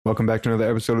Welcome back to another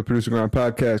episode of Producer Grind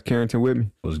Podcast. Carrington with me.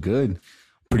 Was good.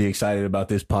 Pretty excited about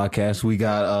this podcast. We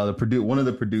got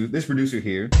this producer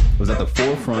here was at the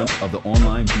forefront of the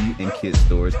online beat and kit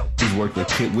stores. He's worked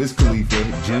with Wiz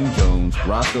Khalifa, Jim Jones,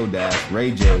 Roscoe Dash,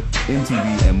 Ray J,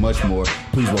 MTV, and much more.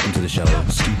 Please welcome to the show,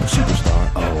 superstar.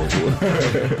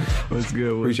 What's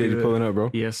good? Appreciate you pulling up, bro.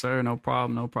 Yes, sir. No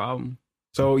problem.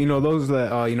 So, those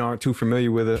that, aren't too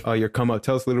familiar with it, your come up,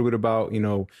 tell us a little bit about,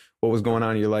 what was going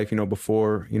on in your life,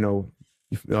 before,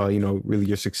 really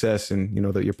your success and,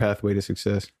 your pathway to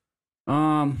success.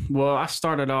 Well, I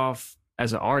started off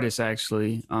as an artist,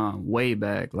 actually, way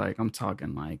back. Like, I'm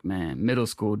talking middle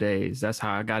school days. That's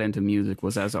how I got into music,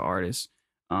 was as an artist.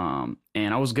 And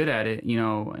I was good at it,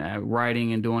 at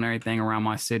writing and doing everything around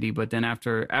my city. But then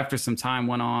after some time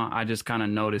went on, I just kind of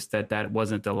noticed that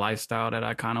wasn't the lifestyle that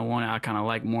I kind of wanted. I kind of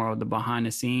like more of the behind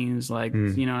the scenes,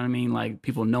 you know what I mean? Like,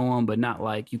 people know them, but not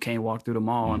like you can't walk through the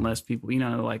mall unless people,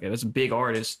 it's a big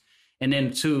artist. And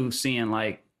then too, seeing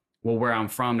where I'm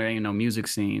from, there ain't no music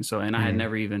scene. So, and I had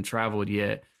never even traveled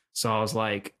yet. So I was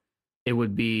like, it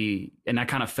would be, and I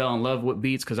kind of fell in love with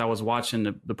beats because I was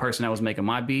watching the person that was making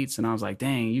my beats, and I was like,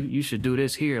 dang, you should do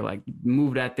this here, like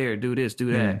move that there, do this,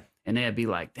 do that. And they'd be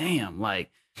like, damn,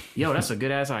 yo, that's a good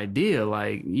ass idea.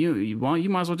 Like you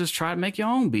might as well just try to make your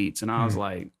own beats. And I was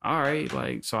like, all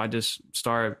right, so I just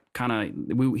started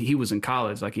he was in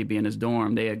college, he'd be in his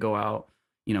dorm, they'd go out,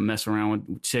 mess around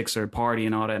with chicks or party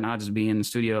and all that, and I'd just be in the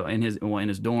studio in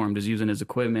his dorm, just using his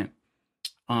equipment.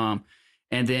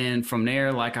 And then from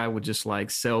there, I would just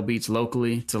sell beats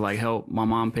locally to help my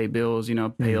mom pay bills,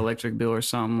 pay electric bill or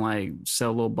something,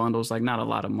 sell little bundles, not a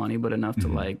lot of money, but enough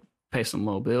to pay some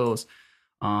little bills.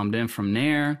 Then from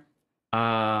there,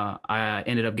 I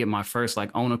ended up getting my first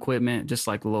own equipment, just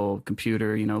a little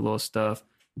computer, little stuff.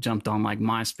 Jumped on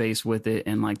MySpace with it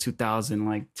in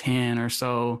 2010 or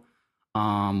so.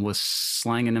 Was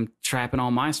slanging them, trapping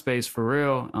on MySpace for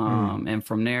real. And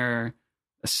from there,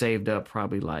 I saved up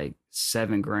probably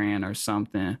 $7,000 or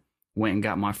something. Went and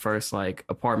got my first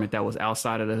apartment that was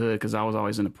outside of the hood, because I was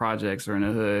always in the projects or in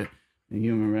the hood. And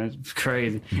you remember, that's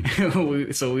crazy.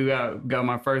 So we got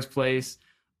my first place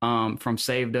from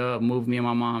saved up, moved me and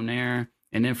my mom there.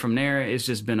 And then from there, it's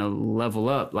just been a level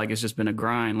up. It's just been a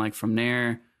grind. From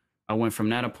there, I went from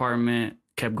that apartment,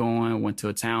 kept going, went to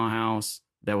a townhouse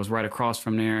that was right across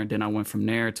from there. Then I went from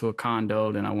there to a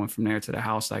condo. Then I went from there to the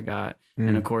house I got.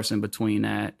 And of course, in between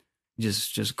that,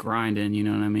 just grinding, you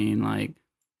know what I mean?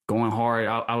 Going hard.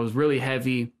 I was really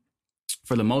heavy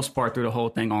for the most part through the whole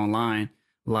thing online.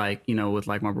 With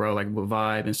my bro, with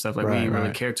Vibe and stuff. We didn't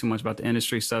really care too much about the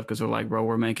industry stuff, because we're bro,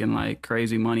 we're making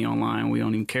crazy money online. We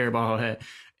don't even care about all that.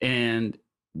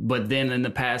 But then in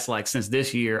the past, since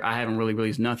this year, I haven't really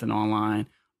released nothing online.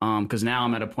 Because now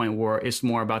I'm at a point where it's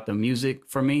more about the music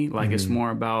for me. It's more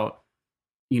about,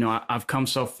 I've come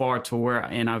so far to where,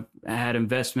 and I've had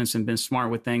investments and been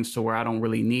smart with things to where I don't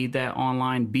really need that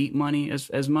online beat money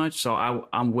as much. So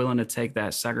I'm willing to take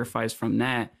that sacrifice from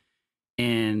that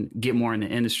and get more in the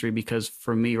industry, because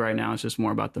for me right now, it's just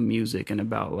more about the music and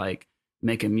about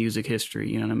making music history.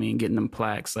 You know what I mean? Getting them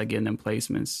plaques, getting them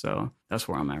placements. So that's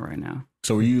where I'm at right now.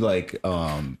 So were you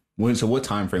so what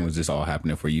time frame was this all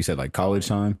happening for you? You said college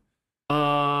time?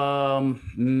 I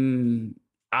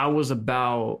was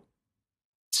about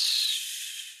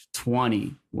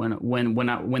 20 when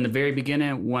the very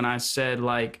beginning, when I said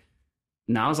I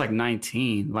was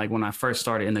 19, when I first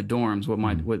started in the dorms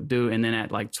with dude. And then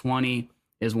at 20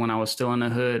 is when I was still in the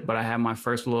hood, but I had my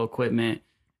first little equipment.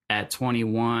 At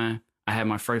 21, I had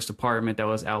my first apartment that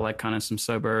was out kind of some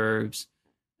suburbs.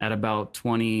 At about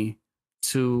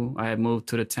 22, I had moved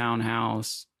to the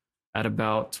townhouse. At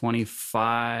about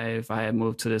 25, I had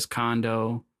moved to this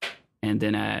condo. And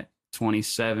then at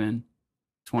 26,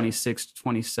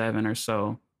 27 or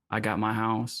so, I got my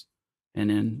house, and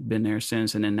then been there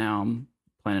since. And then now I'm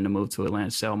planning to move to Atlanta,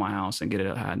 sell my house and get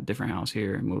a different house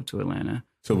here and move to Atlanta.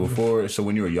 So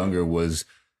when you were younger, was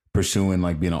pursuing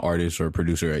being an artist or a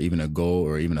producer or even a goal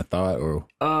or even a thought, or?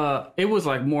 It was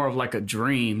more of a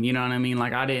dream, you know what I mean?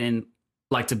 I didn't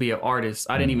like to be an artist.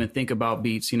 I didn't even think about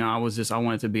beats. I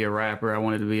wanted to be a rapper. I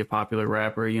wanted to be a popular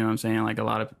rapper, you know what I'm saying? A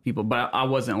lot of people, but I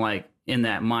wasn't in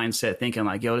that mindset thinking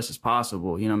yo, this is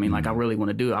possible. You know what I mean? I really want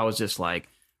to do it. I was just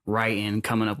writing,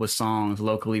 coming up with songs,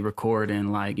 locally recording,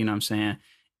 you know what I'm saying?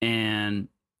 And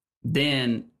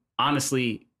then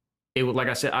honestly, it was, like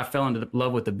I said, I fell into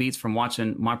love with the beats from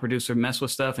watching my producer mess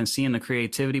with stuff and seeing the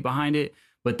creativity behind it.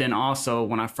 But then also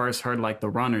when I first heard the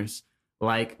Runners,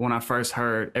 when I first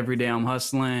heard Every Day I'm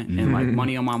Hustling and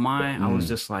Money on My Mind, I was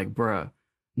just bruh,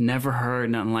 never heard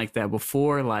nothing like that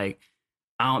before.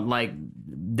 I don't like,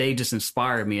 they just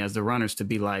inspired me as the runners to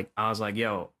be like, I was like,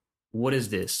 yo, what is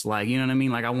this? Like, you know what I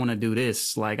mean? Like, I want to do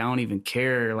this. Like, I don't even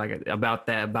care like about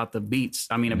that, about the beats.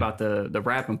 I mean, about the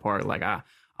rapping part. Like, I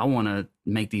want to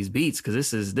make these beats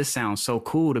because this sounds so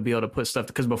cool to be able to put stuff.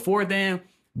 Because before then,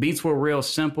 beats were real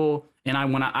simple, and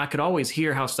I could always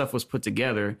hear how stuff was put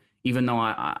together, even though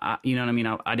I you know what I mean.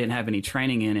 I didn't have any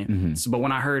training in it. So, but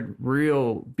when I heard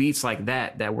real beats like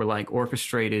that were like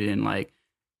orchestrated and like,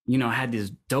 you know, had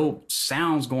these dope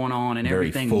sounds going on and Very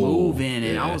everything full. moving,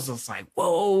 and I was just like,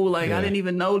 whoa, like I didn't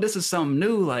even know this is something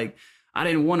new. Like, I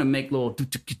didn't want to make little,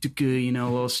 you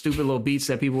know, little stupid little beats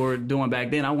that people were doing back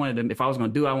then. I wanted to, if I was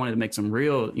going to do it, I wanted to make some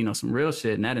real, you know, some real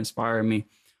shit. And that inspired me.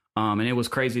 And it was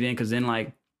crazy then, because then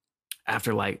like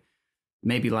after like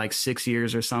maybe like 6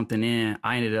 years or something in,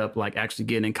 I ended up like actually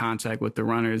getting in contact with the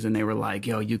runners, and they were like,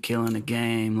 yo, you killing the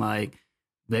game. Like,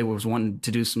 they was wanting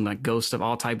to do some like ghost stuff,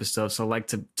 all type of stuff. So like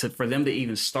to for them to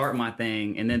even start my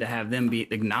thing, and then to have them be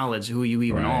acknowledge who you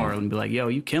even are and be like, yo,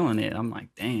 you killing it. I'm like,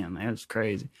 damn, man, that's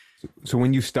crazy. So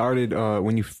when you started,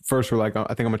 when you first were like, I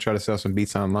think I'm gonna try to sell some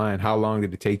beats online, how long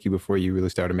did it take you before you really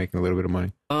started making a little bit of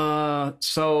money?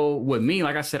 So with me,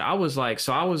 like I said,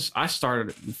 I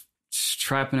started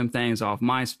trapping them things off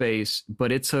MySpace,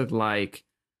 but it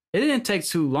didn't take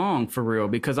too long for real,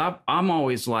 because I'm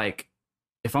always like,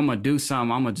 if I'm gonna do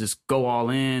something, I'm gonna just go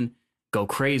all in, go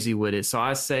crazy with it. So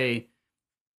I say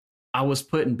I was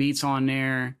putting beats on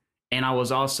there, and I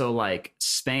was also like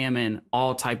spamming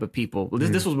all type of people.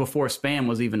 This was before spam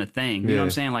was even a thing. You know what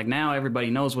I'm saying? Like, now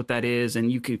everybody knows what that is,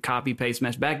 and you could copy, paste,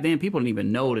 match. Back then, people didn't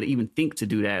even know to even think to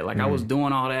do that. Like, I was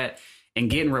doing all that and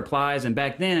getting replies. And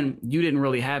back then, you didn't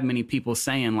really have many people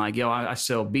saying like, yo, I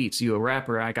sell beats. You a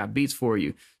rapper? I got beats for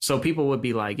you. So people would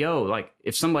be like, yo, like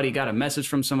if somebody got a message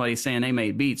from somebody saying they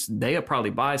made beats, they'll probably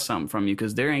buy something from you,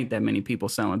 because there ain't that many people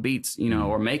selling beats, you know,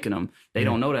 or making them. They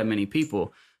don't know that many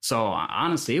people. So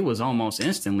honestly, it was almost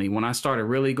instantly when I started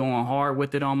really going hard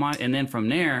with it on my, and then from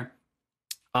there,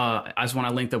 that's when I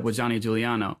linked up with Johnny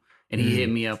Giuliano, and he hit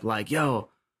me up like, yo,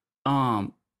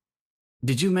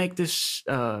 did you make this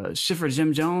shit for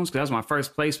Jim Jones? Because that was my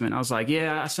first placement. I was like,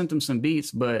 yeah, I sent him some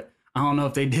beats, but I don't know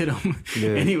if they did them.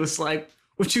 And he was like,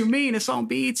 what you mean? It's on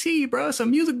BET, bro. It's a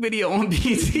music video on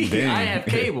BET. I have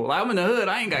cable. I'm in the hood.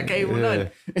 I ain't got cable, nothing.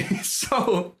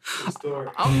 So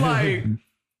I'm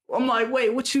like,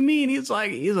 wait, what you mean? He's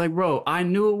like, bro, I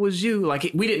knew it was you.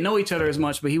 Like, we didn't know each other as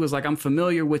much, but he was like, I'm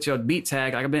familiar with your beat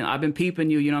tag. Like, I've been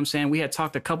peeping you. You know what I'm saying? We had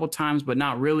talked a couple times, but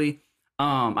not really.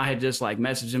 I had just like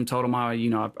messaged him, told him how, you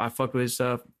know, I fucked with his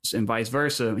stuff and vice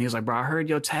versa. And he was like, bro, I heard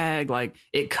your tag, like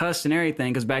it cussed and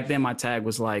everything. Cause back then my tag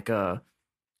was like, what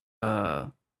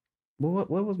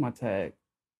was my tag?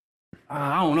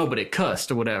 I don't know, but it cussed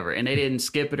or whatever. And they didn't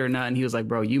skip it or nothing. He was like,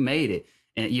 bro, you made it.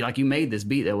 And you made this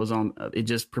beat that was on, it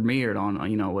just premiered on,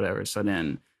 you know, whatever. So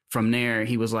then from there,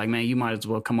 he was like, man, you might as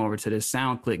well come over to this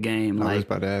SoundClick game. Like,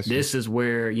 this is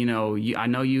where, you know, I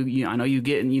know you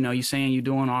getting, you know, you saying you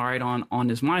doing all right on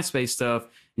this MySpace stuff.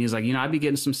 And he's like, you know, I'd be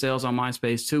getting some sales on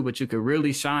MySpace too, but you could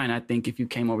really shine, I think, if you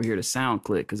came over here to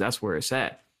SoundClick, because that's where it's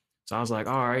at. So I was like,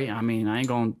 all right, I mean, I ain't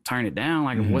gonna turn it down.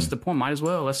 Like, what's the point? Might as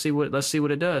well. Let's see what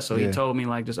it does. So he told me,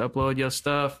 like, just upload your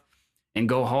stuff and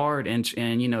go hard and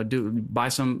you know, buy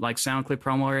some like SoundClick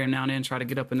promo every now and then, try to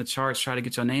get up in the charts, try to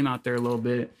get your name out there a little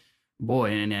bit.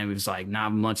 Boy, and it was like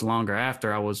not much longer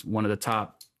after, I was one of the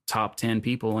top 10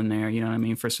 people in there, you know what I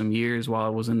mean, for some years while I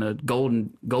was in the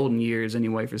golden years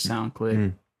anyway for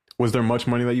SoundClick. Was there much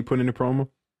money that you put into promo?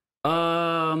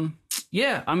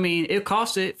 Yeah, I mean, it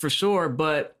cost it for sure,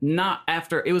 but not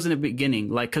after. It was in the beginning,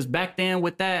 like, because back then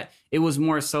with that, it was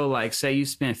more so like, say you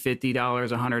spent $50,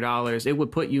 $100, it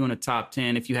would put you in the top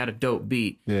 10 if you had a dope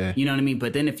beat. Yeah, you know what I mean.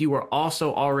 But then if you were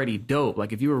also already dope,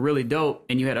 like if you were really dope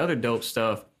and you had other dope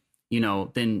stuff, you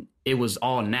know, then it was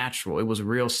all natural. It was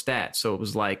real stats. So it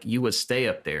was like you would stay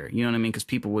up there, you know what I mean? Because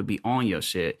people would be on your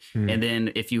shit. And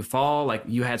then if you fall, like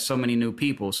you had so many new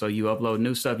people, so you upload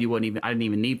new stuff, I didn't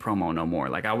even need promo no more.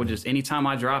 Like I would just, anytime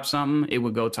I dropped something, it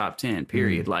would go top 10,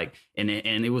 period. Like, and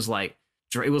it was like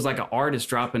an artist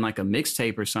dropping like a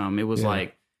mixtape or something. It was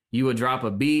like you would drop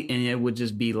a beat and it would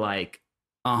just be like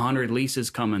 100 leases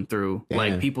coming through.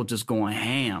 Like people just going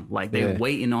ham. Like they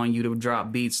waiting on you to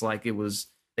drop beats. Like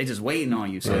they just waiting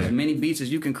on you. So as many beats as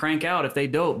you can crank out, if they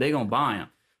dope, they gonna buy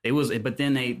them. But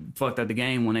then they fucked up the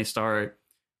game when they started.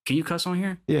 Can you cuss on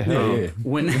here? Yeah.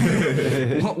 When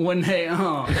they I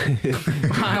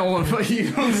don't want to, you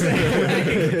know what I'm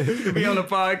saying? Like, be on the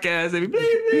podcast and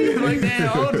be like, damn,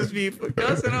 I'll just be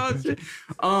cussing on shit.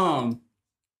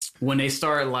 When they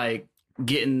start like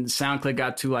SoundClick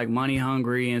got too like money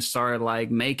hungry and started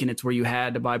like making it to where you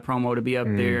had to buy promo to be up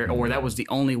there, or that was the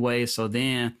only way. So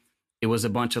then it was a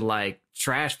bunch of like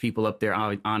trash people up there,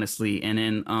 honestly. And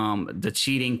then the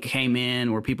cheating came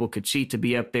in where people could cheat to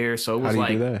be up there. So it was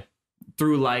like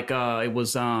through like it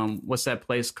was what's that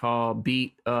place called?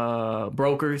 Beat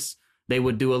Brokers. They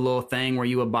would do a little thing where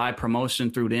you would buy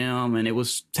promotion through them, and it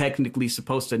was technically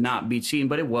supposed to not be cheating,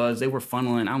 but it was. They were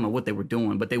funneling. I don't know what they were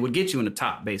doing, but they would get you in the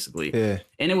top basically. Yeah.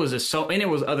 And it was just and it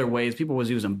was other ways. People was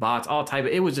using bots, all type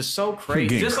of. It was just so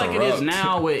crazy, just corrupt. Like it is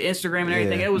now with Instagram and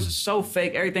everything. It was just so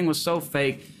fake. Everything was so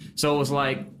fake. So it was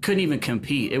like couldn't even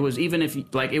compete. It was even if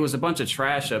like it was a bunch of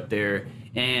trash up there,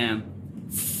 and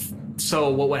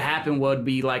so what would happen would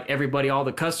be like everybody, all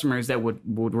the customers that would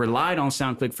relied on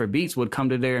SoundClick for beats would come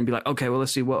to there and be like, okay, well,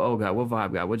 let's see what O got, what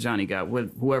Vibe got, what Johnny got,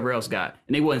 what whoever else got.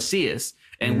 And they wouldn't see us.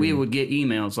 And we would get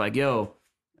emails like, yo,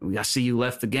 I see you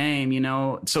left the game, you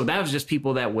know? So that was just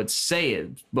people that would say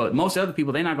it. But most other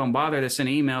people, they're not going to bother to send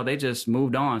an email. They just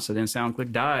moved on. So then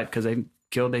SoundClick died because they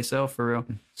killed themselves for real.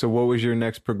 So what was your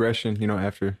next progression, you know,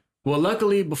 after? Well,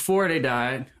 luckily, before they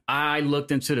died, I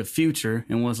looked into the future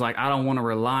and was like, I don't want to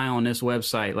rely on this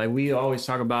website. Like, we always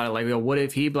talk about it, like, yo, what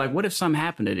if what if something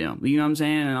happened to them? You know what I'm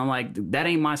saying? And I'm like, that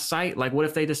ain't my site. Like, what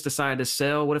if they just decided to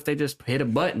sell? What if they just hit a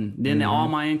button? Then all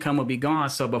my income would be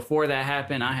gone. So before that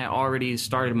happened, I had already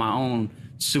started my own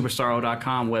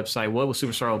superstarro.com website. What was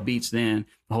Superstarro Beats then?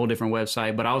 A whole different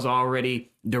website. But I was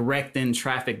already directing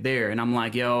traffic there. And I'm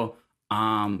like, yo,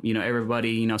 you know,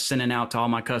 everybody, you know, sending out to all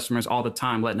my customers all the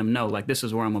time, letting them know like this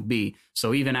is where I'm gonna be.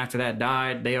 So even after that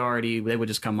died, they would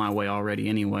just come my way already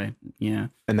anyway. Yeah.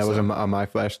 And that was on my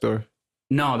Flash store?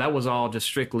 No, that was all just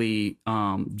strictly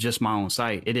just my own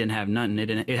site. It didn't have nothing.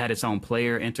 It had its own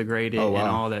player integrated and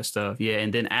all that stuff. Yeah.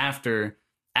 And then after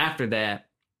that,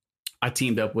 I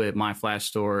teamed up with my Flash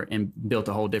store and built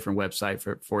a whole different website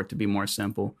for it to be more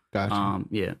simple. Gotcha.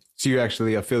 Yeah. So you're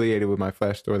actually affiliated with my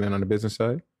Flash store then on the business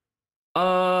side?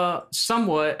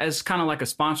 Somewhat as kind of like a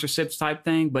sponsorships type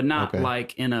thing, but not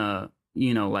like in a,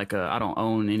 you know, like I don't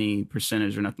own any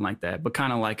percentage or nothing like that, but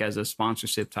kind of like as a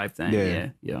sponsorship type thing.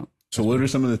 Yeah. So what are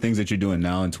some of the things that you're doing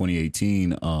now in 2018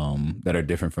 that are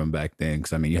different from back then?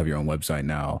 Because I mean, you have your own website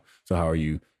now. So how are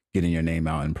you getting your name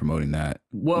out and promoting that?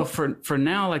 Well, for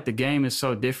now, like the game is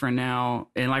so different now.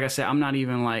 And like I said, I'm not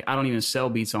even like, I don't even sell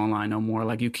beats online no more.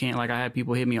 Like you can't, like I had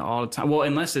people hit me all the time. Well,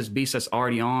 unless it's beats that's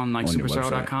already on like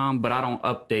superstarro.com, but I don't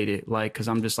update it like, cause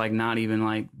I'm just like not even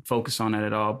like focused on that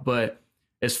at all. But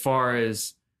as far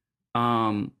as,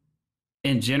 in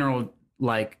general,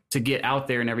 like to get out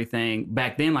there and everything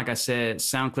back then, like I said,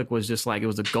 SoundClick was just like, it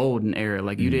was a golden era.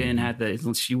 Like you didn't have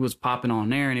to, she was popping on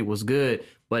there and it was good.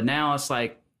 But now it's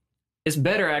like, it's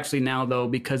better actually now though,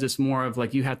 because it's more of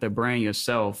like you have to brand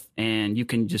yourself and you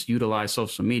can just utilize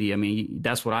social media. I mean,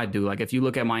 that's what I do. Like if you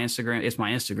look at my Instagram, it's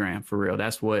my Instagram for real.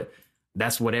 That's what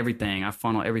everything, I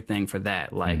funnel everything for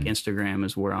that. Like Instagram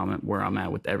is where I'm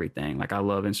at with everything. Like I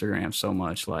love Instagram so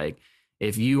much. Like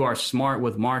if you are smart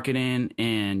with marketing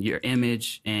and your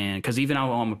image, and cause even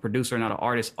though I'm a producer, not an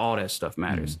artist, all that stuff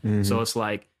matters. So it's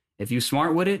like, if you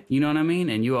smart with it, you know what I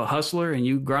mean? And you a hustler and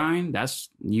you grind, that's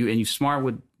you, and you smart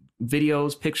with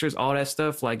videos, pictures, all that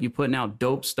stuff, like you putting out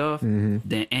dope stuff,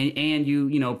 then and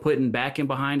you know, putting backing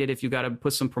behind it if you got to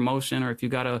put some promotion or if you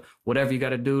got to whatever you got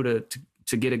to do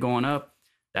to get it going up.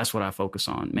 That's what I focus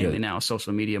on mainly now,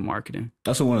 social media marketing.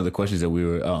 That's one of the questions that we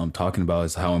were talking about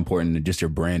is how important just your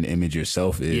brand image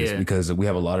yourself is, because we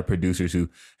have a lot of producers who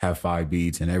have 5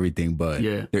 beats and everything, but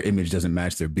their image doesn't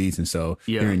match their beats. And so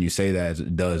hearing you say that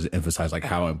it does emphasize like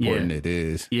how important it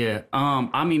is. Yeah.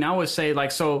 I mean, I would say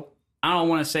like, so I don't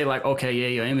want to say like, okay, yeah,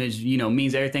 your image, you know,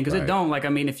 means everything. Cause it don't. Like, I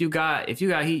mean, if you got heat,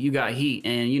 you got heat,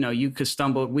 and, you know, you could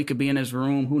stumble, we could be in this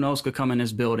room, who knows, could come in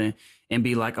this building and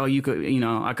be like, oh, you could, you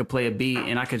know, I could play a beat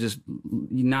and I could just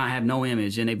not have no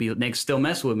image and they still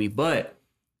mess with me. But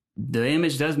the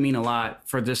image does mean a lot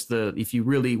for just if you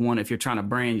really want, if you're trying to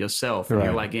brand yourself and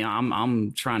you're like, yeah,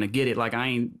 I'm trying to get it. Like, I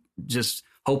ain't just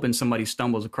hoping somebody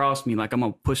stumbles across me. Like, I'm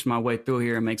going to push my way through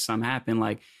here and make something happen.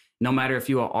 Like, no matter if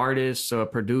you're an artist, a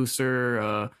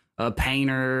producer, a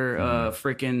painter,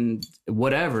 freaking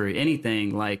whatever,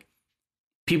 anything, like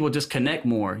people just connect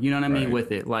more, you know what I mean,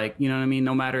 with it. Like, you know what I mean?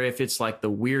 No matter if it's like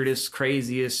the weirdest,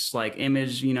 craziest like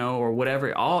image, you know, or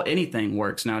whatever, anything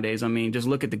works nowadays. I mean, just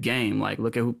look at the game, like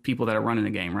look at people that are running the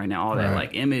game right now. All that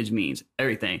like image means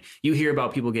everything. You hear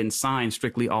about people getting signed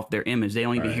strictly off their image. They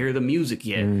don't even hear the music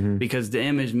yet because the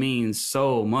image means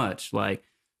so much. Like,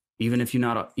 even if you're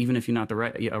not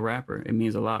a rapper, it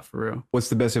means a lot for real. What's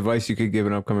the best advice you could give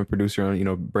an upcoming producer on, you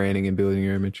know, branding and building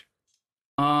your image?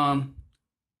 I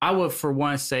would for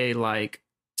one say like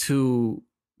to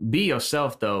be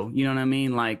yourself though. You know what I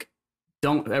mean? Like,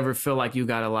 don't ever feel like you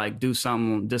gotta like do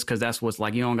something just because that's what's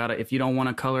like. You don't gotta, if you don't want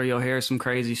to color your hair some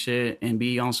crazy shit and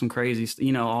be on some crazy,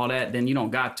 you know, all that, then you don't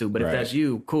got to. But if that's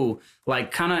you, cool.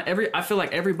 Like kind of I feel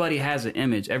like everybody has an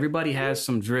image. Everybody has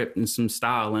some drip and some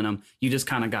style in them. You just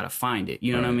kind of gotta find it.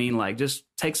 You know what I mean? Like just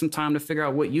take some time to figure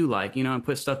out what you like, you know, and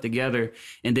put stuff together.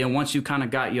 And then once you kind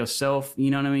of got yourself, you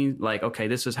know what I mean? Like, okay,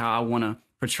 this is how I want to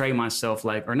portray myself,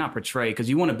 like, or not portray, because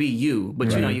you want to be you, but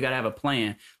you know, you got to have a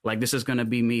plan. Like, this is going to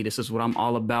be me. This is what I'm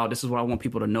all about. This is what I want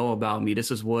people to know about me.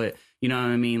 This is what, you know what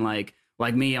I mean? Like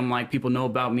me, I'm like, people know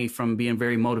about me from being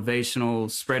very motivational,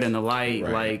 spreading the light.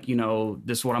 Like, you know,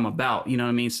 this is what I'm about. You know what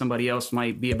I mean? Somebody else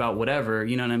might be about whatever,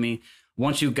 you know what I mean?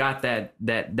 Once you got that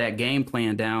game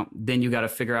plan down, then you got to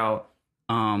figure out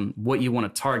what you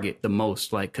want to target the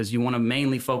most, like, because you want to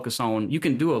mainly focus on, you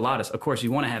can do a lot of course, you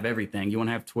want to have everything. You want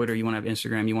to have Twitter, you want to have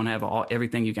Instagram, you want to have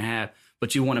everything you can have,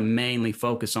 but you want to mainly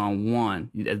focus on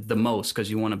one the most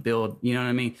because you want to build, you know what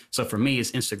I mean? So for me,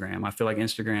 it's Instagram. I feel like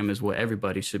Instagram is what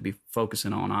everybody should be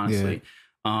focusing on, honestly.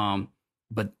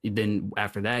 But then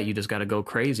after that, you just got to go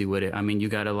crazy with it. I mean, you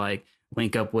got to like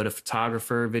link up with a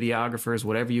photographer, videographers,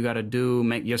 whatever you got to do.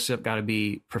 Make yourself got to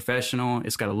be professional.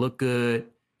 It's got to look good.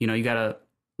 You know, you got to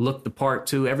look the part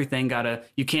too. Everything got to,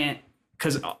 you can't,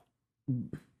 because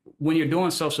when you're doing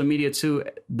social media too,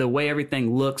 the way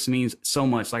everything looks means so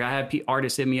much. Like I have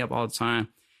artists hit me up all the time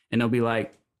and they'll be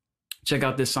like, check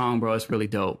out this song, bro. It's really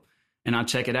dope. And I'll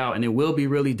check it out and it will be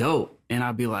really dope. And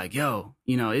I'll be like, yo,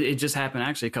 you know, it just happened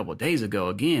actually a couple of days ago.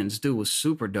 Again, this dude was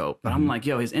super dope. But I'm like,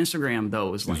 yo, his Instagram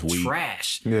though is like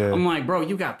trash. Yeah. I'm like, bro,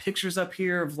 you got pictures up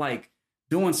here of like,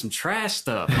 doing some trash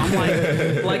stuff. I'm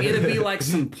like it'd be like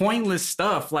some pointless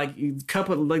stuff, like cup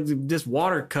of like this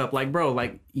water cup. Like, bro,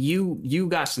 like you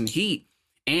got some heat,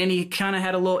 and he kind of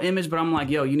had a little image, but I'm like,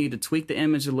 yo, you need to tweak the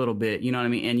image a little bit. You know what I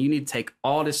mean? And you need to take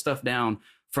all this stuff down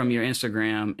from your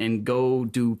Instagram and go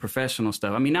do professional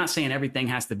stuff. I mean, not saying everything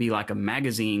has to be like a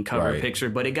magazine cover picture,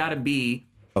 but it got to be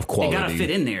of quality. It got to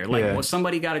fit in there. Like, well,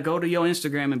 somebody got to go to your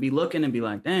Instagram and be looking and be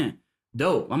like, damn.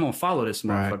 Dope. I'm gonna follow this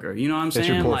motherfucker. You know what I'm saying?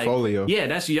 That's your portfolio. Like, yeah,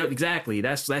 that's exactly.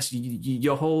 That's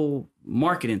your whole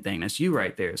marketing thing. That's you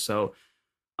right there. So,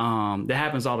 that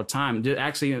happens all the time.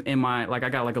 Actually, in my I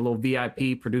got like a little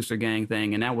VIP producer gang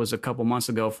thing, and that was a couple months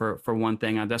ago. For one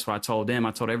thing, that's what I told them.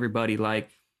 I told everybody like,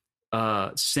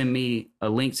 send me a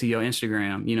link to your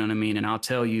Instagram. You know what I mean? And I'll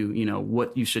tell you, you know,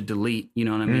 what you should delete. You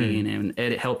know what I mean?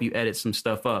 And help you edit some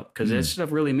stuff up because that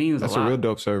stuff really means that's a lot. That's a real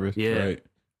dope service. Yeah. Right.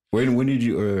 When did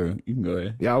you, you can go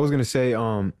ahead. Yeah, I was going to say,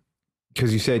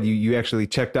 because you said you actually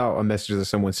checked out a message that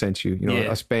someone sent you, you know,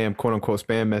 a spam, quote unquote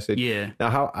spam message. Yeah. Now,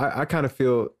 how I kind of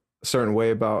feel a certain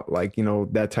way about like, you know,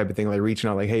 that type of thing, like reaching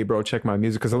out like, hey, bro, check my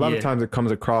music. Because a lot of times it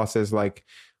comes across as like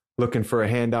looking for a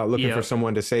handout, looking for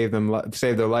someone to save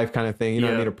their life kind of thing, you know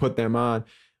what I mean, or put them on.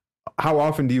 How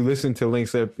often do you listen to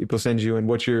links that people send you and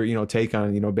what's your, you know, take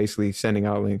on, you know, basically sending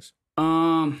out links?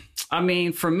 I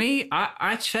mean, for me,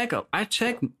 I check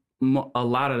a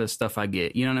lot of the stuff I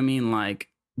get, you know what I mean? Like,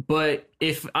 but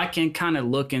if I can kind of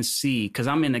look and see, because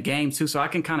I'm in the game too, so I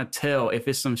can kind of tell if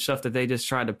it's some stuff that they just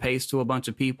tried to paste to a bunch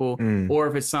of people, or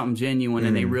if it's something genuine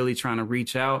and they really trying to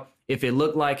reach out. If it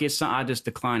looked like it's something, I just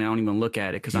decline. I don't even look at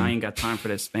it because I ain't got time for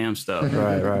that spam stuff.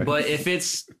 Right. But if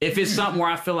it's something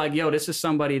where I feel like, yo, this is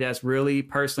somebody that's really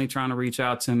personally trying to reach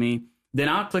out to me, then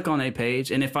I'll click on their page.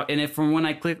 And if when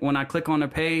I click on their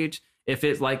page, if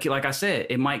it's like I said,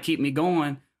 it might keep me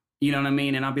going. You know what I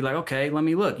mean? And I'll be like, okay, let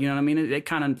me look. You know what I mean? They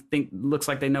kind of looks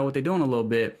like they know what they're doing a little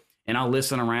bit, and I'll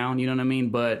listen around. You know what I mean?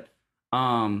 But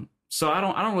so I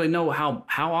don't really know how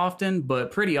often, but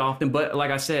pretty often. But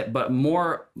like I said, but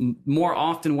more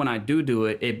often when I do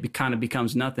it, it kind of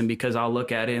becomes nothing because I'll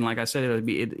look at it and like I said, it'll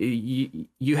be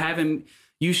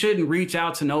you shouldn't reach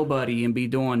out to nobody and be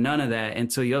doing none of that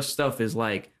until your stuff is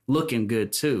like looking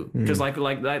good too. Because like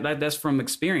that's from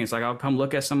experience. Like I'll come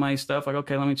look at somebody's stuff, like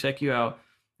okay, let me check you out.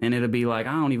 And it'll be like,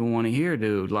 I don't even want to hear,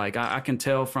 dude. Like I can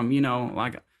tell from, you know,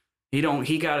 like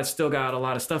still got a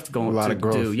lot of stuff to go on to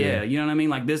do. Yeah. You know what I mean?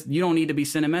 Like this, you don't need to be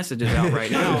sending messages out right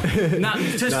now. Not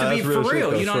just to be for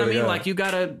real. You know what I mean? Yeah. Like you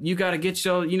gotta get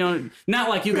your, you know, not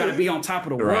like you gotta be on top of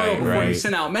the world before you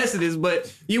send out messages,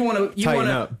 but you want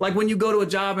to, like when you go to a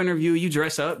job interview, you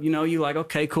dress up, you know, you like,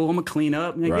 okay, cool. I'm gonna clean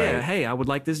up. Like, yeah. Hey, I would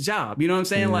like this job. You know what I'm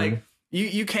saying? Like,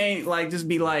 You can't like just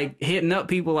be like hitting up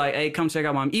people like, hey, come check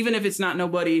out my, even if it's not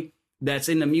nobody that's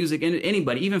in the music,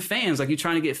 anybody, even fans, like you're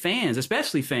trying to get fans,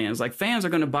 especially fans, like fans are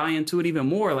going to buy into it even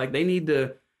more. Like they need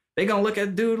to they gonna look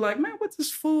at dude like, man, what's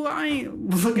this fool? I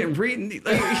ain't reading.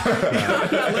 Like,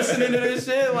 I'm not listening to this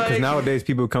shit. Like, because nowadays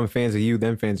people become fans of you,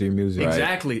 then fans of your music.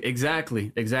 Exactly, right?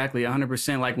 exactly,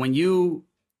 100%. Like when you,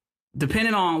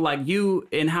 depending on like you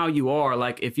and how you are,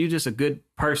 like if you're just a good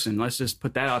person, let's just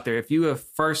put that out there. If you are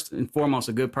first and foremost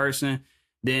a good person,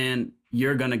 then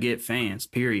you're gonna get fans,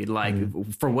 period. Like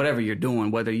for whatever you're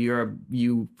doing, whether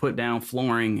you put down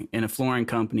flooring in a flooring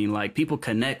company, like people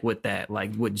connect with that,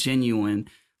 like with genuine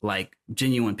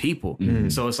people.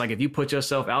 So it's like if you put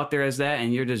yourself out there as that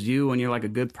and you're just you and you're like a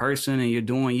good person and you're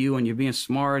doing you and you're being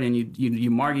smart and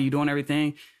you market, you're doing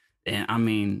everything, and I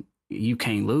mean, you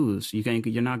can't lose.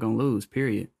 You're not gonna lose,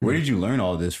 period. Where did you learn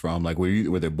all this from? Like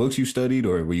were there books you studied,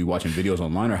 or were you watching videos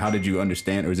online, or how did you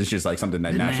understand, or is this just like something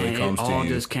that naturally comes to you? It all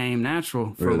just came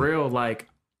natural. For real. Like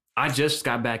I just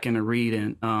got back into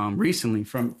reading recently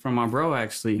from my bro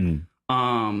actually.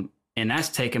 And that's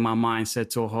taken my mindset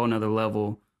to a whole nother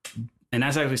level. And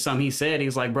that's actually something he said. He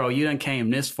was like, bro, you done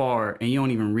came this far and you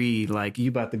don't even read. Like, you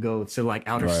about to go to like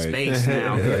outer space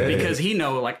now. Because he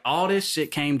know like all this shit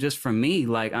came just from me.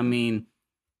 Like, I mean,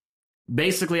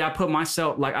 basically I put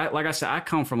myself, like I said, I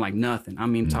come from like nothing. I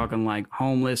mean, talking like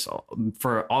homeless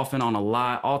for off and on a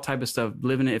lot, all type of stuff,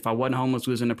 living it. If I wasn't homeless,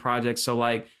 we was in the project. So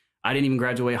like, I didn't even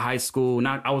graduate high school.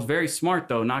 I was very smart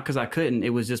though, not because I couldn't.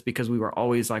 It was just because we were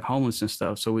always like homeless and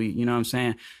stuff. So you know what I'm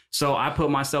saying? So I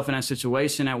put myself in that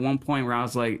situation at one point where I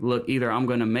was like, look, either I'm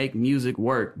going to make music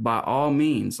work by all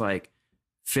means. Like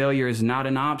failure is not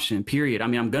an option, period. I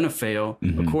mean, I'm going to fail.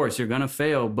 Of course, you're going to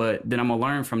fail, but then I'm going to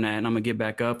learn from that and I'm going to get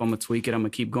back up. I'm going to tweak it. I'm going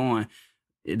to keep going.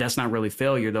 That's not really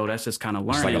failure though. That's just kind of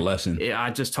learning. It's like a lesson. I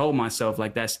just told myself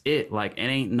like, that's it. Like it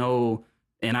ain't no...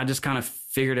 And I just kind of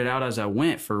figured it out as I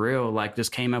went, for real. Like,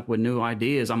 just came up with new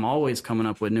ideas. I'm always coming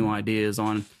up with new ideas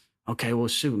on, okay, well,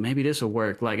 shoot, maybe this will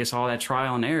work. Like, it's all that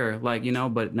trial and error, like, you know.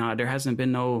 But no, there hasn't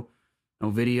been no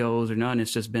videos or nothing.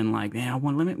 It's just been like, man,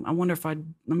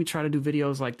 let me try to do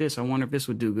videos like this. I wonder if this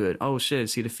would do good. Oh shit,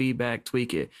 see the feedback,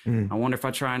 tweak it. I wonder if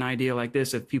I try an idea like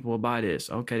this, if people will buy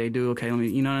this. Okay, they do. Okay, let me,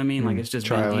 you know what I mean? Like, it's just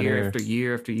been year after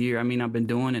year after year. I mean, I've been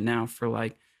doing it now for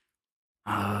like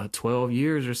 12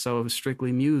 years or so of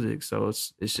strictly music. So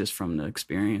it's just from the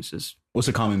experiences. What's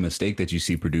a common mistake that you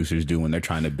see producers do when they're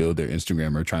trying to build their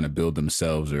Instagram or trying to build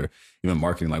themselves or even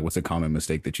marketing? Like, what's a common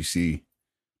mistake that you see?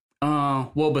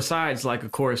 Well, besides like,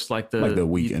 of course, like the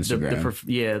weak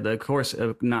Instagram, of course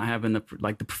of not having the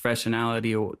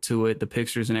professionality to it, the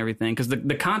pictures and everything, because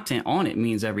the content on it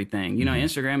means everything. You know,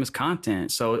 Instagram is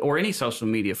content, so, or any social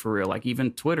media for real, like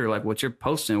even Twitter, like what you're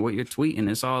posting, what you're tweeting,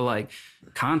 it's all like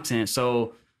content.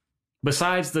 So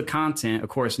besides the content, of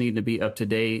course, need to be up to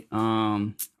date,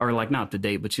 or like not up to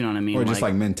date, but you know what I mean, or just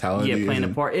like mentality. Yeah, playing a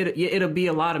part. It'll be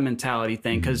a lot of mentality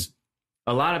thing, because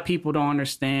a lot of people don't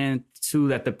understand too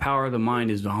that the power of the mind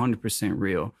is 100%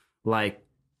 real. Like,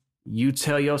 you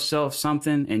tell yourself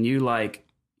something and you like,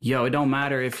 yo, it don't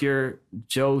matter if you're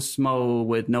Joe Smo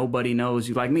with nobody knows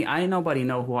you. Like me, I ain't nobody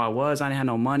know who I was. I didn't have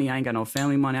no money. I ain't got no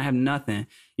family money. I have nothing.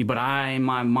 But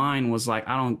my mind was like,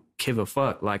 I don't give a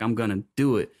fuck. Like, I'm gonna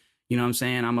do it. You know what I'm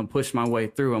saying? I'm gonna push my way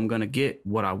through. I'm gonna get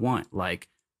what I want. Like,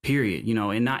 period. You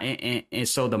know, and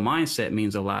so the mindset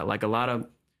means a lot. Like, a lot of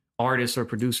artists or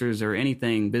producers or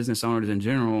anything, business owners in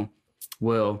general,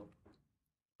 will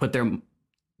put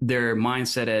their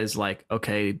mindset as like,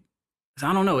 okay,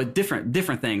 I don't know,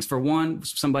 different things. For one,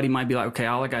 somebody might be like, okay,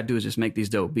 all I gotta do is just make these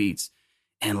dope beats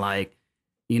and like,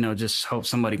 you know, just hope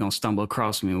somebody gonna stumble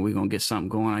across me and we're gonna get something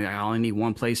going. I only need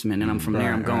one placement and I'm from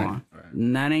there, I'm gone. Right.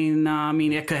 And that ain't, I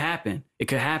mean, it could happen.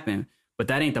 But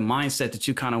that ain't the mindset that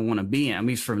you kind of want to be in. I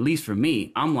mean, at least for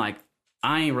me, I'm like,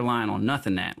 I ain't relying on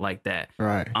nothing like that.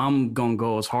 Right. I'm going to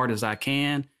go as hard as I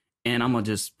can and I'm going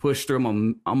to just push through.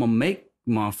 I'm going to make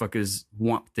motherfuckers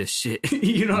want this shit.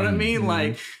 You know what I mean?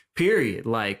 Like, period.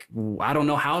 Like, I don't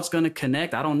know how it's going to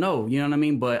connect. I don't know. You know what I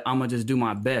mean? But I'm going to just do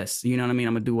my best. You know what I mean?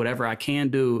 I'm going to do whatever I can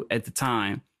do at the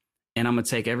time. And I'm going to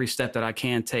take every step that I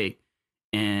can take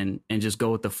and just go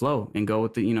with the flow and go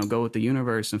with the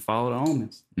universe and follow the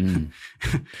omens.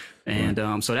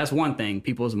 And so that's one thing,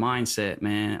 people's mindset,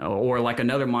 man. Or like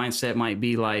another mindset might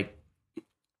be like,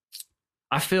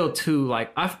 I feel too,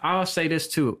 like, I'll say this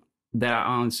too, that I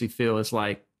honestly feel is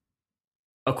like,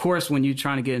 of course, when you're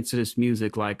trying to get into this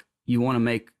music, like, you want to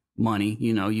make money,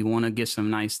 you know, you want to get some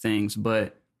nice things,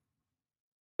 but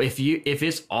if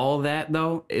it's all that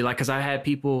though, like, cause I had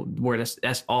people where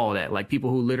that's all that, like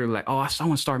people who literally like, oh, I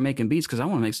want to start making beats cause I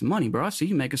want to make some money, bro. I see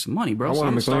you making some money, bro. So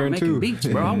I'm gonna start making beats,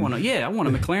 bro. I want a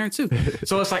McLaren too.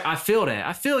 So it's like, I feel that.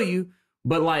 I feel you,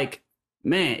 but like,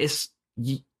 man,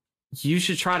 you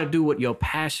should try to do what your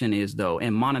passion is though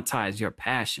and monetize your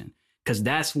passion. because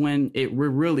that's when it will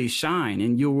really shine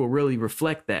and you will really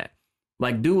reflect that.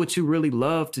 Like, do what you really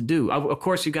love to do. Of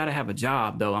course, you got to have a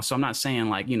job, though. So I'm not saying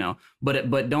like,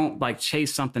 but don't like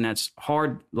chase something that's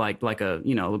hard, like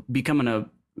becoming a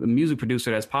music producer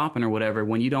that's popping or whatever,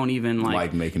 when you don't even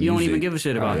like making you music. Don't even give a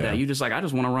shit about that. You just like, I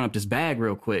just want to run up this bag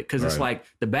real quick, because it's like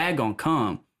the bag gonna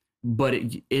come. But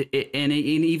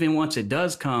even once it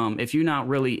does come, if you're not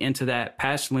really into that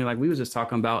passionately, like we was just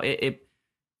talking about,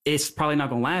 it's probably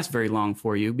not gonna last very long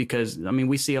for you, because I mean,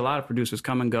 we see a lot of producers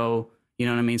come and go. You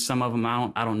know what I mean? Some of them,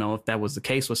 I don't know if that was the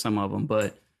case with some of them,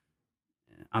 but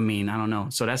I mean, I don't know.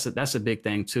 So that's a big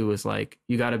thing too. Is like,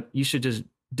 you should just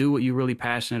do what you're really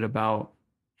passionate about.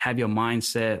 Have your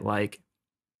mindset like,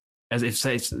 as if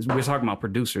say we're talking about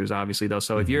producers, obviously though.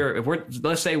 So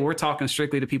let's say we're talking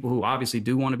strictly to people who obviously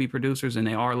do want to be producers and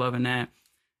they are loving that.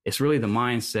 It's really the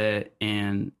mindset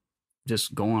and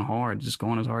just going hard, just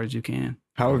going as hard as you can.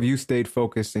 How have you stayed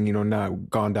focused and, not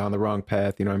gone down the wrong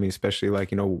path? You know what I mean? Especially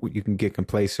like, you can get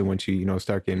complacent once you,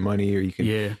 start getting money, or you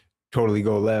can totally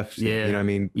go left. Yeah. You know what I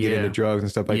mean? Get into drugs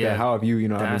and stuff like that. How have you,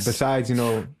 besides,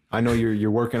 I know you're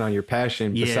working on your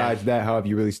passion. Besides that, how have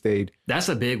you really stayed? That's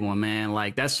a big one, man.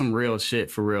 Like, that's some real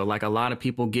shit for real. Like, a lot of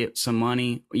people get some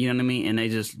money, you know what I mean? And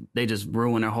they just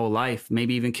ruin their whole life,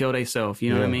 maybe even kill themselves.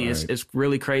 You know what I mean? Right. It's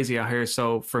really crazy out here.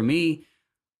 So for me,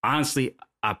 honestly,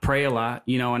 I pray a lot,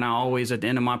 and I always, at the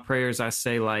end of my prayers, I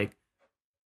say like,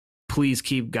 please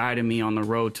keep guiding me on the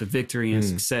road to victory and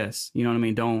success. You know what I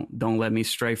mean? Don't let me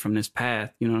stray from this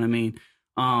path. You know what I mean?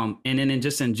 And then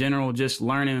just in general, just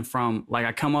learning from, like,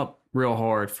 I come up real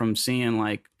hard from seeing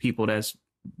like people that's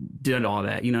did all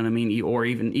that, you know what I mean? Or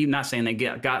even not saying they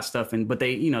got stuff but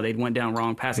they, they went down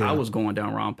wrong paths. Yeah. I was going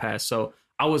down wrong paths. So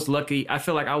I was lucky. I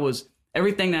feel like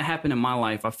everything that happened in my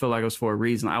life, I feel like it was for a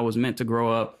reason. I was meant to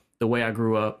grow up the way I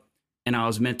grew up, and I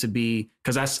was meant to be,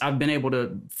 because I've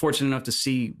been fortunate enough to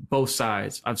see both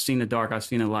sides. I've seen the dark, I've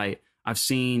seen the light, I've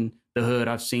seen the hood,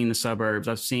 I've seen the suburbs,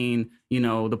 I've seen,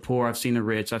 the poor, I've seen the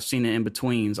rich, I've seen the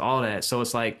in-betweens, all that. So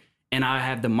it's like, and I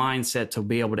have the mindset to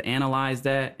be able to analyze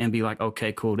that and be like,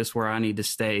 okay, cool, this is where I need to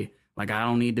stay. Like, I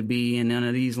don't need to be in none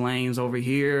of these lanes over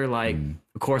here. Like,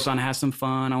 of course, I want to have some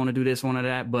fun, I want to do this, one of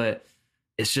that, but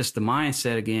it's just the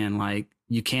mindset again. Like,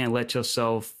 you can't let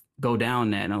yourself go down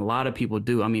that. And a lot of people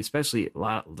do. I mean, especially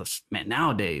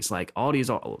nowadays, like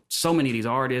so many of these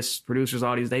artists, producers,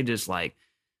 all these, they just like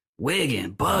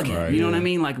wigging, bugging, right, you know what I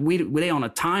mean? Like they on a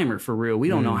timer for real. We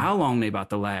don't know how long they about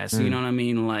to last. You know what I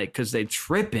mean? Like, cause they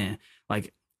tripping.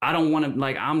 Like, I don't want to,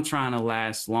 like, I'm trying to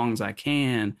last as long as I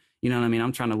can. You know what I mean?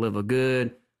 I'm trying to live a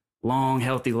good, long,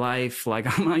 healthy life. Like,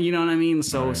 you know what I mean?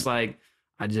 So It's like,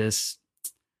 I just,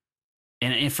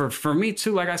 and for me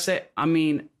too, like I said, I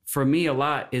mean, for me, a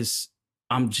lot is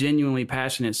I'm genuinely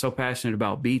so passionate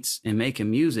about beats and making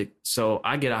music. So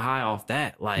I get a high off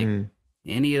that. Like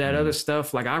any of that other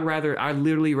stuff. Like, I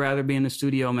literally rather be in the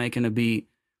studio making a beat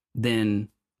than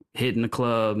hitting the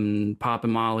club and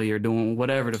popping Molly or doing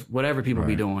whatever people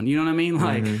be doing. You know what I mean?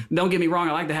 Like, don't get me wrong.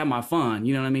 I like to have my fun,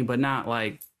 you know what I mean? But not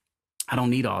like, I don't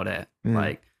need all that.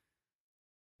 Like,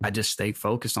 I just stay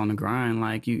focused on the grind.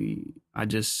 Like, I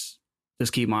just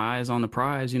keep my eyes on the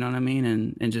prize, you know what I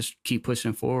mean? And just keep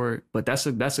pushing forward. But that's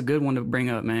a good one to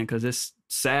bring up, man, because it's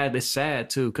sad. It's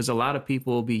sad too, because a lot of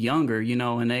people will be younger,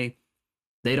 and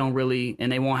they don't really,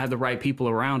 and they won't have the right people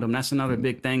around them. That's another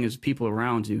big thing, is people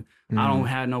around you. I don't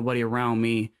have nobody around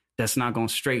me that's not going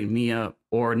to straighten me up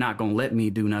or not going to let me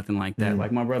do nothing like that.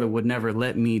 Like, my brother would never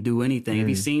let me do anything. If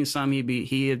he seen something,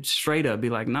 he'd straight up be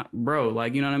like, "Nah, bro,"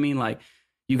 like, you know what I mean? Like,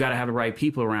 you got to have the right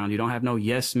people around you. Don't have no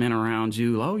yes men around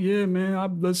you. Oh yeah,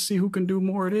 man, let's see who can do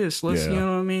more of this. You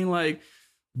know what I mean? Like,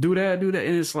 do that. And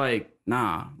it's like,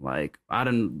 nah, like, I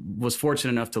was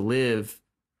fortunate enough to live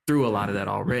through a lot of that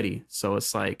already. So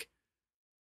it's like,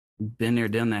 been there,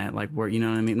 done that. Like, where, you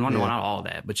know what I mean? Well, not all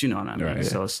that, but you know what I mean? Right.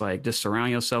 So it's like, just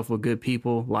surround yourself with good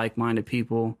people, like-minded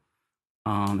people,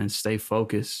 and stay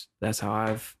focused. That's how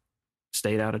I've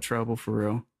stayed out of trouble, for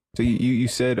real. So you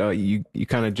said you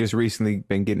kind of just recently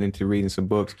been getting into reading some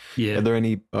books. Yeah. Are there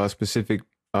any specific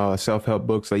self-help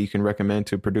books that you can recommend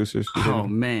to producers? Oh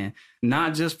man,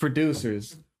 not just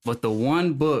producers, but the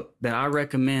one book that I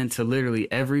recommend to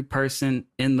literally every person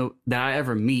that I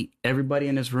ever meet, everybody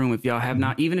in this room, if y'all have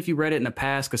not, even if you read it in the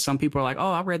past, because some people are like,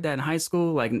 "Oh, I read that in high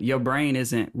school." Like, your brain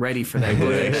isn't ready for that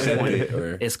book at this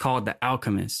point. It's called The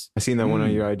Alchemist. I seen that one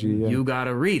on your IG. Yeah. You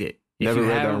gotta read it. If you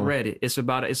haven't read it,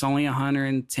 it's only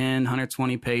 110,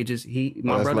 120 pages.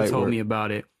 My brother told me about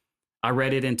it. I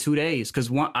read it in 2 days, because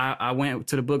I went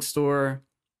to the bookstore,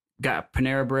 got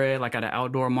Panera Bread, like at an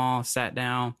outdoor mall, sat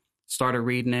down, started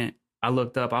reading it. I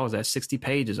looked up, I was at 60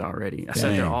 pages already. I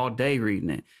sat there all day reading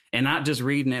it. And not just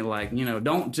reading it like, you know,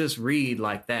 don't just read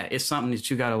like that. It's something that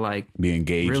you got to like be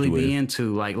engaged really with. Be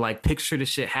into. Like picture the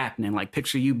shit happening. Like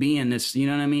picture you being this, you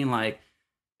know what I mean? Like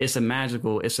it's a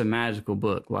magical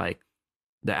book. Like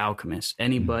The Alchemist.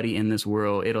 Anybody in this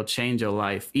world, it'll change your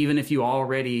life. Even if you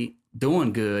already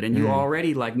doing good and you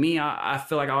already like me, I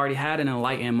feel like I already had an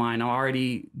enlightened mind. I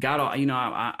already got all, you know,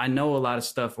 I know a lot of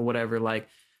stuff or whatever, like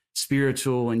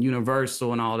spiritual and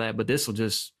universal and all that. But this will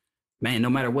just, man, no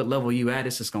matter what level you at,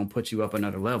 it's just going to put you up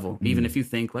another level. Even if you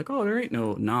think like, oh, there ain't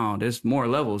no, there's more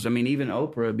levels. I mean, even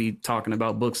Oprah be talking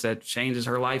about books that changes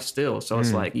her life still. So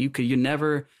it's like, you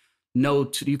never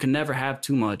have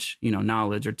too much, you know,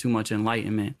 knowledge or too much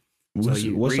enlightenment. So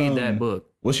you read that book.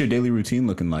 What's your daily routine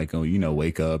looking like? Oh, you know,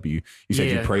 wake up, you said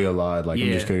you pray a lot. Like,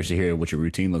 I'm just curious to hear what your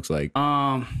routine looks like.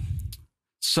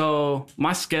 So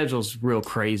my schedule's real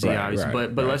crazy, obviously,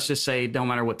 but let's just say, don't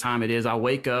matter what time it is, I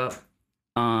wake up,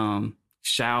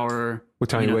 shower. What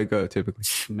time you wake up typically?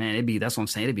 Man, that's what I'm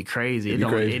saying. It'd be crazy. I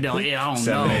don't know.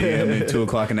 7 a.m. and 2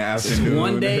 o'clock in the afternoon.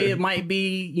 One day it might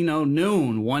be, you know,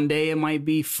 noon. One day it might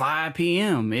be 5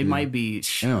 p.m. It might be,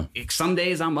 some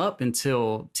days I'm up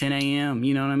until 10 a.m.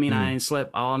 You know what I mean? I ain't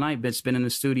slept all night, but it's been in the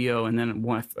studio. And then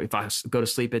if I go to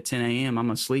sleep at 10 a.m., I'm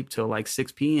going to sleep till like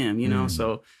 6 p.m., you know?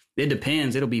 So it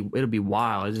depends. It'll be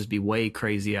wild. It'll just be way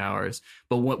crazy hours.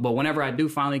 But whenever I do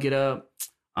finally get up,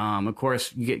 of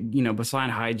course, you get, you know,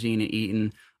 besides hygiene and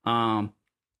eating,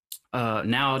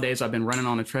 nowadays I've been running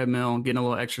on a treadmill, getting a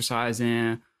little exercise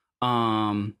in,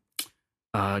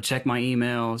 check my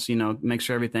emails, you know, make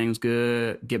sure everything's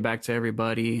good, get back to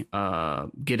everybody,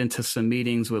 get into some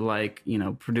meetings with like, you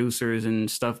know, producers and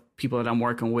stuff, people that I'm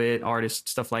working with,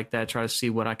 artists, stuff like that, try to see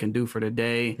what I can do for the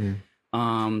day.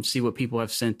 See what people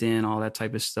have sent in, all that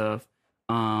type of stuff.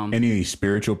 Any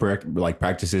spiritual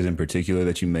practices in particular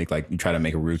that you make, like you try to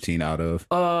make a routine out of?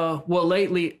 Well,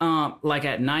 lately, like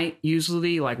at night,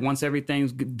 usually, like once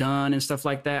everything's done and stuff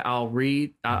like that, I'll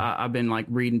read. I've been like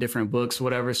reading different books,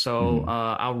 whatever. So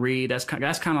I'll read. That's kind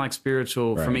of like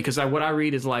spiritual for me, because what I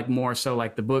read is like more so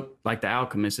like the book, like The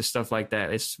Alchemist and stuff like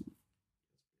that. It's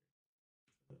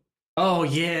Oh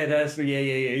yeah, that's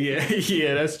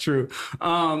that's true. So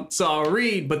I'll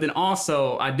read, but then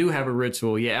also I do have a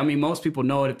ritual. Yeah, I mean most people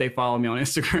know it if they follow me on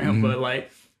Instagram, but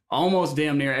like almost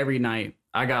damn near every night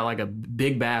I got like a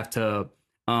big bathtub.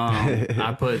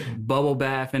 I put bubble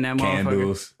bath in that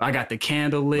motherfucker. I got the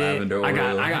candle lit. I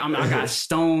got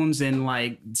stones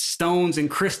and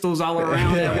crystals all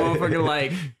around that motherfucker.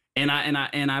 Like. And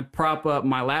I prop up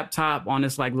my laptop on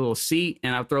this like little seat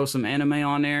and I throw some anime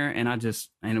on there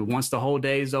and once the whole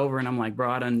day's over and I'm like,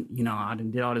 bro, I done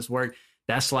did all this work.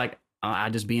 That's like, I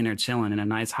just be in there chilling in a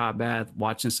nice hot bath,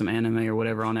 watching some anime or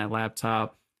whatever on that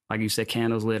laptop. Like you said,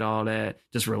 candles lit, all that,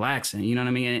 just relaxing. You know what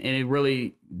I mean? And it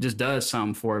really just does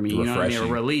something for me. You know what I mean? A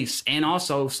release. And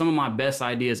also some of my best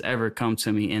ideas ever come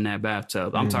to me in that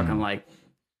bathtub. I'm talking like,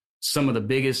 some of the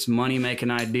biggest money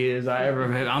making ideas I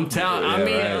ever had. I'm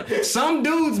telling, some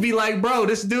dudes be like, bro,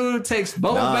 this dude takes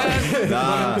bubble baths. But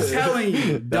I'm telling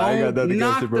you, don't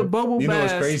knock the bubble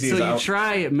baths till you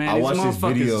try it, man. I watched this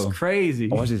video. Is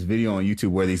crazy. I watched this video on YouTube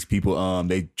where these people,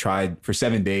 they tried for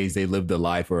 7 days. They lived a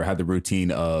life or had the routine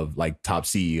of like top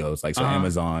CEOs, like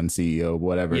Amazon CEO,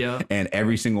 whatever. Yeah. And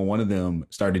every single one of them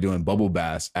started doing bubble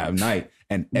baths at night.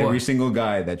 And every single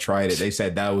guy that tried it, they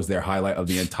said that was their highlight of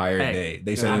the entire day.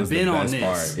 They said it was the best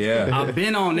part. Yeah, I've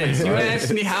been on this. You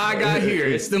asked me how I got here.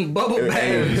 It's them bubble baths.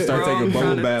 Hey, you start taking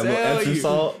bubble bath, Epsom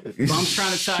salt. I'm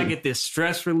trying to get this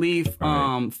stress relief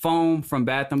foam from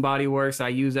Bath and Body Works. I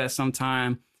use that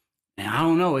sometime, and I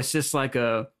don't know. It's just like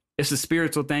it's a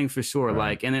spiritual thing for sure. Right.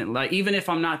 Like, and it, like even if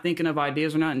I'm not thinking of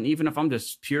ideas or not, and even if I'm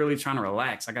just purely trying to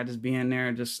relax, like I just be in there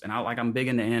I'm big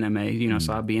into anime, you know,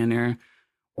 so I'll be in there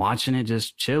watching it,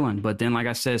 just chilling. But then, like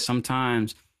I said,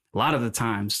 sometimes, a lot of the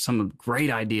times, some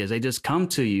great ideas, they just come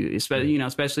to you,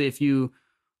 especially if you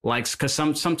like, because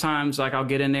sometimes like I'll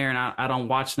get in there and I don't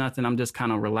watch nothing. I'm just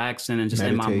kind of relaxing and just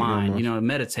meditating in my mind, almost.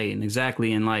 Meditating.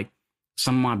 Exactly. And like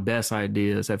some of my best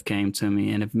ideas have came to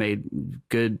me and have made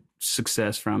good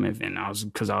success from it. And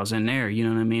because I was in there, you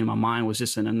know what I mean? My mind was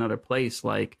just in another place.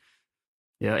 Like,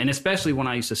 yeah, and especially when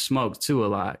I used to smoke too a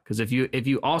lot, because if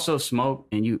you also smoke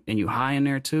and you high in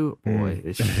there too,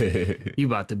 boy, you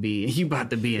about to be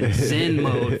in Zen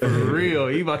mode for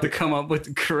real. You about to come up with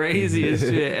the craziest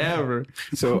shit ever.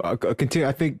 So continue.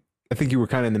 I think you were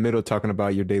kind of in the middle talking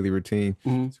about your daily routine.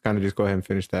 So kind of just go ahead and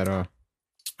finish that off.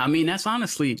 I mean, that's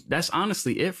honestly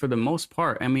it for the most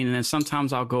part. I mean, and then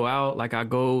sometimes I'll go out, like I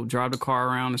go drive the car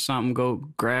around or something, go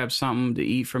grab something to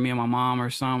eat for me and my mom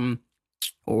or something.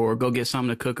 or go get something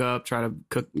to cook up, try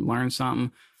to learn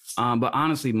something. But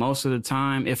honestly, most of the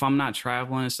time, if I'm not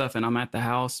traveling and stuff and I'm at the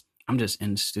house, I'm just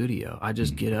in the studio. I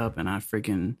just get up and I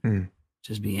freaking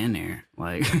just be in there.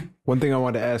 Like, one thing I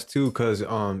wanted to ask too, because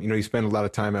you spend a lot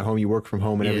of time at home, you work from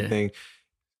home and everything.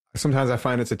 Sometimes I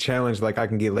find it's a challenge. Like, I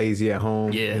can get lazy at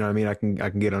home. Yeah. You know what I mean? I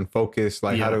can get unfocused.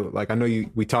 Like, I know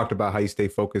we talked about how you stay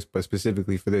focused, but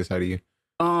specifically for this, how do you?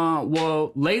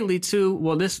 Well, lately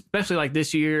too, especially like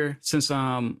this year, since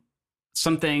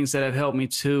some things that have helped me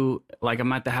too, like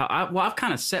I'm at the house. I've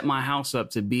kind of set my house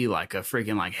up to be like a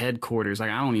freaking like headquarters. Like,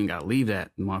 I don't even got to leave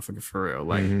that motherfucker for real.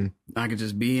 Like, I could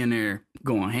just be in there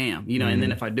going ham, and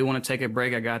then if I do want to take a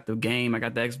break, I got the game, I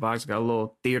got the Xbox, I got a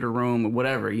little theater room or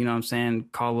whatever, you know what I'm saying?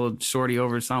 Call a little shorty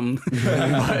over or something.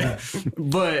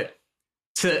 but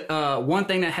one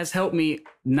thing that has helped me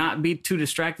not be too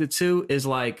distracted too is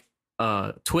like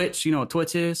Twitch. You know what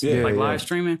Twitch is? Live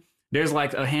streaming. There's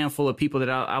like a handful of people that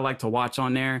I like to watch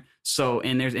on there. So,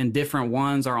 and different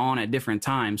ones are on at different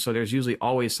times. So there's usually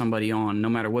always somebody on, no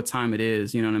matter what time it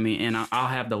is, you know what I mean? And I'll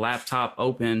have the laptop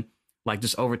open, like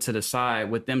just over to the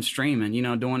side with them streaming,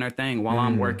 doing their thing while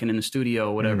I'm working in the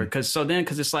studio or whatever. Cause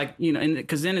it's like,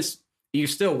 cause then you're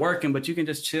still working, but you can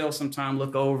just chill sometime,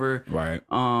 look over. Right.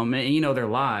 And they're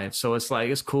live. So it's like,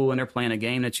 it's cool. And they're playing a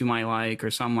game that you might like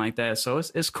or something like that. So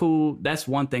it's cool. That's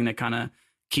one thing that kind of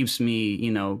keeps me,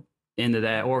 into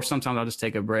that. Or sometimes I'll just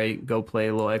take a break, go play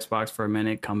a little Xbox for a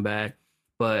minute, come back.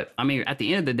 But I mean, at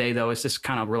the end of the day though, it's just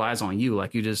kind of relies on you.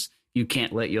 Like, you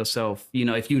can't let yourself, if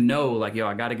like, yo,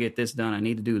 I got to get this done, I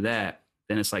need to do that,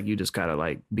 then it's like you just got to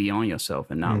like be on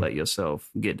yourself and not let yourself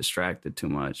get distracted too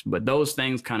much. But those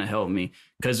things kind of help me,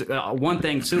 because one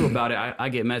thing too about it, I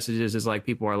get messages is like,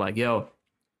 people are like, yo,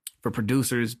 for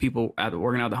producers, people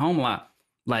working out the home a lot,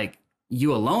 like,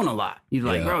 you alone a lot. You're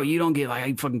like, bro, you don't get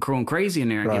like fucking going crazy in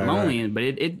there and get lonely.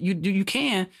 But you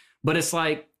can. But it's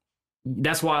like,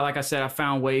 that's why, like I said, I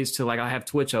found ways to, like, I have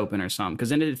Twitch open or something, because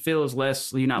then it feels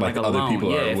less, you're not like alone.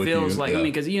 It feels like,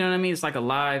 because you know what I mean? It's like a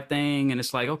live thing, and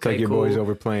it's like, okay, it's like cool. Your boys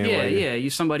over playing. Yeah. You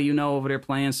somebody over there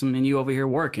playing some, and you over here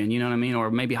working, you know what I mean? Or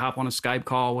maybe hop on a Skype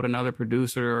call with another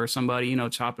producer or somebody,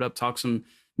 chop it up, talk some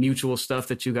mutual stuff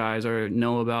that you guys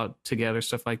know about together,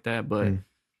 stuff like that. But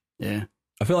yeah.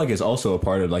 I feel like it's also a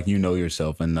part of, like,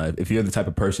 yourself. And if you're the type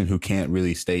of person who can't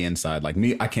really stay inside, like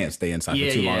me, I can't stay inside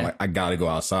for too long. Like, I got to go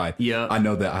outside. Yeah. I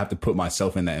know that I have to put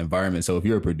myself in that environment. So if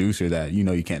you're a producer that,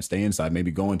 you can't stay inside,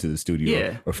 maybe go into the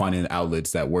studio or finding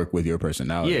outlets that work with your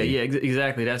personality. Yeah,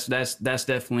 exactly. That's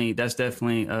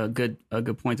definitely a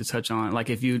good point to touch on.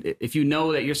 Like, if you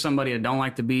know that you're somebody that don't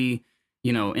like to be,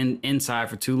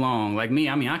 inside for too long. Like me,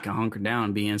 I mean, I can hunker down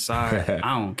and be inside.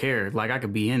 I don't care. Like, I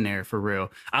could be in there for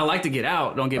real. I like to get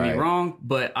out, don't get me wrong,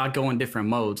 but I go in different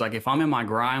modes. Like, if I'm in my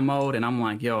grind mode and I'm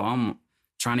like, yo, I'm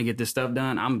trying to get this stuff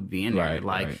done, I'm being there.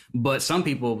 But some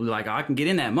people like, I can get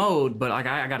in that mode, but like,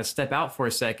 I got to step out for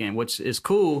a second, which is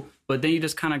cool. But then you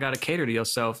just kind of got to cater to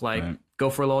yourself. Like, go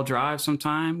for a little drive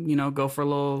sometime, go for a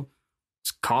little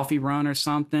coffee run or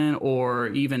something. Or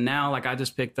even now, like, I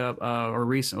just picked up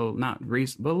not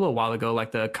recent, but a little while ago,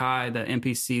 like the Akai, the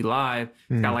MPC Live,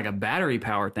 got like a battery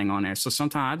power thing on there. So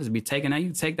sometimes I just be taking that. You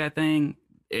can take that thing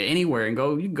anywhere and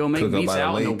you can go make beats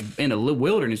out in the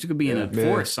wilderness. You could be in a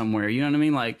forest somewhere. You know what I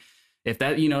mean? Like, if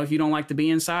that, if you don't like to be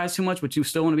inside too much, but you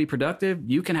still want to be productive,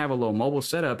 you can have a little mobile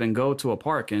setup and go to a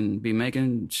park and be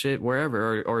making shit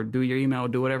wherever, or do your email,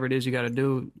 do whatever it is you got to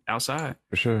do outside.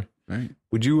 For sure. Right.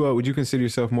 Would you consider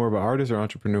yourself more of an artist or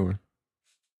entrepreneur?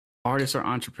 Artist or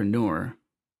entrepreneur?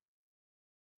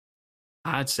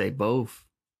 I'd say both.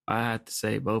 I have to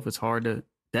say both. It's hard to,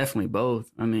 definitely both.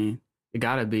 I mean, it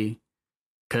gotta be,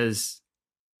 because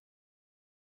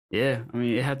it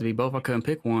had to be both. I couldn't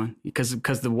pick one,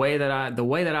 because the way that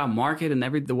I market and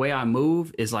the way I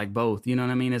move is like both. You know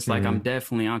what I mean? It's like, I'm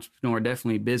definitely entrepreneur,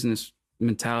 definitely business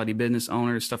mentality, business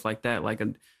owner, stuff like that. Like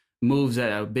moves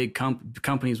that big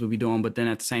companies would be doing, but then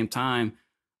at the same time,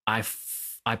 I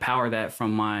power that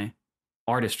from my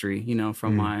artistry,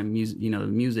 from my music, the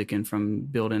music, and from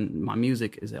building my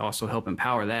music is also helping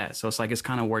power that. So it's like, it's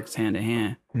kind of works hand in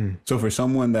hand. So for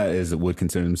someone that would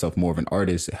consider themselves more of an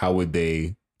artist, how would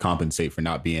they compensate for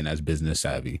not being as business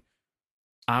savvy?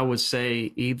 I would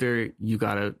say either you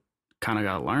gotta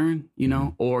learn,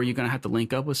 or you're gonna have to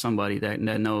link up with somebody that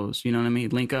knows, you know what I mean?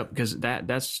 Link up, because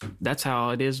that's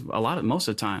how it is most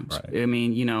of the times. Right. I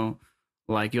mean,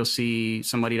 like, you'll see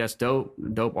somebody that's dope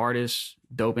artist,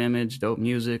 dope image, dope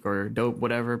music, or dope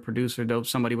whatever, producer, dope,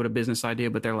 somebody with a business idea,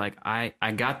 but they're like, I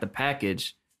got the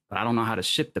package, but I don't know how to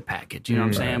ship the package. You know what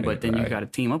I'm saying? But then you got to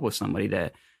team up with somebody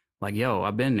that, like, yo,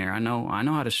 I've been there. I know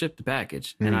how to ship the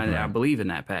package, and I believe in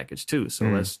that package too. So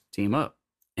let's team up.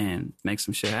 and make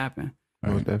some shit happen.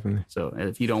 Oh, definitely. So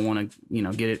if you don't want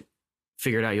to, get it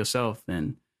figured out yourself,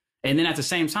 and then at the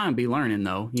same time be learning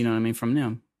though, you know what I mean, from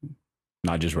them.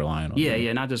 Not just relying on them.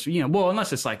 Yeah, not just, well,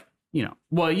 unless it's like,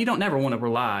 well, you don't never want to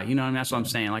rely, you know what I mean? That's what I'm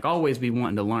saying. Like always be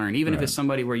wanting to learn, even if it's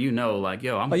somebody where like,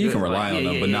 yo, I'm like, you can rely on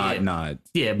them, but not.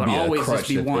 Yeah, but always just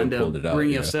be wanting to bring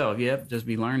yourself. Yep, just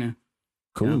be learning.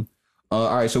 Cool.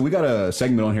 All right, so we got a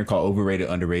segment on here called Overrated,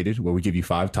 Underrated, where we give you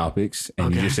 5 topics,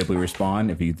 and you just simply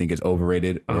respond if you think it's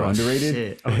overrated or underrated.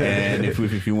 Shit. Okay. And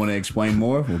if you want to explain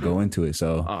more, we'll go into it.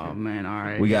 So, oh man, all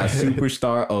right. We got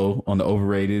Superstar O on the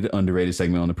Overrated, Underrated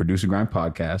segment on the Producer Grind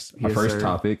podcast. Our first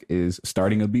topic is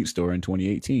starting a beat store in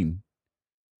 2018.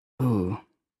 Ooh.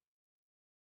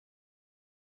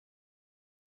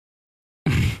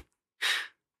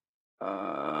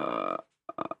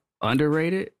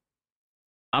 Underrated?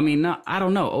 I mean, I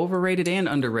don't know. Overrated and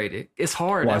underrated. It's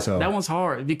hard. Why so? That one's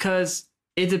hard because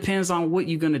it depends on what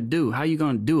you're going to do, how you're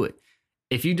going to do it.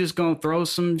 If you just going to throw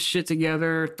some shit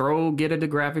together, get a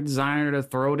graphic designer to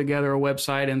throw together a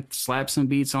website and slap some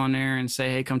beats on there and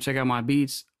say, hey, come check out my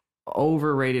beats.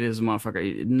 Overrated as a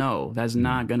motherfucker. No, that's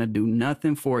not going to do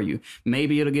nothing for you.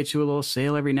 Maybe it'll get you a little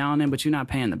sale every now and then, but you're not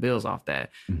paying the bills off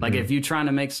that. Mm-hmm. Like if you're trying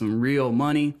to make some real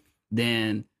money,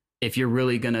 then if you're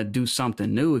really going to do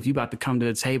something new, if you about to come to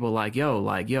the table like, yo,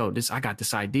 I got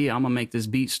this idea. I'm going to make this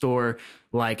beat store.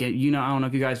 Like, I don't know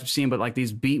if you guys have seen, but like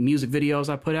these beat music videos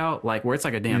I put out, like where it's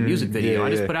like a damn music video.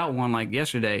 I just put out one like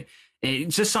yesterday. And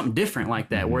it's just something different like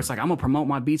that, where it's like, I'm going to promote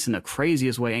my beats in the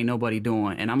craziest way ain't nobody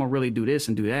doing. And I'm going to really do this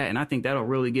and do that. And I think that'll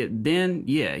really then,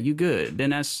 you good.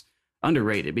 Then that's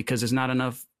underrated because there's not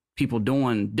enough people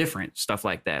doing different stuff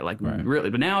like that. Like really,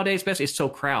 but nowadays, especially, it's so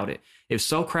crowded. It's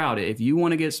so crowded. If you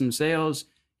want to get some sales,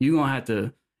 you're going to have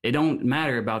to, it don't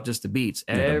matter about just the beats.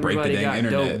 Everybody got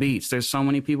dope beats. There's so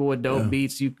many people with dope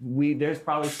beats. There's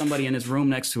probably somebody in this room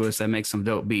next to us that makes some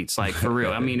dope beats. Like for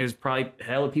real. I mean, there's probably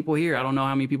hella people here. I don't know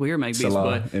how many people here make beats,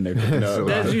 but you know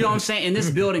what I'm saying? In this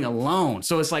building alone.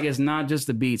 So it's like, it's not just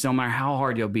the beats. No matter how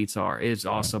hard your beats are, it's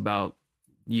also about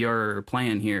your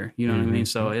plan here. You know what I mean?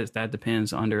 So that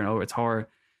depends under and over. It's hard.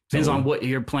 Depends on what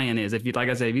your plan is. If you, like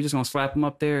I said, if you're just gonna slap them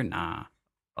up there, nah,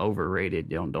 overrated.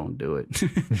 Don't do it.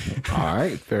 All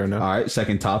right, fair enough. All right,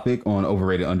 second topic on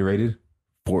overrated, underrated.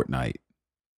 Fortnite.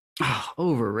 Oh,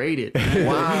 overrated. Man.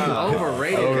 Wow,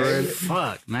 overrated.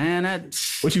 Fuck, man.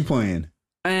 What you playing?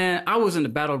 Man, I was in the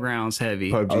Battlegrounds heavy.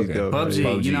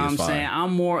 PUBG, you know what I'm saying?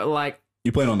 I'm more like.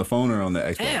 You playing on the phone or on the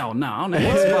Xbox? Hell no, on the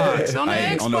Xbox. On the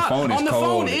Xbox. On the phone, on the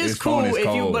phone is cool. If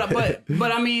you,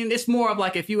 but I mean, it's more of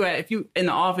like if you in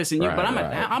the office and you. But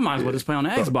I might as well just play on the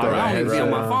Xbox. I don't even be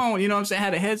on my phone. You know what I'm saying?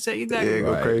 Had a headset. Exactly. Yeah,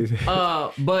 go crazy.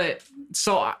 But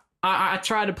so I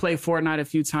tried to play Fortnite a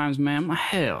few times, man.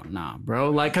 Hell nah,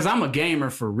 bro. Like, cause I'm a gamer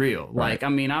for real. Like, I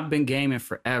mean, I've been gaming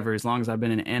forever, as long as I've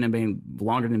been in anime,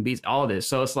 longer than beats. All this.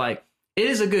 So it's like, it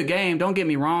is a good game. Don't get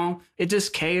me wrong. It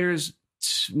just caters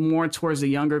more towards the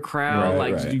younger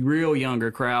crowd, real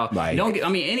younger crowd. Like,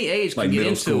 any age can get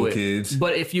into it. Kids.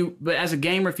 But as a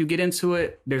gamer, if you get into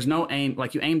it, there's no aim.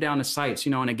 Like you aim down the sights,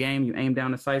 in a game, you aim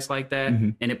down the sights like that,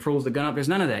 and it pulls the gun up. There's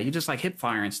none of that. You just like hip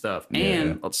fire and stuff. Yeah.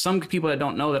 And some people that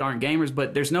don't know that aren't gamers,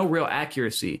 but there's no real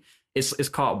accuracy. It's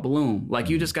called bloom. Like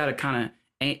you just got to kind of.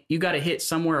 You got to hit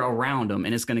somewhere around them,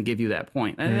 and it's going to give you that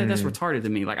point. That's retarded to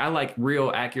me. Like I like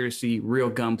real accuracy,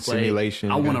 real gunplay. Simulation.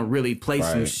 I want to really play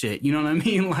some shit. You know what I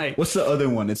mean? Like, what's the other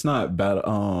one? It's not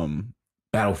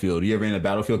Battlefield. You ever in a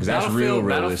Battlefield? Because that's real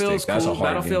realistic. That's cool. a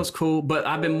hard Battlefield's game. cool, but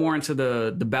I've been more into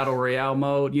the battle royale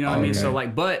mode. You know what I mean? So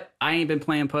like, but I ain't been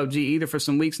playing PUBG either for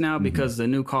some weeks now because the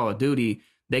new Call of Duty,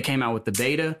 they came out with the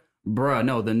beta. Bruh,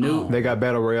 no, the new... They got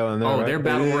Battle Royale in there, right? Their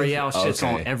Battle Royale shit's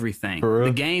on everything.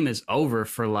 The game is over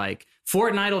for like...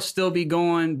 Fortnite will still be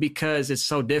going because it's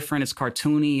so different. It's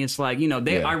cartoony. It's like,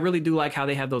 I really do like how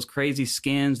they have those crazy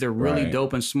skins. They're really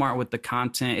dope and smart with the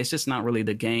content. It's just not really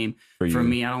the game for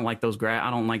me. I don't like those I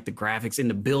don't like the graphics in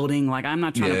the building. Like, I'm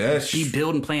not trying to be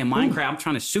building, playing Minecraft. I'm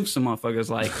trying to shoot some motherfuckers.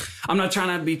 Like, I'm not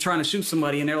trying to shoot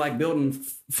somebody and they're like building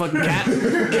fucking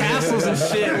castles and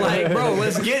shit. Like, bro,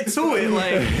 let's get to it.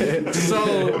 Like,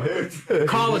 so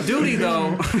Call of Duty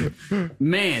though,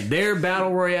 man, their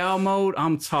Battle Royale mode,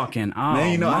 I'm talking,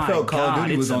 man, I felt Call of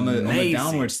Duty was on the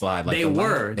downward slide. Like they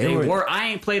were. I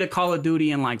ain't played a Call of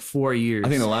Duty in like 4 years. I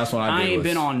think the last one I did ain't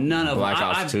been on none of them. Black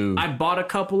Ops 2. I bought a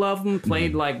couple of them,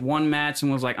 played like one match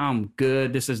and was like, I'm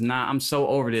good. I'm so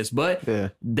over this. But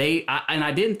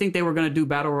I didn't think they were going to do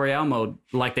Battle Royale mode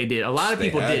like they did. A lot of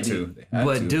people didn't.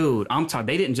 But dude, I'm talking,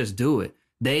 they didn't just do it.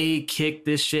 They kick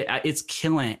this shit. It's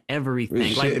killing everything.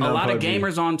 It's Like a lot PUBG. of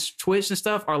gamers on Twitch and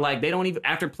stuff are like, they don't even,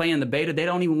 after playing the beta, they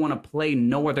don't even want to play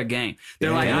no other game. They're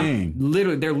like,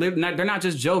 they're not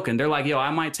just joking. They're like, yo,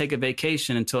 I might take a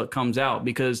vacation until it comes out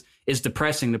because it's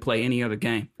depressing to play any other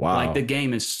game. Wow. Like the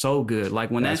game is so good.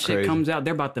 Like when That's that shit crazy. comes out,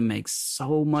 they're about to make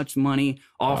so much money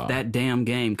off that damn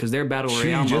game because their battle She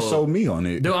royale just mode. sold me on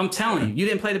it. Dude, I'm telling you, you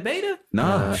didn't play the beta?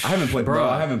 Nah, I haven't played. Bro. Bro,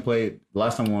 I haven't played.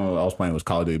 Last time I was playing was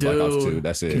Call of Duty Black Ops 2.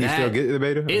 That's it. Can you That- still get the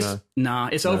beta? It's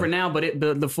it's over now, but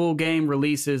the full game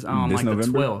releases This like November?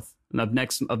 the 12th of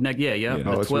next Yeah.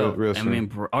 Oh, the it's 12th. real I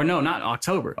mean, or no, not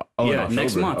October. Oh, in yeah,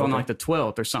 next October. month on Okay. like the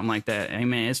 12th or something like that. Hey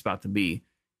man, it's about to be.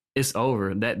 It's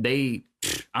over. That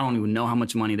I don't even know how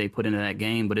much money they put into that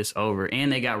game, but it's over. And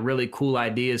they got really cool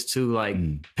ideas too, like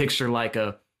picture like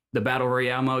the battle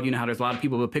royale mode. You know how there's a lot of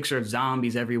people, but picture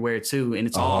zombies everywhere too, and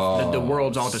it's all the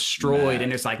world's all destroyed, snap.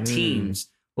 and it's like teams,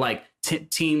 like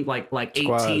team, like 8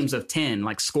 Squads. teams of 10,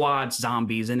 like squads,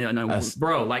 zombies, and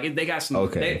bro, like they got some.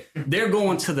 Okay. They're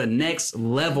going to the next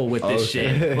level with this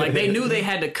Okay. shit. Like they knew they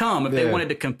had to come if they Yeah. wanted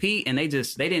to compete, and they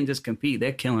didn't just compete.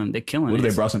 They're killing. What it. if they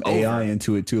It's brought some over. AI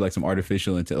into it too, like some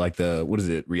artificial into like the what is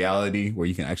it, reality, where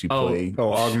you can actually play.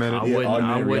 augmented. I Yeah, wouldn't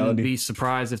augmented reality. be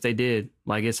surprised if they did.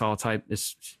 Like it's all type.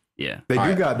 It's yeah. They All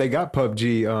right. they got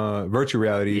PUBG virtual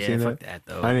reality. You Yeah, seen fuck that? that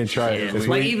though. I didn't try it. Yeah, It's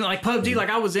like weird. even like PUBG,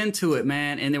 like I was into it,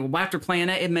 man. And then after playing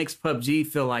that, it makes PUBG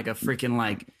feel like a freaking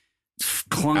like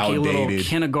clunky little Outdated.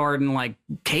 kindergarten like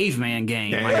caveman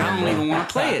game. Like I don't even want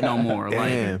to play it no more. Like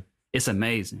Damn. it's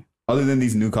amazing. Other than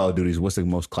these new Call of Duties, what's the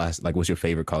most classic? Like, what's your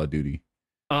favorite Call of Duty?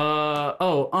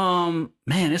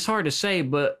 Man, it's hard to say,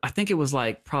 but I think it was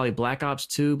like probably Black Ops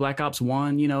 2, Black Ops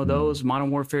 1, you know, those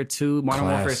Modern Warfare 2, Modern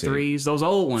Classic. Warfare 3s, those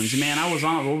old ones. Man, I was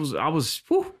on Modern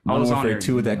on Warfare there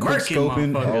 2 with that quick murking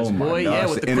scoping. motherfuckers, Oh my boy. gosh, Yeah,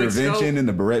 with the the quick intervention scope. and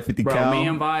the Barrett 50 Bro, cal. me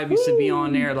and Vibe used to be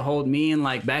on there the whole me and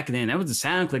like back then. That was the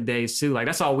SoundClick days too. Like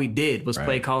that's all we did was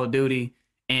play Call of Duty,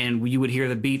 and you would hear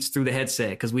the beats through the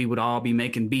headset because we would all be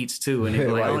making beats too. And they'd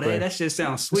be like, Right, "Oh, right. that shit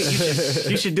sounds sweet.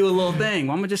 You should do a little thing.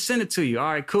 Well, I'm gonna just send it to you. All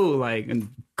right, cool." Like, and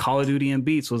Call of Duty and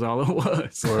beats was all it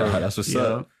was. That's what's Yeah.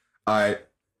 up. All right.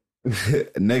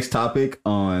 Next topic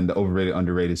on the overrated,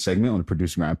 underrated segment on the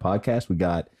Producer Grind podcast, we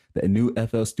got the new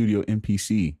FL Studio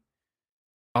MPC.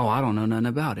 Oh, I don't know nothing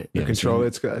about it. Yeah, Controller.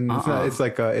 It's not, it's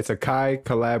like it's a Kai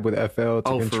collab with FL. It's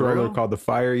Oh, a for controller real? called the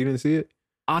Fire. You didn't see it?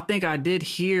 I think I did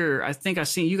hear. I think I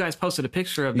seen you guys posted a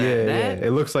picture of that. Yeah, that yeah.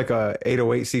 It looks like a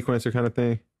 808 sequencer kind of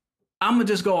thing. I'm gonna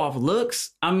just go off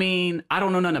looks. I mean, I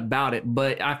don't know nothing about it,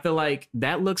 but I feel like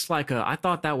that looks like I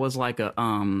thought that was like a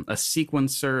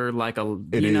sequencer, like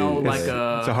It is. like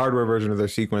It's a hardware version of their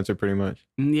sequencer, pretty much.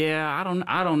 yeah.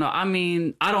 I don't know. I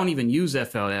mean, I don't even use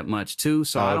FL that much too,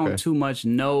 so Oh, I don't okay. too much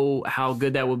know how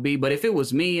good that would be. But if it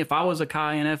was me, if I was a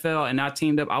Kai in FL and I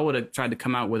teamed up, I would have tried to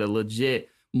come out with a legit,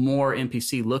 more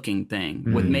NPC looking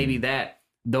thing with maybe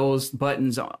those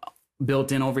buttons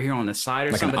built in over here on the side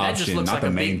or Like something. an But that just option, looks not like the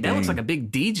a main big. That looks thing. like a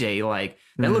big DJ. Like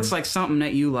that looks like something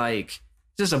that you like.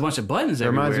 Just a bunch of buttons It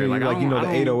everywhere. reminds me of I like, you don't- know, I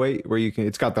the don't- 808 where you can,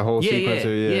 it's got the whole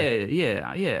sequencer.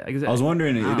 Yeah. Exactly. I was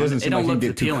wondering, it doesn't seem like you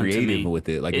get too appealing to creative me. with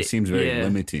it. Like, it seems very yeah.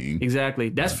 limiting. Exactly.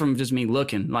 That's from just me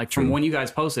looking. Like from when you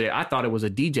guys posted it, I thought it was a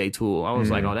DJ tool. I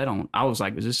was like, oh, that don't. I was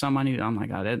like, is this something I need? I'm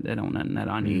like, oh, that don't nothing that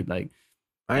I need. Like,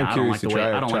 I am I don't curious like to the way try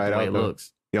it. I don't like the way it though.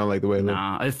 looks. You don't like the way it looks?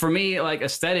 Nah, for me, like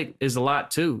aesthetic is a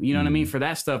lot too. You know what I mean? For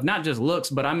that stuff, not just looks,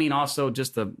 but I mean also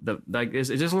just the like it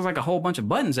just looks like a whole bunch of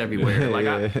buttons everywhere. Like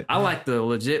Yeah. I like the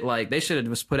legit. Like they should have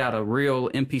just put out a real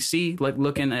NPC, like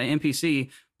looking at NPC,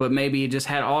 but maybe it just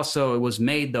had also it was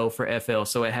made though for FL,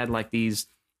 so it had like these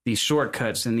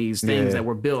shortcuts and these things Yeah. that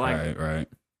were built like Right.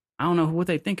 I don't know what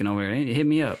they thinking over there. Hit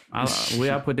me up. I'll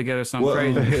put together something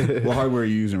crazy. What hardware are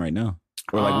you using right now?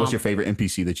 Or like, what's Um, your favorite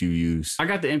NPC that you use? I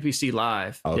got the NPC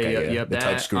Live. Okay, yeah. The that.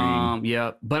 touchscreen.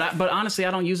 Yeah, but honestly,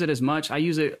 I don't use it as much. I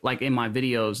use it like in my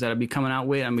videos that I'll be coming out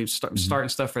with. I mean, starting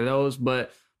stuff for those.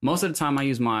 But most of the time, I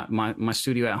use my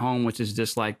studio at home, which is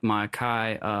just like my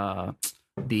Kai,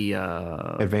 the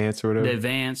Advance or whatever. the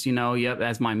Advance. You know,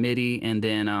 that's my MIDI, and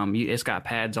then it's got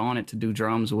pads on it to do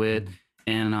drums with,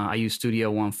 and I use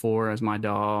Studio 1.4 as my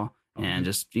DAW. And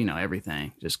just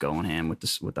everything, just going ham with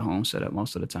the home setup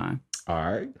most of the time. All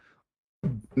right.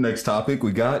 Next topic,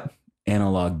 we got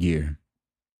analog gear.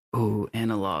 Ooh,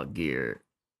 analog gear.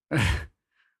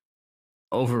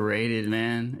 Overrated,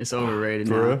 man. It's overrated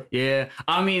For now. real? Yeah.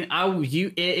 I mean,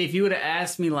 if you would have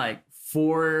asked me like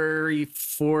four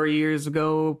years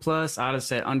ago plus, I'd have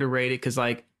said underrated because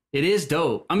like it is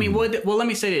dope. I mean, well, let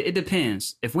me say that it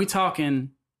depends. If we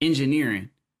talking engineering,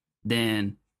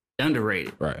 then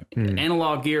underrated. Right.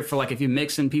 Analog gear for like if you're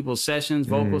mixing people's sessions,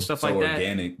 vocals, stuff like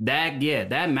organic.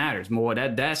 That matters more.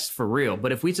 That's for real.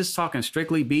 But if we just talking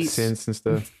strictly beats, synths and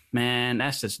stuff, man,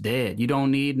 that's just dead. You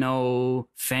don't need no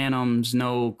Phantoms,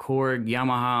 no Korg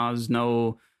Yamahas,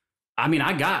 no. I mean,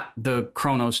 I got the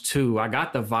Chronos 2. I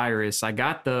got the Virus. I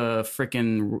got the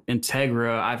freaking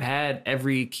Integra. I've had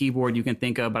every keyboard you can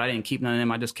think of, but I didn't keep none of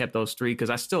them. I just kept those 3 because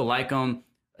I still like them.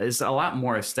 It's a lot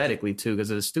more aesthetically too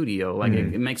because of the studio. Like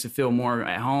it makes it feel more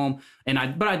at home.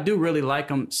 But I do really like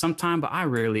them sometimes, but I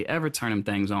rarely ever turn them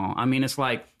things on. I mean, it's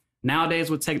like nowadays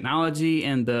with technology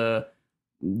and the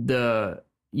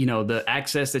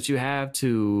access that you have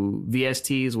to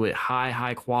VSTs with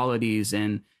high qualities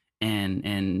and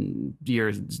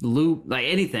your loop, like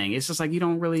anything, it's just like you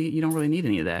don't really need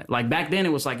any of that. Like back then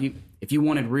it was like if you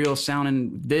wanted real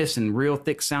sounding this and real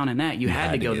thick sounding that, you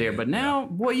had to go there. But now,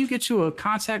 boy, you get you a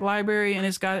contact library and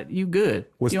it's got you good.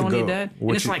 You don't need that.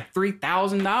 And it's like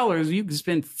 $3,000. You can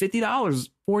spend $50,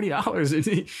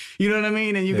 $40. You know what I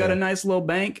mean? And you got a nice little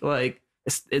bank. Like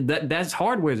that's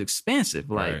hardware is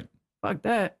expensive. Like fuck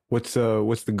that. What's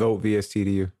the GOAT VST to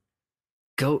you?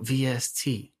 GOAT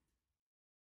VST.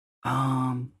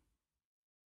 Man,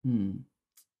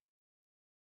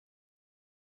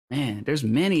 there's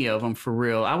many of them for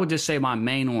real. I would just say my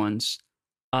main ones.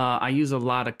 I use a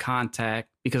lot of Contact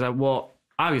because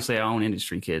obviously I own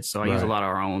Industry Kits, so I use a lot of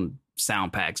our own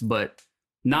sound packs, but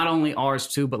not only ours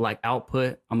too, but like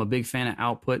Output. I'm a big fan of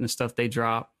Output and the stuff they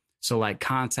drop. So like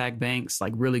Contact banks,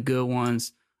 like really good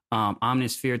ones.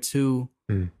 Omnisphere 2.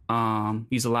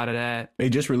 Use a lot of that. They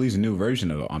just released a new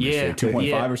version of it. Omnisphere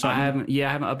 2.5 or something. I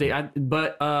haven't updated.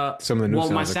 But some of the new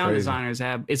my sound crazy. Designers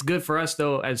have. It's good for us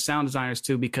though as sound designers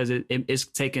too because it's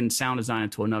taking sound design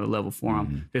to another level for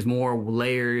them. There's more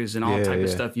layers and all type of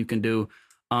stuff you can do.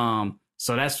 So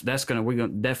we're gonna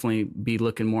definitely be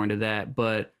looking more into that.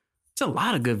 But it's a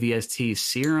lot of good VSTs.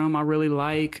 Serum I really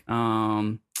like.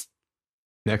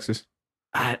 Nexus.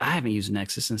 I haven't used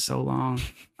Nexus in so long.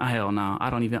 Hell no.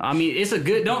 I mean, it's a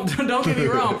good, don't get me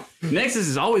wrong. Nexus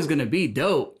is always going to be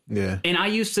dope. Yeah. And I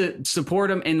used to support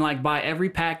them and like buy every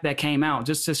pack that came out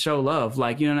just to show love.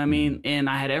 Like, you know what I mean? And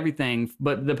I had everything.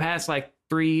 But the past like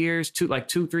 3 years,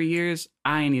 3 years,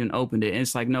 I ain't even opened it. And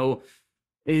it's like, no,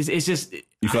 it's just.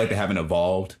 You feel like they haven't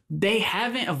evolved? They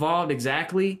haven't evolved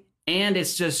exactly. And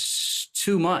it's just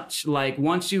too much. Like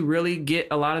once you really get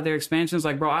a lot of their expansions,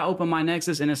 like bro, I open my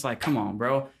Nexus and it's like, come on,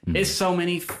 bro, it's so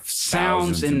many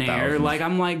sounds in there. Thousands. Like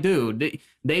I'm like, dude,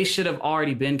 they should have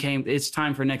already it's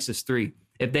time for Nexus 3.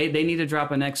 If they need to drop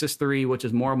a Nexus 3, which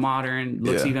is more modern,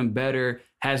 looks even better,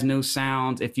 has new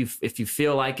sounds. If you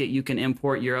feel like it, you can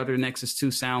import your other Nexus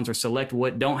 2 sounds or select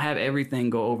what. Don't have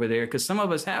everything go over there because some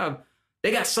of us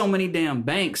they got so many damn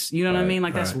banks. You know what I mean?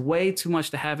 Like that's way too much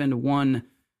to have into one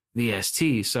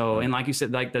VST. So, and like you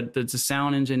said, like the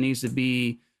sound engine needs to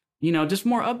be, just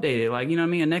more updated. Like, you know what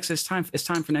I mean? It's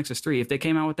time for Nexus 3. If they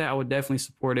came out with that, I would definitely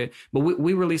support it. But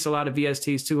we release a lot of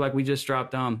VSTs too. Like we just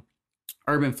dropped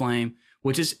Urban Flame,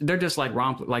 which is, they're just like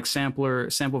sample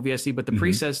VST, but the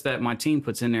presets that my team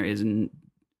puts in there is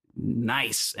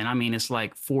nice. And I mean, it's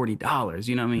like $40,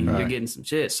 you know what I mean? You're getting some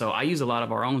shit. So I use a lot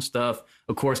of our own stuff,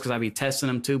 of course, because I be testing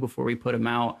them too before we put them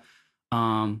out.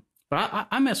 But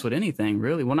I mess with anything,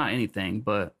 really. Well, not anything,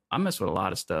 but I mess with a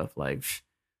lot of stuff. Like,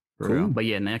 cool. But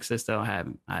yeah, Nexus though, I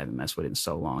haven't messed with it in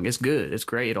so long. It's good. It's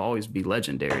great. It'll always be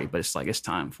legendary. But it's like it's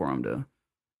time for them to.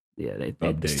 Yeah,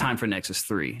 it's time for Nexus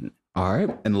 3. All right,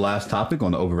 and the last topic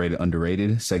on the overrated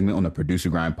underrated segment on the Producer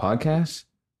Grind podcast: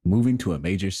 moving to a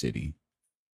major city.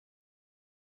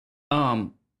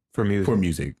 For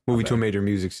music, moving to a major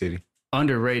music city.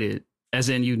 Underrated, as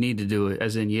in you need to do it.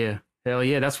 As in, yeah. Hell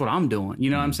yeah, that's what I'm doing. You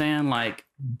know what I'm saying? Like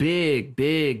big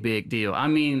deal. I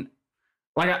mean,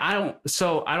 like I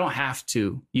don't have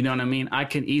to, you know what I mean? I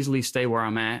can easily stay where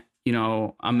I'm at.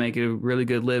 I'm making a really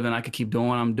good living. I could keep doing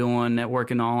what I'm doing,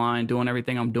 networking online, doing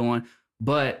everything I'm doing.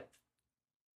 But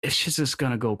it's just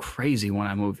going to go crazy when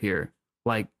I move here.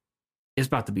 Like it's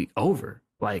about to be over.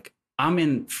 Like I'm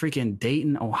in freaking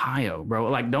Dayton, Ohio,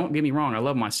 bro. Like don't get me wrong. I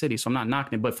love my city, so I'm not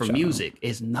knocking it. But for music,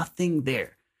 it's nothing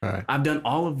there. Right. I've done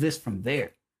all of this from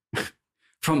there,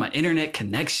 from an internet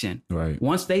connection. Right.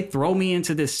 Once they throw me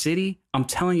into this city, I'm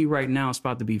telling you right now, it's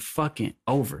about to be fucking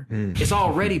over. It's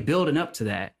already building up to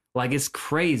that. Like it's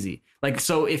crazy. Like,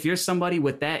 so if you're somebody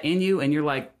with that in you and you're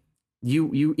like,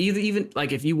 you even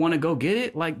like, if you want to go get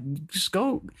it, like just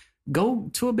go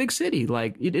to a big city.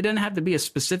 Like it doesn't have to be a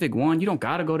specific one. You don't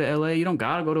got to go to LA. You don't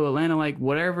got to go to Atlanta, like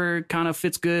whatever kind of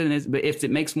fits good. But if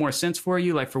it makes more sense for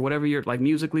you, like for whatever you're like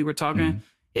musically we're talking,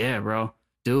 yeah, bro,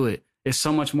 do it. There's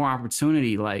so much more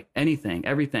opportunity, like anything,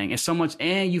 everything. It's so much.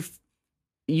 And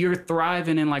you're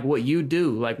thriving in like what you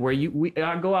do, like where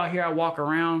I go out here, I walk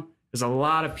around. There's a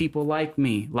lot of people like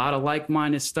me, a lot of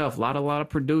like-minded stuff, a lot of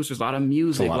producers, a lot of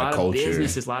music, a lot of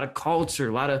businesses, a lot of culture,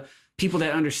 a lot of people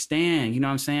that understand. You know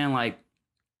what I'm saying? Like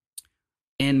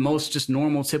in most just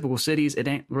normal, typical cities, it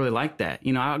ain't really like that.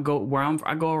 You know, I go around,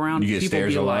 people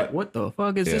be like, "What the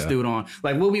fuck is this dude on?"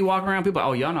 Like we'll be walking around, people,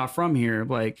 "Oh, y'all not from here?"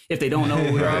 Like if they don't know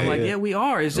who we are, I'm like, "Yeah, we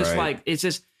are." It's just like it's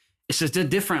just a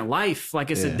different life.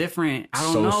 Like it's a different. I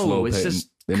don't know. Slow, it's just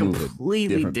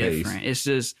completely different. It's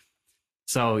just.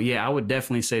 So, yeah, I would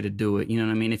definitely say to do it. You know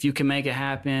what I mean? If you can make it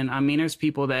happen. I mean, there's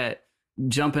people that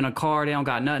jump in a car. They don't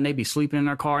got nothing. They be sleeping in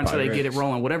their car until they get it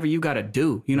rolling. Whatever you got to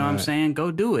do. You know what I'm saying?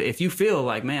 Go do it. If you feel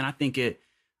like, man, I think,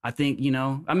 you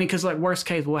know, I mean, because like worst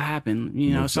case, what happened?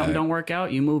 You know, something don't work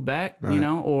out. You move back, you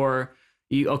know, or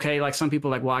like some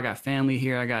people like, well, I got family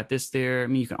here. I got this there. I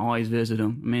mean, you can always visit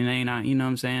them. I mean, they ain't not, you know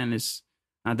what I'm saying? It's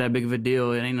not that big of a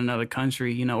deal. It ain't another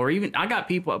country, you know, or even I got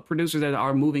producers that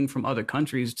are moving from other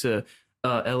countries to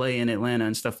LA and Atlanta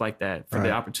and stuff like that for the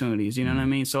opportunities. You know what I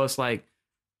mean? So it's like,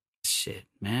 shit,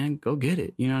 man, go get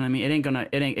it. You know what I mean?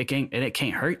 It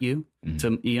can't hurt you.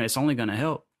 To, you know, it's only gonna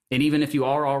help. And even if you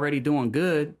are already doing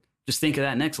good, just think of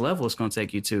that next level it's gonna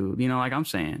take you to. You know, like I'm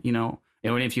saying, you know,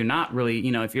 and if you're not really,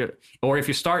 you know, if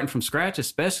you're starting from scratch,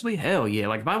 especially, hell yeah.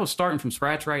 Like if I was starting from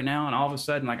scratch right now, and all of a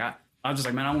sudden, like I was just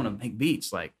like, man, I want to make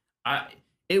beats. Like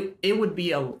it would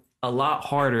be a lot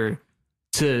harder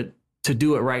to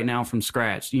do it right now from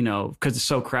scratch, you know, because it's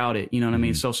so crowded, you know what I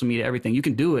mean? Social media, everything. You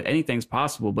can do it. Anything's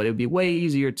possible, but it would be way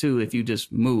easier, too, if you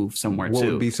just move somewhere, What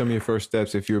would be some of your first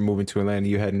steps if you were moving to Atlanta?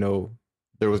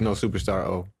 There was no Superstar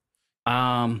O.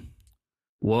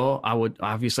 Well, I would,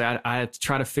 obviously, I had to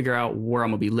try to figure out where I'm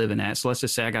going to be living at. So let's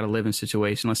just say I got a living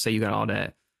situation. Let's say you got all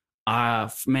that.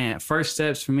 Man, first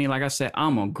steps for me, like I said,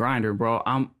 I'm a grinder, bro.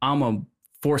 I'm a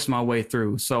force my way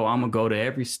through. So I'm gonna go to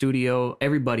every studio.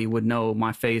 Everybody would know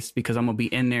my face because I'm gonna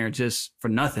be in there just for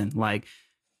nothing. Like,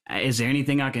 is there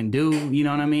anything I can do? You know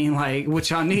what I mean? Like, what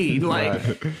y'all need? Like,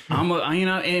 I'm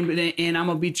I'm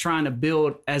gonna be trying to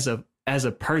build as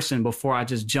a person before I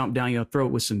just jump down your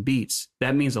throat with some beats.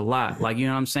 That means a lot. Like, you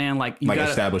know what I'm saying? Like, you gotta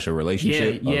establish a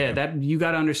relationship. Yeah, okay. That you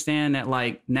got to understand that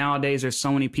like nowadays there's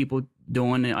so many people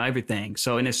doing everything.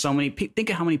 So, and there's so many. Think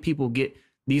of how many people get.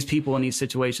 These people in these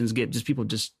situations get just people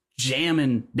just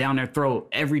jamming down their throat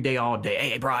every day, all day.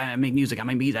 Hey, bro, I make music. I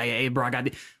make beats. Hey, bro, I got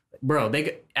this. Bro,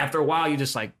 after a while, you're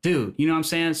just like, dude, you know what I'm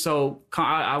saying? So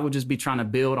I would just be trying to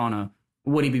build on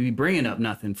would he be bringing up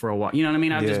nothing for a while? You know what I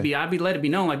mean? I'd be let it be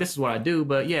known like this is what I do.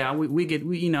 But yeah, we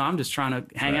you know, I'm just trying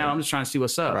to hang out. I'm just trying to see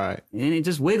what's up. Right. And it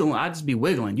just wiggling. I just be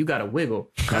wiggling. You got to wiggle.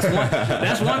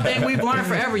 That's one thing we've learned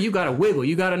forever. You got to wiggle.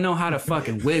 You got to know how to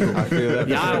fucking wiggle. I feel that.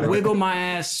 Yeah, I wiggle my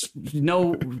ass.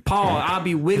 No, Paul, I'll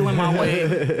be wiggling my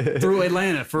way through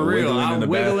Atlanta for real. I'm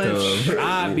wiggling.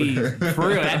 I'll be for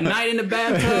real. At night in the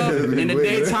bathtub, in the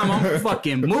daytime, I'm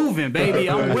fucking moving, baby.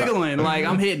 I'm wiggling. Like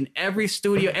I'm hitting every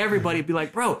studio. Everybody be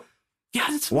like, bro, yeah,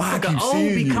 this fucking old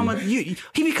he be coming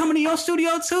to your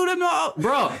studio too,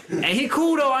 bro. And he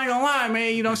cool though, I ain't gonna lie,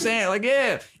 man. You know what I'm saying? Like,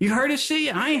 yeah, you heard this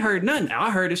shit? I ain't heard nothing. I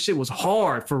heard this shit was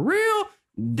hard for real.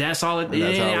 That's all it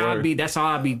is. That's all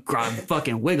I be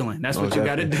fucking wiggling. That's what you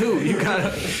gotta do. You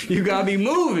gotta be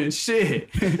moving.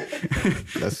 Shit.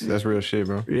 That's real shit,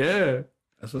 bro. Yeah.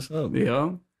 That's what's up.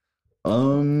 Yeah.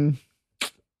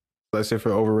 Let's say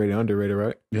for overrated, underrated,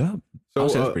 right? Yeah. So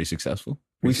that's pretty successful.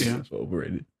 We see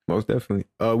overrated. Most definitely.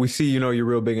 We see, you know, you're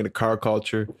real big into car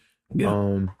culture. Yeah.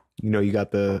 You know, you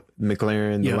got the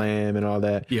McLaren, the Lamb, and all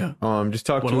that. Yeah. Just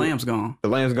talk to the Lamb's gone. The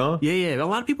Lamb's gone? Yeah. A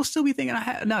lot of people still be thinking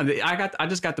I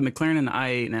just got the McLaren and the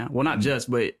i8 now. Well, not just,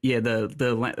 but yeah, the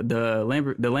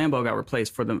Lambo got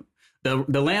replaced for the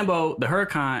Lambo, the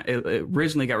Huracan, it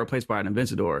originally got replaced by an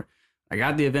Aventador. I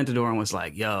got the Aventador and was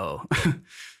like, yo,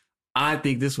 I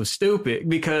think this was stupid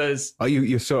because I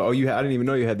didn't even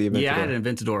know you had the Aventador. Yeah, I had an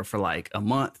Aventador for like a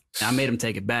month. And I made him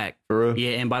take it back. For real?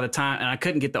 Yeah, and by the time I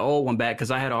couldn't get the old one back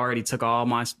because I had already took all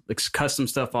my custom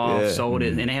stuff off, sold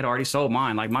it, and they had already sold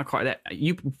mine. Like my car, that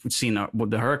you've seen the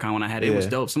Huracan when I had it, it was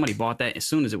dope. Somebody bought that as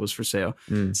soon as it was for sale.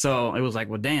 So it was like,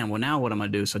 well, damn. Well, now what am I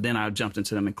gonna do? So then I jumped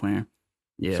into the McLaren.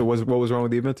 Yeah. So what was wrong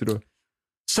with the Aventador?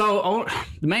 So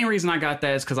the main reason I got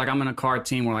that is because like I'm in a car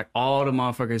team where like all the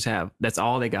motherfuckers have, that's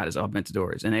all they got is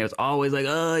Aventadors. And they was always like,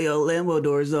 oh, yo, Lambo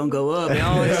doors don't go up. They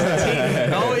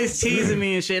always teasing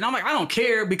me and shit. And I'm like, I don't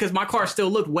care because my car still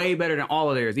looked way better than all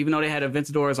of theirs. Even though they had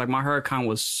Aventadors, like my Huracan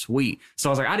was sweet. So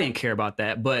I was like, I didn't care about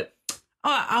that. But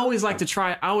I always like to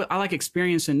try, I like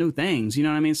experiencing new things. You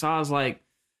know what I mean? So I was like,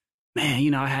 man,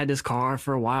 you know, I had this car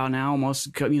for a while now,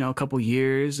 almost, you know, a couple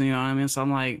years. You know what I mean? So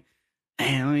I'm like,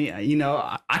 man, I mean, you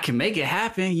know, I can make it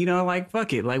happen, you know, like,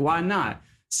 fuck it. Like, why not?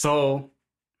 So,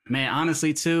 man,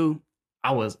 honestly, too,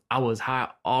 I was high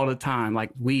all the time,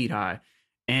 like weed high.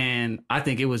 And I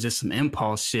think it was just some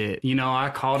impulse shit. You know, I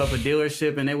called up a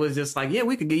dealership and it was just like, yeah,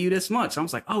 we could give you this much. I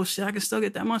was like, oh shit, I can still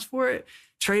get that much for it.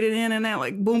 Trade it in and that,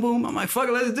 like, boom, boom. I'm like, fuck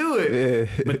it, let's do it.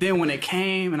 Yeah. But then when it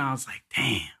came and I was like,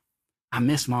 damn, I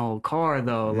miss my old car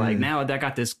though. Like now that I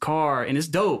got this car and it's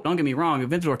dope. Don't get me wrong.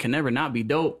 Aventador can never not be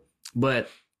dope. But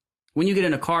when you get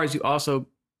into cars, you also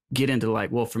get into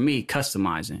like, well, for me,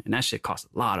 customizing. And that shit costs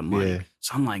a lot of money. Yeah.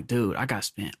 So I'm like, dude, I got to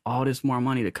spend all this more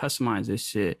money to customize this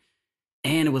shit.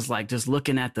 And it was like just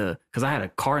looking at because I had a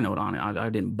car note on it. I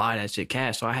didn't buy that shit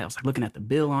cash. So I was like looking at the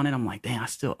bill on it. I'm like, damn, I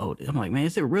still owed it. I'm like, man,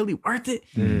 is it really worth it?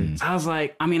 So I was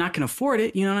like, I mean, I can afford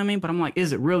it. You know what I mean? But I'm like,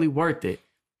 is it really worth it?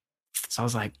 So I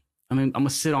was like, I mean, I'm going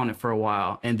to sit on it for a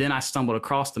while. And then I stumbled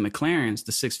across the McLarens,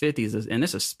 the 650s. And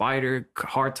it's a Spider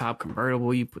hardtop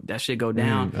convertible. You put that shit go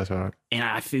down. That's hard. And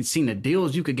I've seen the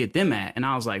deals you could get them at. And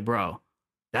I was like, bro,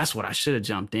 that's what I should have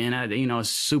jumped in. You know, it's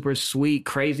super sweet,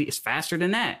 crazy. It's faster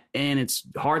than that. And it's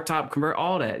hardtop convert,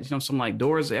 all that. You know, some like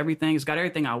doors, everything. It's got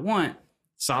everything I want.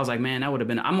 So I was like, man, that would have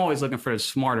been, I'm always looking for the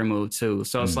smarter move too.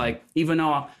 So it's like, even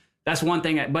though that's one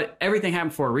thing, but everything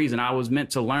happened for a reason. I was meant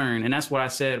to learn. And that's what I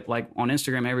said, like on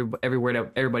Instagram, everywhere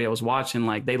that everybody I was watching,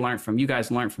 like they learned from, you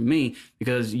guys learned from me,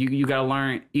 because you got to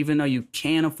learn, even though you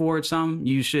can afford something,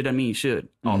 you should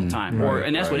all the time. Right,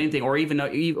 and that's what anything, or even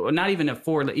though, not even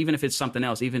afford, even if it's something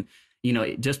else, even, you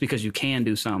know, just because you can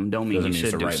do something don't mean you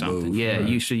should do something. Move. Yeah,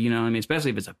 you should, you know what I mean?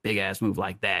 Especially if it's a big ass move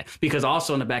like that. Because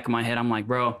also in the back of my head, I'm like,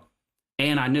 bro,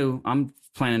 and I knew I'm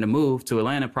planning to move to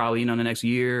Atlanta probably, you know, the next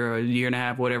year or a year and a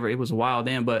half, whatever. It was a while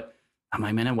then, but I'm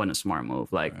like, man, that wasn't a smart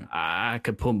move. Like I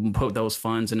could put those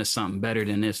funds into something better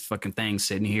than this fucking thing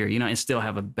sitting here, you know, and still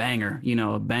have a banger, you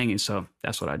know, a banging. So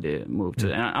that's what I did, move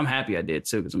to. And I'm happy I did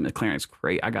too, because the McLaren's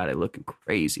great. I got it looking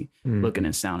crazy, looking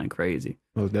and sounding crazy.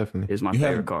 Oh, definitely. It's my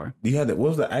favorite car. Do you have that? What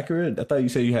was the Acura? I thought you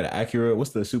said you had an Acura.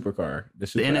 What's the supercar? The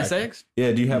NSX? Acura?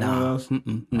 Yeah. Do you have one of those?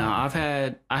 No,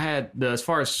 I had the, as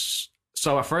far as,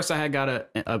 so at first I had got a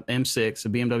M6, a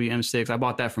BMW M6. I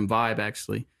bought that from Vibe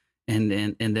actually. And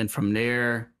then from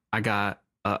there, I got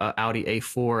a Audi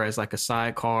A4 as like a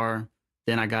sidecar.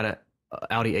 Then I got a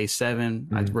Audi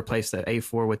A7. I replaced that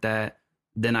A4 with that.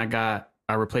 Then I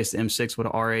replaced the M6 with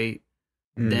an R8.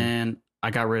 Then I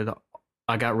got rid of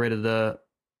the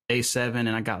A7, and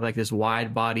I got like this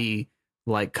wide body,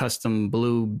 like custom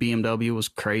blue BMW. It was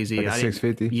crazy. Like a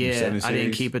 650? Yeah, I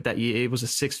didn't keep it that. Yeah, it was a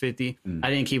 650. I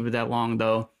didn't keep it that long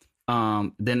though.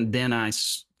 Then I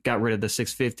got rid of the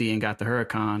 650 and got the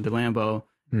Huracan, the Lambo.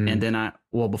 And then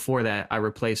before that, I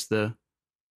replaced the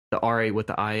R8 with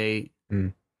the i8.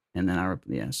 And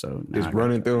then so just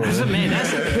running through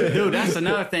them. That's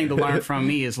another thing to learn from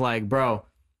me is like, bro,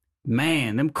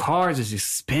 man, them cars is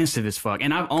expensive as fuck.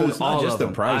 And I've owned all of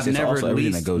them. I've never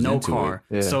leased no car.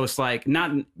 Yeah. So it's like,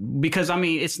 not, because I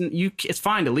mean, it's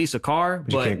fine to lease a car,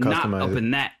 but not up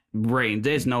in that range.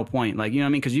 There's no point. Like, you know what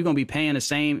I mean? Because you're going to be paying the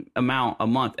same amount a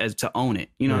month as to own it.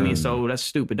 You know what I mean? So that's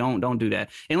stupid. Don't do that.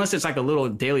 Unless it's like a little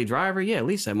daily driver. Yeah,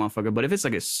 lease that motherfucker. But if it's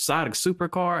like a exotic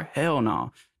supercar, hell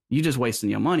no. You just wasting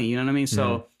your money. You know what I mean?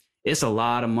 So it's a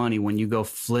lot of money when you go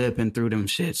flipping through them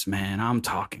shits, man. I'm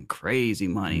talking crazy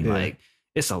money. Yeah. Like,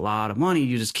 it's a lot of money.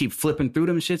 You just keep flipping through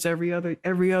them shits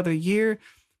every other year.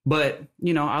 But,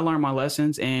 you know, I learned my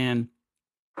lessons, and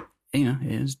you know,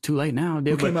 it's too late now.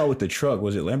 Who came out with the truck?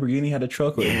 Was it Lamborghini had a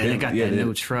truck? Or they got that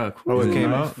new truck. Oh, it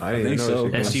came out? I think so.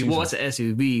 SUV, it's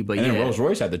an SUV, but and then Rolls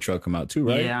Royce had the truck come out too,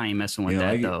 right? Yeah, I ain't messing with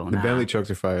that though. The Bentley trucks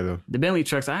are fire though. The Bentley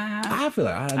trucks, I feel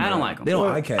like I don't like them. They don't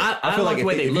like it. I feel like the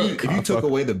way they look. If you took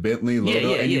away the Bentley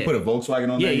logo and you put a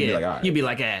Volkswagen on there, you'd be like, all right. You'd be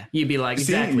like, You'd be like,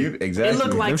 exactly. Exactly. It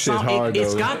looked like something.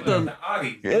 It's got the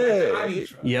Audi.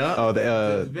 Yeah. Oh,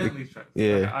 the Bentley truck.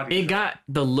 yeah. It got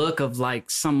the look of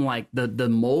like some like the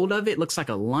mold of it looks like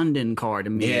a London car to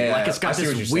me. Yeah, like it's got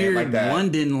this weird like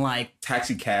London like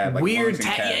taxi cab, like weird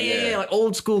like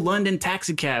old school London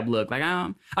taxi cab look. Like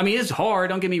I mean, it's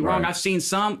hard. Don't get me wrong. I've seen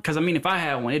some, because I mean, if I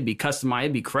had one, it'd be customized.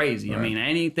 It'd be crazy. Right. I mean,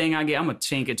 anything I get, I'm gonna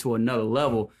chink it to another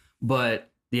level. But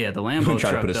yeah, the Lambo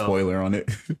try truck, to put a spoiler on it.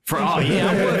 I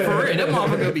would for real. That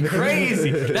motherfucker would be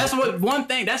crazy. That's one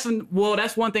thing. That's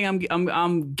one thing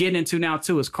I'm getting into now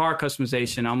too, is car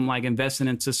customization. I'm like investing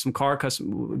into some car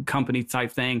custom company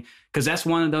type thing, because that's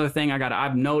one of the other thing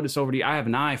I've noticed I have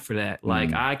an eye for that.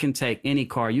 Like I can take any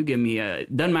car you give me,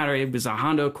 doesn't matter if it's a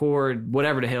Honda Accord,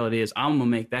 whatever the hell it is, I'm gonna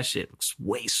make that shit look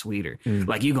way sweeter.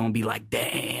 Like you're gonna be like,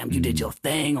 damn, you did your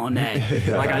thing on that.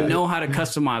 Like I know how to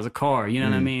customize a car. You know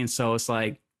what I mean? So it's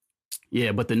like,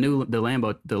 yeah, but the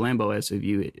Lambo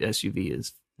SUV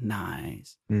is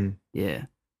nice. Yeah,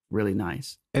 really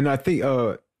nice. And I think,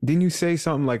 didn't you say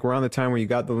something like around the time when you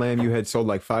got the lamb, you had sold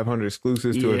like 500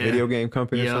 exclusives to a video game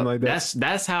company or something like that?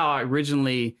 That's how I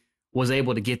originally was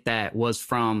able to get that, was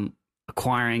from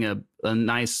acquiring a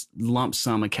nice lump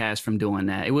sum of cash from doing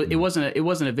that. It wasn't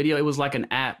a video. It was like an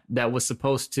app that was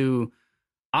supposed to.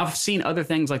 I've seen other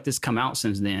things like this come out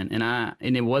since then,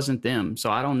 and it wasn't them.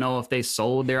 So I don't know if they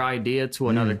sold their idea to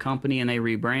another company and they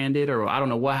rebranded, or I don't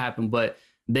know what happened, but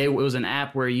it was an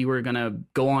app where you were going to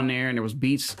go on there and there was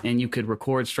beats and you could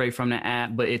record straight from the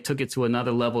app, but it took it to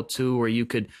another level too, where you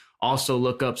could also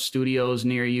look up studios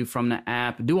near you from the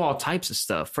app, do all types of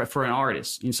stuff for an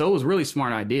artist. And so it was a really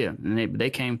smart idea. And they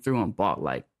came through and bought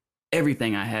like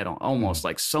everything I had on, almost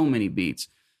like so many beats.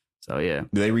 So, yeah.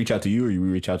 Did they reach out to you or you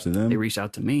reach out to them? They reached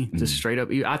out to me, just straight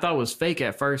up. I thought it was fake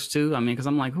at first, too. I mean, because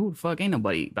I'm like, who the fuck? Ain't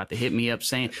nobody about to hit me up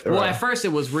saying. Well, at first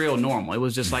it was real normal. It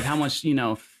was just like, how much,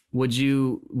 would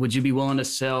you be willing to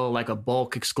sell like a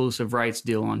bulk exclusive rights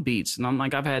deal on beats? And I'm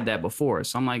like, I've had that before.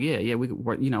 So I'm like, yeah, we could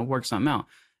work something out.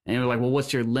 And they were like, well,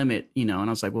 what's your limit? And I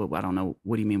was like, well, I don't know.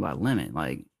 What do you mean by limit?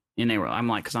 Like, and I'm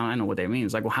like, because I don't know what that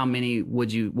means. Like, well, how many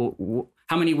would you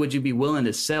be willing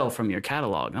to sell from your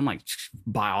catalog? And I'm like,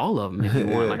 buy all of them if you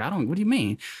want. Like, what do you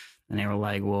mean? And they were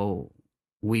like, well,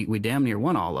 we damn near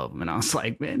won all of them. And I was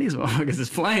like, man, these motherfuckers is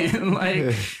playing.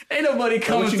 Like, ain't nobody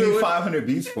coming through. What you need 500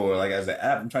 beats for? Like, as an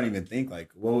app, I'm trying to even think,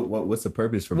 like, what's the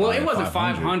purpose for? Well, it wasn't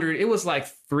 500. It was like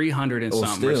 300 and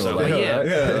something. Still, or so.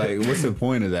 Like, like, what's the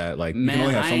point of that? Like, man, you can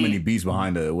only have so many beats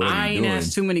behind it. I ain't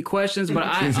asked too many questions, but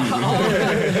all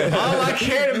I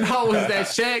cared about was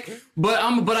that check.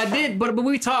 But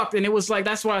we talked, and it was like,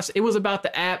 that's why it was about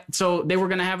the app. So they were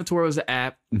gonna have it to where it was the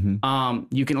app.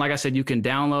 You can, like I said, you can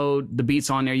download the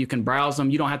beats on there. You can browse them.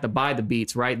 You don't have to buy the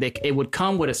beats, right? It would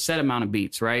come with a set amount of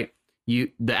beats, right? The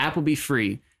app would be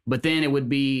free, but then it would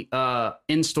be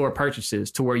in-store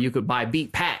purchases to where you could buy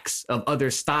beat packs of other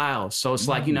styles. So it's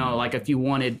like, like if you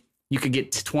wanted, you could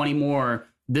get 20 more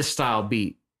this style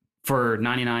beat for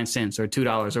 99 cents or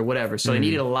 $2 or whatever. So they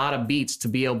needed a lot of beats to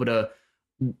be able to,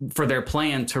 for their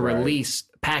plan to release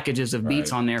packages of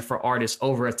beats on there for artists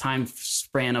over a time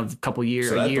span of a couple years,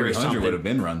 so a year or something. Would have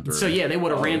been run through. So yeah, they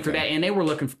would have ran through that, and they were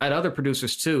looking at other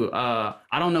producers too. I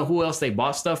don't know who else they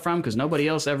bought stuff from, because nobody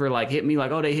else ever like hit me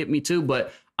like, oh, they hit me too.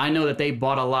 But I know that they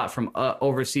bought a lot from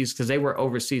overseas, because they were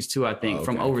overseas too. I think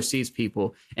from overseas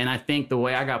people, and I think the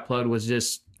way I got plugged was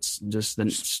just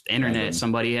the internet.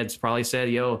 Somebody had probably said,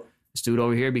 "Yo, this dude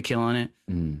over here be killing it,"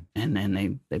 and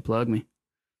then they plugged me.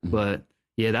 But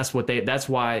yeah, that's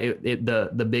why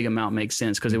the big amount makes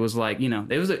sense, because it was like,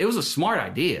 it was a smart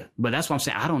idea, but that's what I'm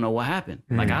saying. I don't know what happened.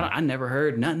 Like I never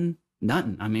heard nothing.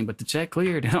 I mean, but the check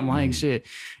cleared, and I'm like, shit.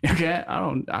 Okay, I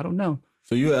don't know.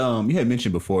 So you had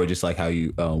mentioned before, just like how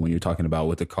you when you're talking about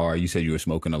with the car, you said you were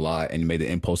smoking a lot and you made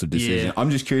the impulsive decision. Yeah. I'm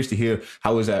just curious to hear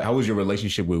how was your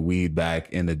relationship with weed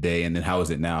back in the day, and then how is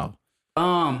it now?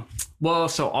 Well,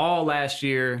 so all last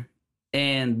year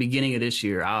and beginning of this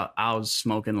year, I was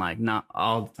smoking like not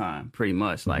all the time, pretty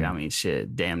much. Like, I mean,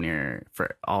 shit, damn near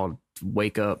for all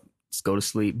wake up, just go to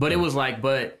sleep. But it was like,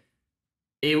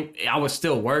 I was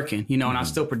still working, and I was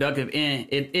still productive. And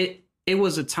it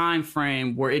was a time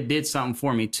frame where it did something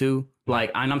for me too.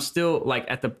 Like, and I'm still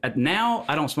like now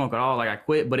I don't smoke at all. Like I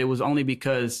quit, but it was only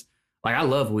because like I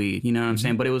love weed, you know what I'm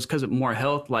saying? But it was because of more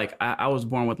health. Like I was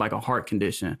born with like a heart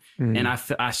condition, and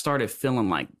I started feeling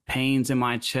like pains in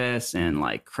my chest and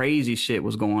like crazy shit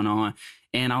was going on.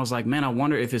 And I was like, man, I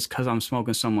wonder if it's because I'm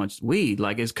smoking so much weed.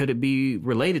 Like, could it be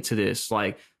related to this?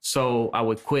 Like, so I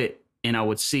would quit and I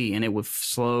would see, and it would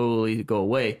slowly go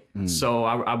away. So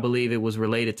I believe it was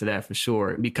related to that for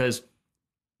sure. Because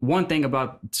one thing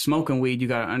about smoking weed, you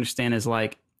got to understand is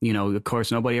like, of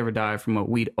course, nobody ever died from a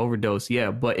weed overdose.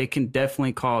 Yeah, but it can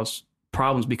definitely cause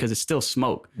problems because it's still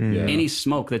smoke. Yeah. Any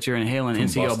smoke that you're inhaling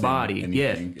into your body,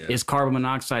 it's carbon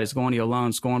monoxide. It's going to your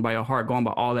lungs, going by your heart, going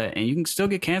by all that. And you can still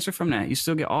get cancer from that. You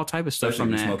still get all type of stuff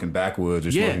from that. Smoking backwoods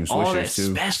or smoking swishers all that, too.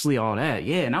 Especially all that.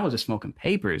 Yeah, and I was just smoking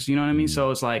papers. You know what I mean? So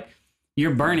it's like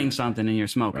you're burning something and you're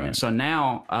smoking it. So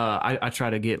now I try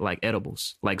to get like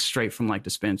edibles, like straight from like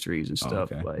dispensaries and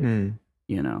stuff.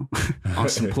 On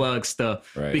some plug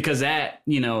stuff, because that,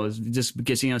 just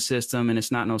gets you in a system and it's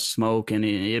not no smoke, and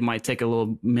it might take a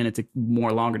little minute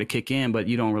more longer to kick in, but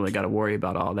you don't really got to worry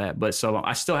about all that. But so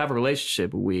I still have a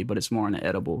relationship with weed, but it's more on the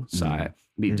edible side,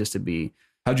 just to be.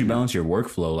 How'd you balance your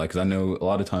workflow? Like, cause I know a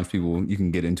lot of times you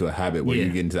can get into a habit where you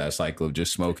get into that cycle of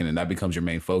just smoking and that becomes your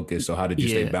main focus. So how did you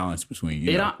stay balanced between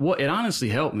it honestly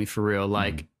helped me for real.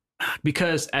 Like,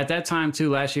 because at that time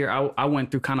too, last year, I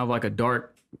went through kind of like a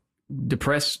dark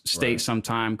depressed state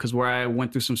sometime, because where I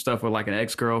went through some stuff with like an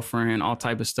ex-girlfriend, all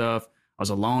type of stuff. I was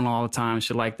alone all the time,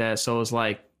 shit like that. So it's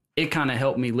like, it kind of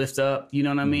helped me lift up, you know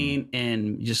what I mean?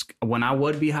 And just when I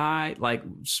would be high, like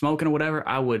smoking or whatever,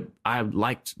 I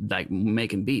liked like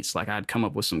making beats. Like I'd come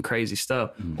up with some crazy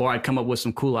stuff, or I'd come up with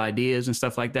some cool ideas and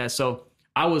stuff like that. So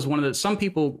I was some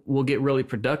people will get really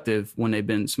productive when they've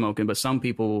been smoking, but some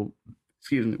people,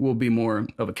 will be more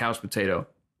of a couch potato.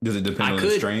 Does it depend on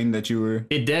the strain that you were?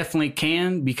 It definitely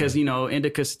can, because,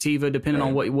 indica, sativa, depending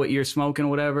on what you're smoking or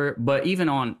whatever. But even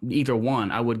on either one,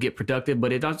 I would get productive.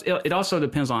 But it also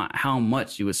depends on how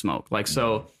much you would smoke. Like,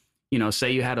 so,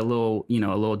 say you had a little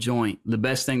joint. The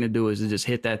best thing to do is to just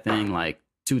hit that thing like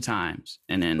 2 times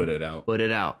and then put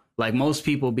it out. Like most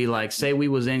people be like, say we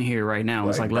was in here right now.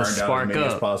 It's like, let's spark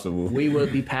up. We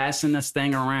would be passing this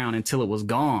thing around until it was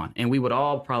gone. And we would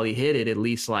all probably hit it at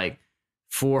least like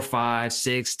 4, 5,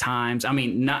 6 times. I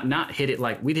mean, not hit it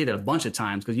like we did it a bunch of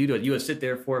times, because you would sit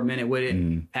there for a minute with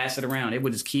it, pass it around. It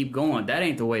would just keep going. That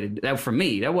ain't the way to do that. For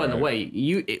me, that wasn't the way.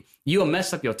 You'll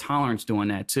mess up your tolerance doing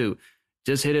that too.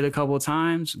 Just hit it a couple of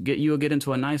times. You'll get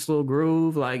into a nice little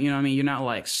groove. Like, you know what I mean? You're not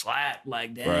like slap,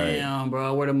 like, damn,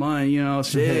 bro, where the money,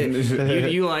 shit.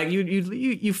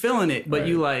 you feeling it, but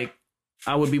you like,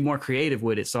 I would be more creative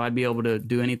with it. So I'd be able to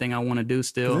do anything I want to do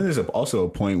still. There's also a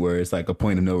point where it's like a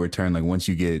point of no return. Like once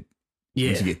you get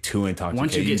too intoxicated,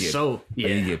 once you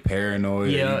you get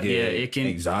paranoid, it can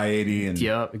anxiety and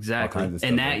exactly. All kinds of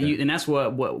and stuff and that's what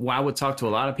I would talk to a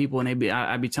lot of people, and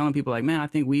I'd be telling people like, man, I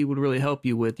think weed would really help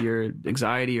you with your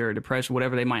anxiety or depression,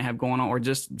 whatever they might have going on, or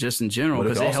just in general,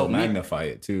 because it helped magnify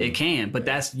it too. It can, but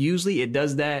that's usually it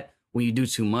does that when you do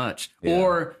too much,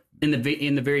 or in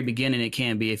the very beginning, it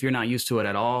can be, if you're not used to it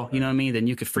at all, you know what I mean? Then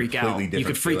you could freak out. You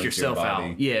could freak yourself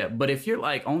out. Yeah. But if you're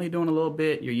like only doing a little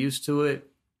bit, you're used to it,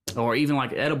 or even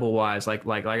like edible wise, like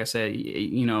I said,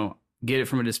 get it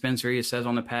from a dispensary. It says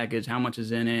on the package how much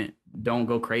is in it. Don't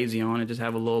go crazy on it. Just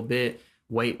have a little bit,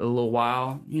 wait a little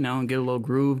while, and get a little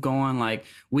groove going. Like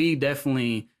we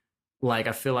definitely, like,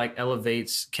 I feel like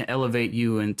can elevate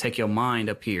you and take your mind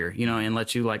up here, and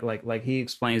let you like he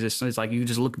explains this. It's like you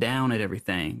just look down at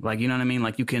everything. Like, you know what I mean?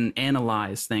 Like you can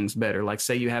analyze things better. Like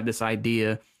say you have this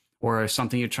idea or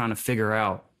something you're trying to figure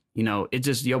out, it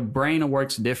just, your brain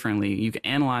works differently. You can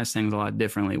analyze things a lot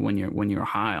differently when you're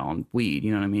high on weed.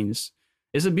 You know what I mean?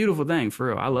 It's a beautiful thing, for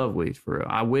real. I love weed, for real.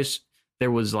 I wish there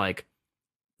was like,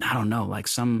 I don't know, like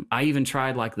I even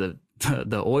tried like the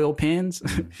oil pens.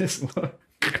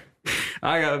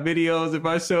 I got videos. If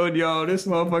I showed y'all this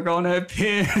motherfucker on that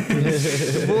pen,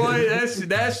 boy,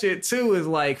 that shit too is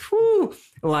like, whew,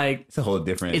 like it's a whole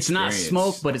different. It's not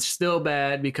smoke, but it's still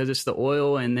bad because it's the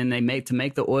oil, and then they make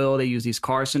the oil. They use these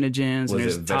carcinogens.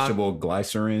 Was it vegetable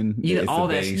glycerin? All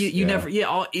that. You never.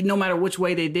 No matter which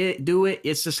way they do it,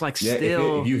 it's just like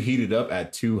still. If you heat it up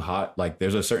at too hot, like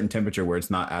there's a certain temperature where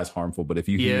it's not as harmful. But if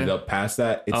you heat it up past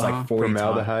that, it's like 40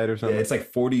 formaldehyde or something. Yeah, it's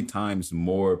like 40 times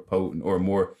more potent or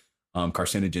more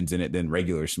carcinogens in it than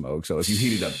regular smoke. So if you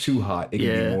heat it up too hot, it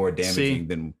can be more damaging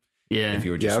than if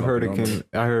you were just I've heard it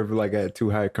I heard like at too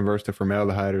high it converts to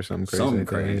formaldehyde or something crazy. Something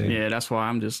crazy. Yeah, that's why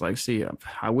I'm just like,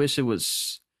 I wish it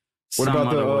was. What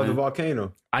about the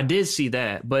volcano? I did see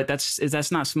that, but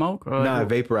that's not smoke? Nah, it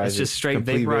vaporizes. It's just straight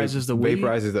vaporizes the weed?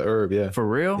 Vaporizes the herb, yeah. For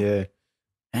real? Yeah.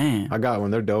 Damn. I got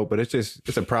one. They're dope, but it's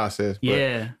a process. But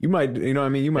yeah. You might, you know what I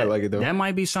mean? You might like it though. That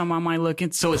might be something I might look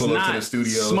into. So it's Pull not up to the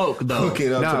studio, smoke though. Hook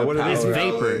it up to the it's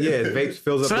vapor. Yeah, it vapes,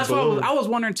 fills up so the that's balloon. what I was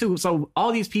wondering too. So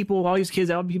all these people, all these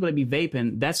kids, all the people that be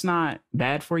vaping, that's not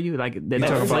bad for you? Like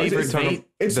that flavored vape?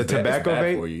 It's the tobacco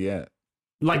vape? For you, yeah.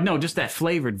 Like, no, just that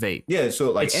flavored vape. Yeah,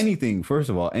 so like anything, first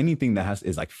of all, anything that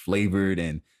is like flavored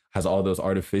and has all those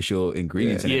artificial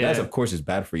ingredients in it, that of course is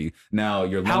bad for you. Now,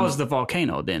 how is the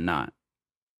volcano then not?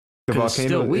 The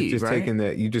volcano weed, is just right? taking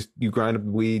you grind up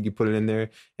weed, you put it in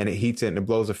there, and it heats it, and it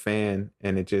blows a fan,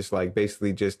 and it just like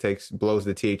basically just blows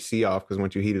the THC off, because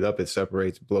once you heat it up, it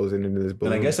separates, blows it into this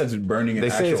balloon. And I guess that's burning.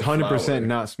 They say it's 100%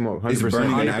 not smoke. 100%, it's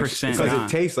burning 100% because it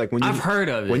tastes like when I've heard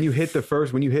of it. When you hit the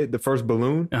first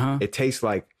balloon, it tastes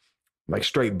like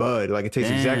straight bud. Like it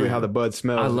tastes exactly how the bud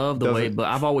smells. I love the way, but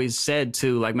I've always said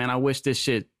too, like, man, I wish this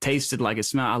shit tasted like it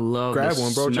smelled. I love the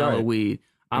smell of weed.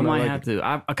 I might have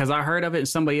to, because I heard of it and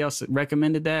somebody else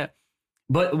recommended that.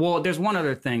 But there's one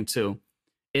other thing too,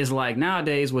 is like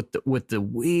nowadays with the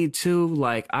weed too.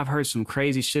 Like I've heard some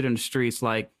crazy shit in the streets.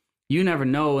 Like you never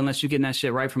know unless you're getting that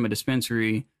shit right from a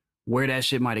dispensary where that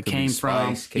shit might have came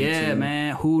from. Yeah,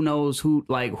 man. Who knows who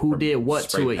did what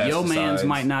to it? Your mans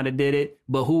might not have did it,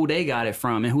 but who they got it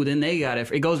from and who then they got it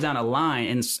from. It goes down a line,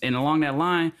 and along that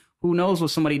line, who knows what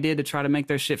somebody did to try to make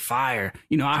their shit fire.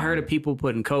 I heard of people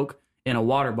putting coke in a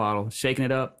water bottle, shaking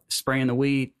it up, spraying the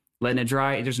weed, letting it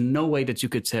dry. There's no way that you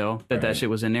could tell that shit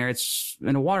was in there. It's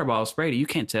in a water bottle sprayed. You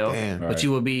can't tell. But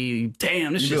you would be,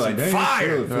 damn, this shit's like,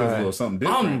 fire. It feels a little something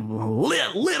different. I'm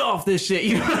lit off this shit.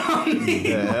 You know what I mean?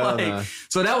 Yeah,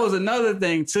 so that was another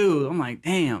thing too. I'm like,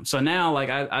 damn. So now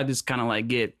like I just kind of like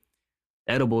get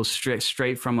edibles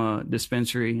straight from a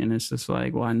dispensary, and it's just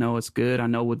like, well, I know it's good. I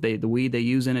know what the weed they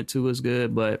use in it too is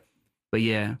good, but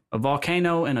yeah, a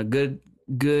volcano and a good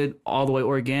all the way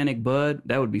organic bud,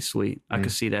 that would be sweet. I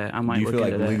could see that. I might. Do you feel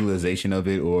like legalization of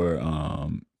it, or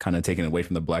kind of taking away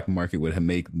from the black market, would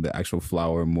make the actual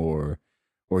flower more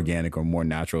organic or more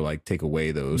natural? Like take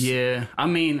away those. Yeah, I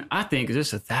mean, I think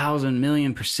just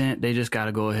 1,000,000,000% they just got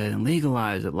to go ahead and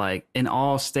legalize it, like in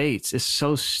all states. It's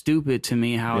so stupid to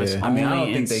me how it's. I mean, I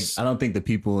don't think the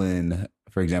people in,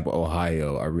 for example,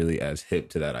 Ohio are really as hip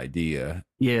to that idea.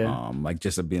 Yeah, like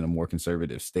just of being a more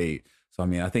conservative state. So I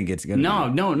mean, I think it's gonna.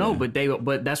 No. But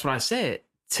that's what I said.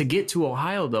 To get to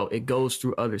Ohio, though, it goes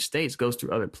through other states, goes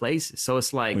through other places. So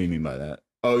it's like. What do you mean by that?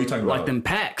 Oh, you're talking about like them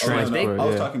packs. I was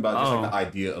talking about just like the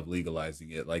idea of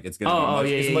legalizing it. Like it's gonna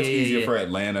be it's much easier for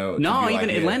Atlanta. No, even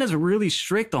Atlanta's really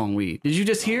strict on weed. Did you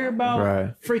just hear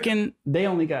about freaking? They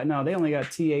only got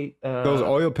T8. Those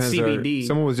oil pens CBD.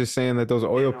 Someone was just saying that those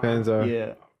oil pens are.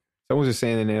 Yeah. Someone was just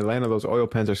saying in Atlanta those oil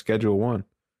pens are Schedule 1.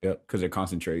 Yep, because they're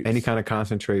concentrates. Any kind of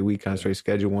concentrate, weed concentrate,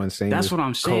 Schedule 1. Same. That's what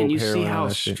I'm saying. You see how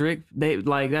strict they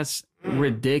like. That's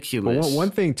ridiculous. But one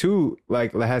thing too,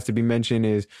 like that has to be mentioned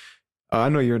is, I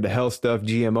know you're into health stuff,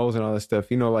 GMOs and all that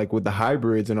stuff. You know, like with the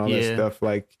hybrids and all that stuff.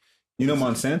 Like, you know,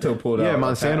 Monsanto pulled out. Yeah,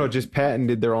 Monsanto just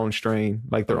patented their own strain,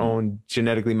 like their own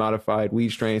genetically modified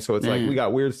weed strain. So it's like we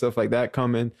got weird stuff like that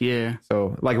coming. Yeah.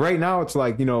 So like right now, it's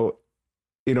like you know,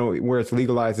 where it's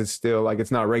legalized, it's still like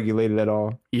it's not regulated at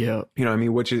all. Yeah. You know what I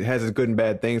mean? Which it has its good and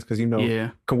bad things because,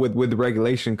 with the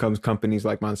regulation comes companies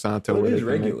like Monsanto. Well, it is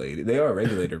regulated. They are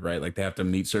regulated, right? Like they have to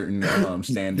meet certain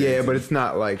standards. Yeah, but it's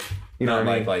not like, you know what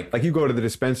I mean? Like you go to the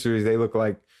dispensaries, they look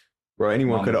like, bro,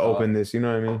 anyone could have opened this. You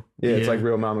know what I mean? Yeah, it's like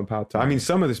real mom and pop. I mean,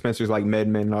 some of the dispensaries like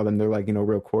MedMen and all them, they're like,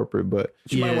 real corporate, but.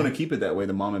 You might want to keep it that way,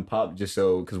 the mom and pop, just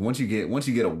so, because once you get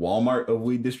a Walmart of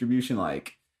weed distribution,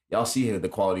 like, y'all see the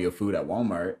quality of food at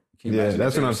Walmart. Yeah,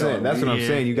 that's what I'm saying. That's what I'm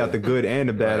saying. You got the good and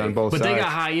the bad on both sides. But they got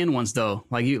high end ones though.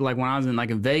 Like when I was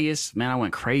in Vegas, man, I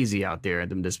went crazy out there at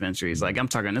them dispensaries. Like I'm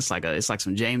talking, it's like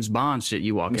some James Bond shit.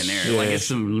 You walk in there, like it's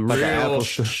some like real.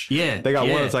 Yeah, they got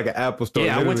one that's like an Apple store.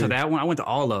 Yeah, literally. I went to that one. I went to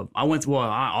all of them. I went to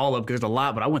all of them because there's a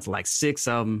lot, but I went to like 6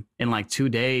 of them in like 2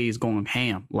 days going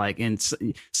ham. Like, and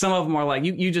some of them are like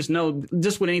you just know,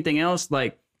 just with anything else,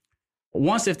 like.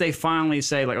 Once if they finally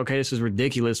say like, okay, this is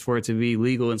ridiculous for it to be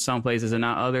legal in some places and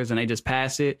not others, and they just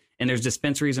pass it, and there's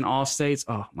dispensaries in all states,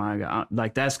 oh my God,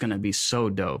 like that's gonna be so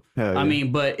dope. I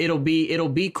mean, but it'll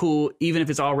be cool even if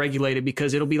it's all regulated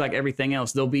because it'll be like everything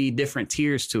else. There'll be different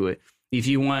tiers to it. If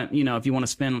you want, if you want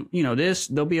to spend, this,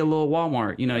 there'll be a little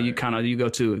Walmart. You go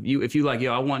to if you like,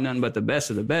 I want nothing but the best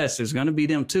of the best. There's gonna be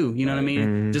them too. You know what I mean?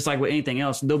 Mm-hmm. Just like with anything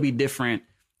else, there'll be different.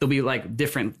 There'll be like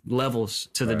different levels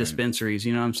to the dispensaries,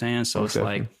 you know what I'm saying? So it's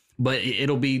like, but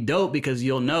it'll be dope because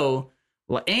you'll know,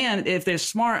 and if they're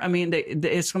smart, I mean,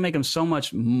 it's gonna make them so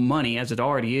much money as it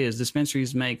already is.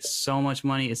 Dispensaries make so much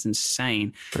money, it's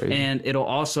insane. Crazy. And it'll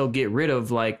also get rid of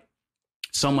like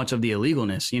so much of the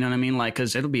illegalness, you know what I mean? Like,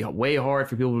 because it'll be way hard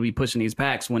for people to be pushing these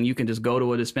packs when you can just go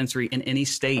to a dispensary in any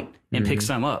state and pick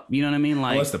some up. You know what I mean?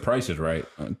 Like, unless the price is right,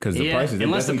 because the price is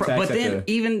unless but then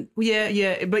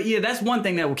that's one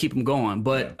thing that will keep them going.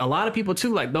 But a lot of people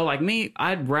too, like though, like me,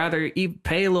 I'd rather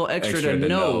pay a little extra to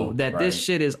know that this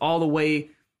shit is all the way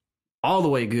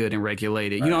good and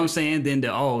regulated. You know what I'm saying? Then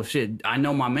I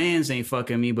know my mans ain't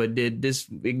fucking me, but it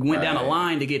went down a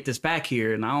line to get this back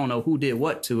here, and I don't know who did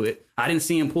what to it. I didn't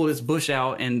see him pull this bush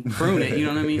out and prune it. You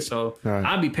know what I mean? So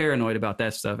I'd be paranoid about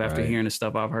that stuff after hearing the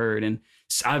stuff I've heard. And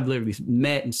I've literally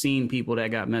met and seen people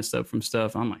that got messed up from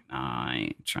stuff. I'm like, nah, I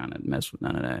ain't trying to mess with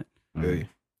none of that. Really?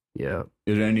 Yeah.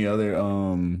 Is there any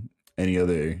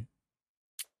other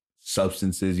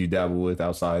substances you dabble with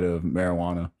outside of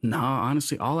marijuana? No,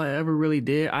 honestly, all I ever really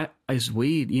did is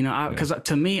weed. Because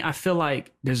to me, I feel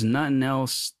like there's nothing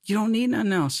else. You don't need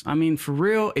nothing else. I mean, for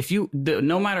real, if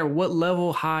no matter what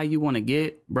level high you want to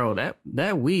get, bro,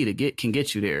 that weed can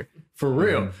get you there. For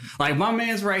real. Like my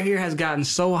man's right here has gotten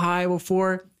so high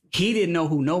before. He didn't know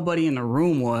who nobody in the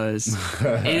room was,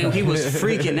 and he was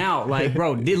freaking out. Like,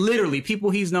 bro, literally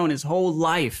people he's known his whole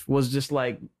life was just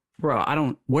like,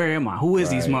 bro, where am I? Who is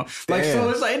these motherfuckers? Like, so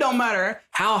it's like, it don't matter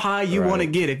how high you want to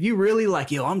get. If you really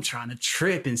like, I'm trying to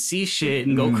trip and see shit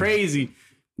and go crazy,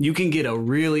 you can get a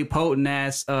really potent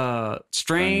ass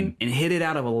strain and hit it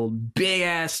out of a big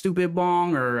ass stupid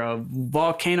bong or a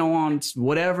volcano on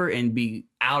whatever and be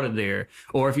out of there.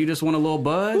 Or if you just want a little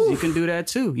buzz, you can do that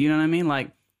too. You know what I mean?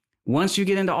 Like once you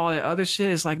get into all that other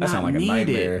shit, it's like that sounds like needed. a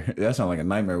nightmare. That sounds like a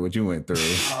nightmare what you went through.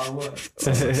 Oh, what?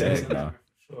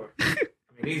 Sure. I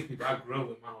mean, these people I grew up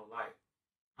with my whole life.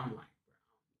 I'm like,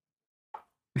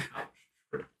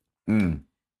 bro, I was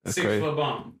That's 6 crazy. foot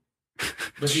bomb.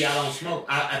 But see, I don't smoke.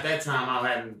 At that time, I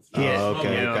hadn't.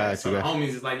 Okay, got So you. the homies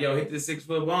is like, yo, hit this 6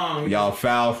 foot bomb. Y'all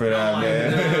foul for that, I'm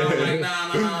man. like,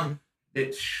 nah.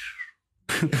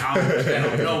 I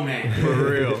don't know, man.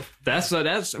 For real. That's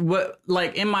what,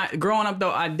 like in my growing up though,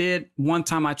 I did one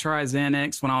time I tried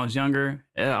Xanax when I was younger.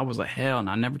 I was like, hell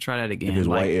no, I never try that again. If it's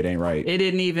like, white, it ain't right. It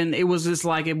didn't even, it was just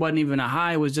like, it wasn't even a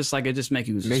high. It was just like, it just make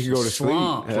you go to sleep.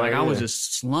 slumped. Like I was Yeah.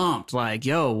 just slumped. Like,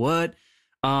 yo, what?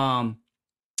 And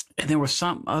there was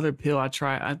some other pill I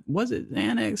tried. Was it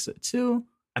Xanax too?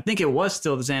 I think it was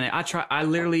still the Xanax. I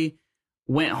literally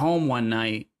went home one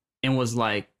night and was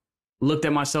like, looked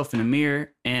at myself in the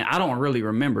mirror, and I don't really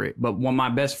remember it. But when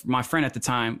my friend at the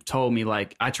time told me,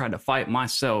 like, I tried to fight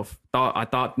myself. I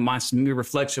thought my mirror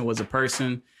reflection was a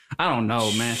person. I don't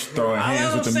know, man. Throwing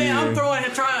hands with the mirror.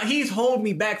 He's holding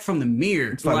me back from the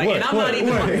mirror. Like, what? And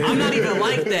I'm not even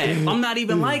like that. I'm not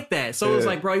even like that. So it was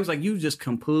like, bro, he was like, you just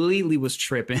completely was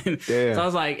tripping. Yeah. So I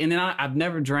was like, and then I've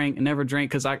never drank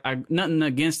because I nothing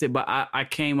against it, but I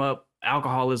came up,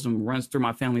 alcoholism runs through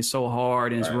my family so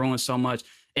hard and it's ruined so much.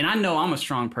 And I know I'm a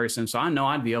strong person, so I know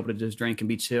I'd be able to just drink and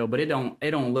be chill. But it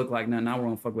don't look like nothing I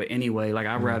won't fuck with anyway. Like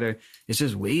I'd rather it's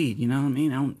just weed, you know what I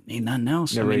mean? I don't need nothing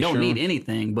else. I mean, don't need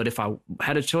anything. But if I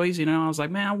had a choice, you know, I was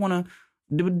like, man, I want to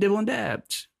dibble and dab.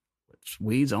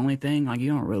 Weed's the only thing. Like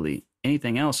you don't really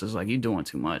anything else is like you doing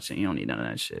too much and you don't need none of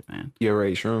that shit, man. You ever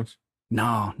ate shrooms?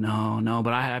 No.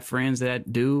 But I have friends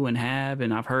that do and have,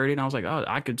 and I've heard it. And I was like, oh,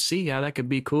 I could see how that could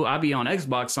be cool. I'd be on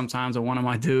Xbox sometimes with one of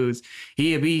my dudes.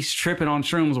 He'd be tripping on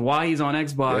shrooms while he's on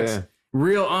Xbox. Yeah.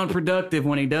 Real unproductive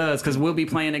when he does, because we'll be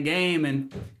playing a game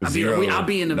and I'll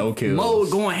be in the mode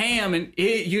going ham, and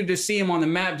you just see him on the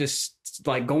map just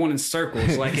like going in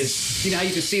circles. Like it's, you know how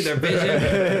you can see their vision.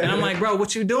 And I'm like, bro,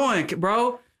 what you doing,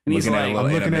 bro? And he's like, I'm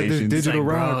looking at this digital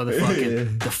rock.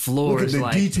 The floor is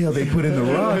like, detail they put in the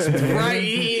rocks, man. Right,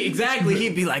 exactly.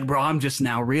 He'd be like, bro, I'm just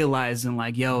now realizing,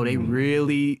 like, yo, they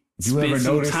really spent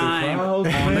some time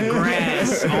on the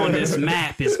grass on this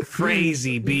map. Is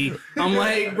crazy, B. I'm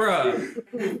like, bro,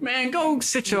 man, go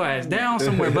sit your ass down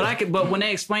somewhere. But when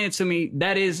they explain it to me,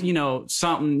 that is, you know,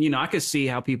 something, you know, I could see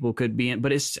how people could be in,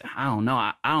 but it's, I don't know.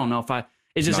 I don't know if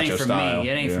it just ain't for me.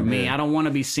 It ain't for me. I don't want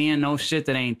to be seeing no shit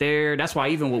that ain't there. That's why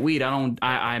even with weed,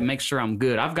 I make sure I'm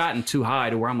good. I've gotten too high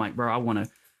to where I'm like, bro, I want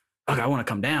to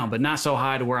come down, but not so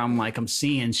high to where I'm like, I'm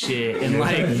seeing shit and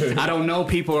like, I don't know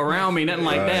people around me, nothing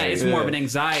like that. It's more of an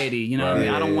anxiety. You know what I mean?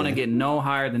 I don't want to get no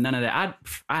higher than none of that.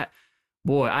 I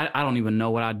don't even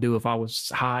know what I'd do if I was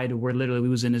high to where literally we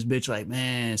was in this bitch like,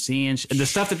 man, seeing the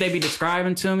stuff that they be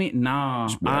describing to me. No,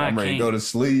 I'm ready to go to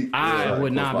sleep. I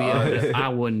would not be able to, I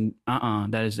wouldn't,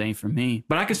 that just ain't for me.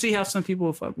 But I can see how some people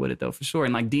will fuck with it though, for sure.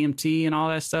 And like DMT and all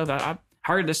that stuff, I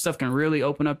heard this stuff can really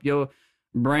open up your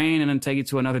brain and then take you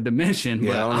to another dimension.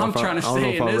 But I'm trying to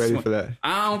stay in this one. For that.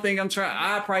 I don't think I'm trying.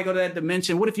 I'll probably go to that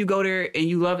dimension. What if you go there and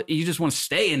you love it? You just want to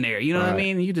stay in there. You know what I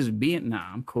mean? You just be it. Nah,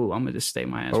 I'm cool. I'm gonna just stay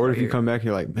my ass. Or what if you come back and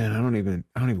you're like, man, I don't even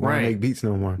want to make beats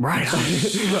no more. Right.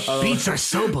 Beats are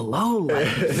so below.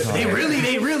 Like, they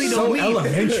really so don't mean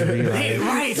elementary.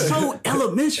 Right. So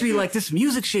elementary. Like this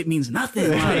music shit means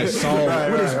nothing. Like,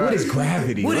 what is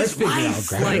gravity? Let's figure out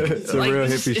gravity. Like, it's a real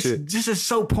hippie shit. This is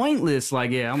so pointless.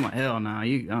 Like, yeah, I'm like, hell no.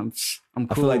 I'm cool.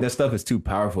 I feel like that stuff is too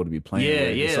powerful to be playing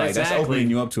with. Yeah, it's like exactly. That's opening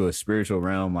you up to a spiritual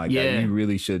realm like that you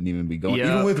really shouldn't even be going.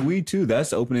 Even with weed too,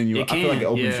 that's opening you up. I feel like it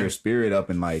opens your spirit up,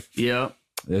 and like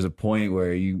there's a point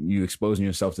where you exposing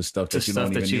yourself to stuff that you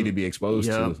don't even need to be exposed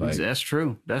to. Like, that's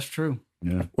true.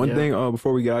 Yeah. One thing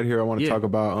before we get out of here, I want to talk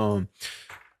about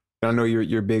I know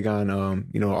you're big on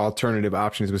alternative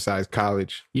options besides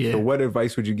college. Yeah. So what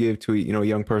advice would you give to a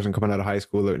young person coming out of high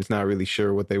school that's not really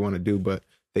sure what they want to do, but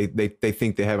they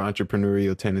think they have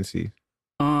entrepreneurial tendencies?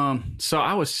 So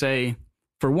I would say,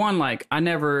 for one, like I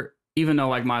never even though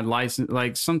like my license,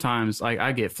 like sometimes like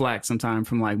I get flack sometimes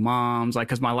from like moms, like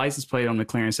because my license plate on the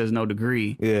clearance says no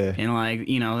degree. Yeah. And like,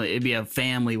 you know, it'd be a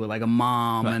family with like a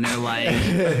mom and they're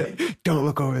like, don't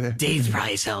look over there. Dave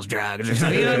probably sells drugs or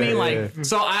something. You know what I mean? Like,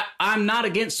 so I'm not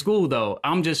against school though.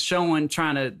 I'm just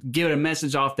trying to give it a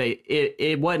message off that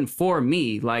it wasn't for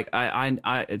me. Like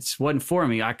it wasn't for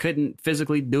me. I couldn't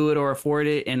physically do it or afford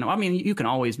it. And I mean, you can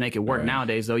always make it work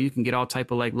nowadays though. You can get all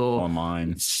type of like little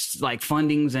online like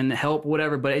fundings and help,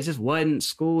 whatever, but it just wasn't,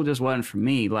 school just wasn't for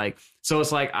me. Like, so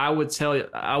it's like, I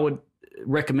would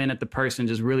recommend that the person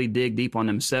just really dig deep on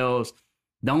themselves.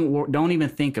 Don't even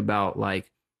think about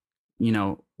like, you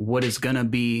know, what it's gonna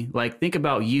be. Like, think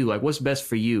about you, like what's best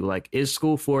for you. Like, is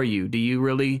school for you? Do you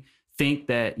really think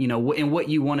that, you know, and what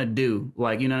you want to do?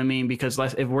 Like, you know what I mean? Because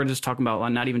if we're just talking about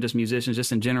like, not even just musicians,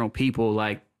 just in general, people,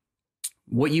 like,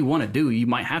 what you want to do, you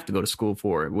might have to go to school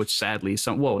for it, which sadly,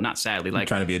 not sadly, like I'm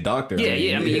trying to be a doctor.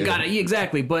 Yeah. I mean, you gotta,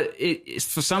 exactly. But it's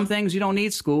for some things you don't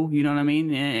need school, you know what I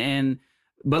mean?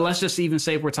 But let's just even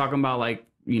say if we're talking about like,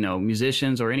 you know,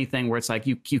 musicians or anything where it's like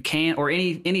you can, or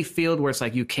any field where it's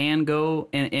like you can go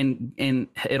and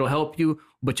it'll help you,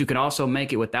 but you could also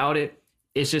make it without it.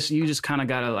 It's just, you just kind of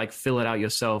gotta like fill it out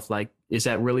yourself. Like, is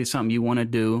that really something you want to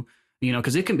do? You know,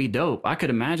 because it can be dope. I could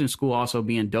imagine school also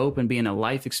being dope and being a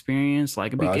life experience.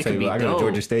 Like, it could be dope. I go to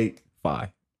Georgia State, fine.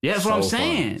 Yeah, that's what I'm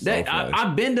saying.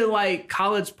 I've been to like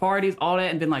college parties, all that,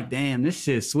 and been like, damn, this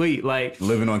shit's sweet. Like,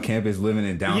 living on campus, living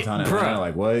in downtown Atlanta,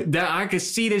 like what? That I could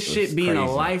see this shit being crazy.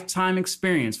 A lifetime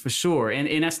experience for sure,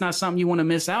 and that's not something you want to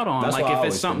miss out on. That's like, why if I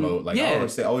it's something, promote. Like,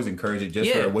 I always encourage it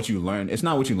just for what you learn. It's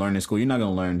not what you learn in school. You're not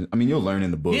gonna learn. I mean, you'll learn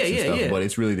in the books and stuff, but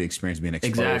it's really the experience being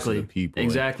exposed to the people,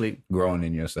 growing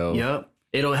in yourself. Yep.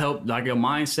 It'll help like your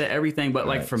mindset, everything. But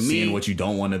like for me, seeing what you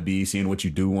don't want to be, seeing what you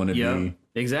do want to be.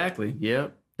 Exactly.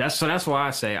 Yep. That's why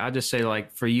I just say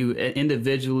like for you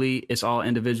individually, it's all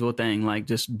individual thing. Like,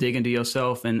 just dig into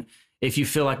yourself. And if you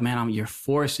feel like, man, you're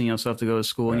forcing yourself to go to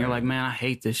school and you're like, man, I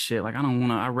hate this shit. Like, I don't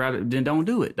want to, then don't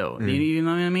do it though. You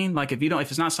know what I mean? Like, if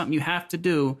it's not something you have to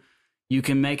do, you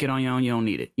can make it on your own. You don't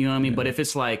need it. You know what I mean? But if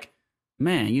it's like,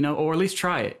 man, you know, or at least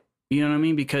try it. You know what I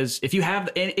mean? Because if you have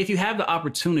the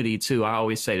opportunity to, I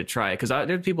always say to try it. Because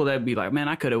there's people that be like, man,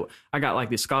 I got like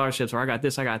these scholarships, or I got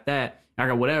this, I got that, I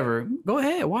got whatever. Go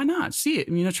ahead, why not? See it,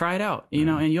 you know, try it out, you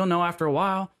know, and you'll know after a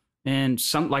while. And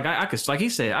some like I could, like he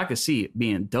said, I could see it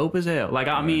being dope as hell. Like,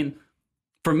 I mean,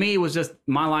 for me, it was just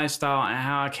my lifestyle and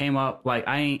how I came up. Like,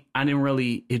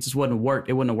 it just wouldn't work.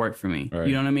 It wouldn't have worked for me. Right.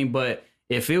 You know what I mean? But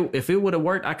if it would have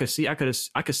worked, I could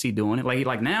see doing it.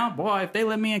 Like now, boy, if they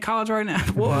let me in college right now,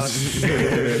 boy, I mean,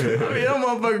 that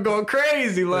motherfucker going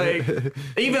crazy. Like,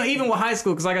 even with high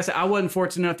school, because like I said, I wasn't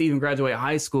fortunate enough to even graduate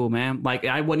high school, man. Like,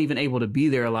 I wasn't even able to be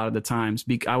there a lot of the times.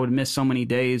 I would miss so many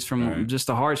days from just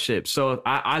the hardship. So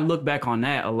I look back on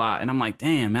that a lot, and I'm like,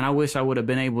 damn, man, I wish I would have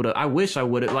been able to. I wish I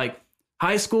would have, like,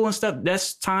 high school and stuff.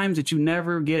 That's times that you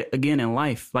never get again in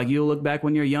life. Like, you'll look back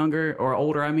when you're younger or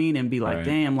older, I mean, and be like,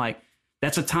 damn, like,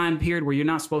 that's a time period where you're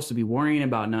not supposed to be worrying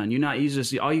about nothing.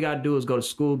 All you got to do is go to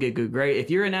school, get good grade.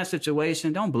 If you're in that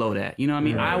situation, don't blow that. You know what I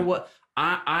mean? Right.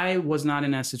 I was not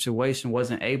in that situation,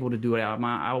 wasn't able to do it out.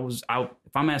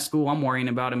 If I'm at school, I'm worrying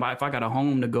about it. If I got a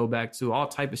home to go back to, all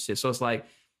type of shit. So it's like,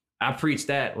 I preach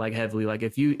that like heavily. Like,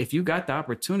 if you got the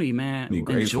opportunity, man,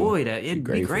 enjoy that.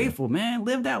 Be grateful, man.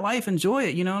 Live that life, enjoy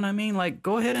it. You know what I mean? Like,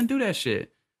 go ahead and do that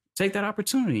shit. Take that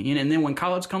opportunity. And then when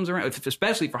college comes around,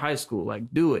 especially for high school,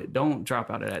 like, do it. Don't drop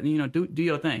out of that. You know, do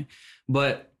your thing.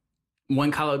 But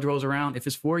when college rolls around, if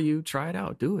it's for you, try it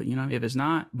out. Do it. You know, if it's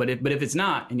not, but if it's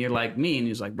not, and you're like me, and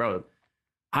you're like, bro,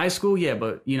 high school, yeah,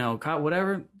 but you know,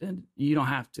 whatever, then you don't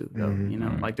have to. Though, you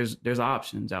know, like there's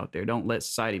options out there. Don't let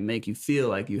society make you feel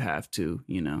like you have to.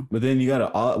 You know. But then you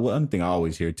one thing I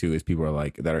always hear too is people are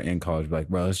like that are in college, like,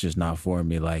 bro, it's just not for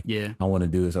me. Like, I want to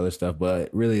do this other stuff, but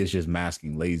really, it's just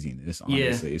masking laziness.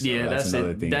 Honestly, so that's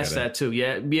another thing. That's that too.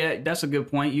 Yeah, that's a good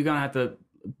point. You're gonna have to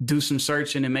do some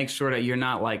searching and make sure that you're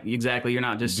not like, exactly, you're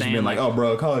not just saying like, oh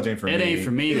bro, college ain't for me. It ain't for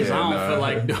me because I don't feel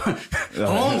like doing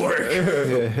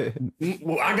homework.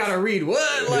 Well, I gotta read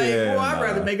what? Like, I'd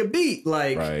rather make a beat.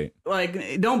 Like,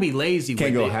 like, don't be lazy.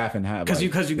 Can't go half and half. Because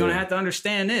you're gonna have to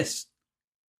understand this.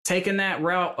 Taking that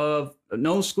route of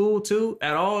no school too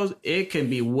at all, it can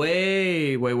be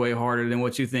way, way, way harder than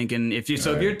what you think. And if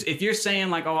you're saying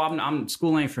like, oh, I'm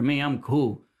school ain't for me, I'm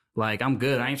cool. Like, I'm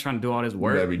good. I ain't trying to do all this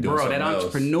work. Bro, that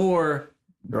entrepreneur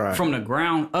from the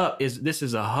ground up this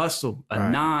is a hustle, a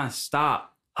nonstop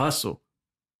hustle.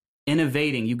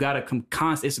 Innovating. You got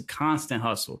to it's a constant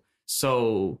hustle.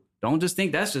 So don't just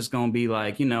think that's just going to be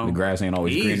like, you know, the grass ain't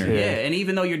always easy. greener. Yeah. And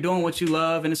even though you're doing what you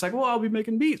love and it's like, well, I'll be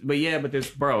making beats. But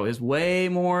there's way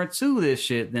more to this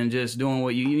shit than just doing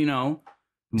what you know,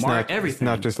 everything. It's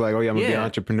not just like, oh yeah, I'm going to be an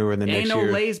entrepreneur and then next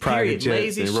year.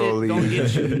 Lazy shit don't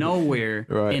get you nowhere.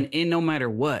 Right. And no matter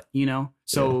what, you know.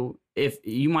 So if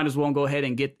you might as well go ahead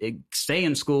and stay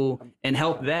in school and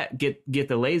help that get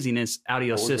the laziness out of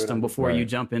your system before you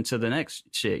jump into the next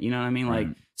shit. You know what I mean? Like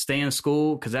stay in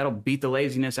school because that'll beat the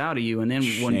laziness out of you. And then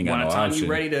when by the time you're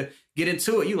ready to get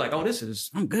into it, you like, oh,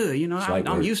 I'm good. You know,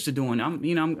 I'm used to doing.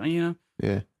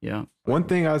 Yeah. One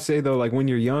thing I'd say though, like when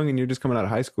you're young and you're just coming out of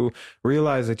high school,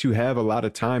 realize that you have a lot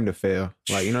of time to fail.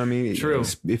 Like, you know what I mean? True.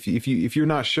 If you're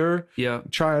not sure,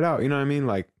 try it out. You know what I mean?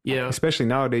 Like, especially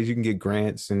nowadays, you can get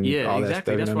grants and all that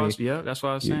stuff. That's what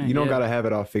I was saying. You don't got to have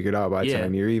it all figured out by the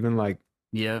time you're even like.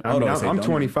 Yeah, I'm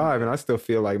 25 and I still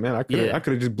feel like, man, I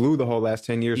could have just blew the whole last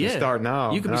 10 years and start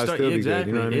now. You can still be good.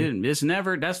 You know what I mean? It's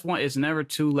never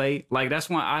too late. Like that's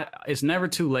why it's never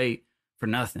too late for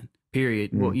nothing. Period.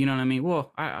 Well, you know what I mean?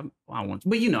 Well, I want,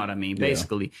 but you know what I mean,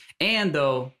 basically. And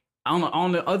though,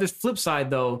 on the other flip side,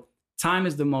 though, time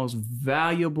is the most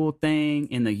valuable thing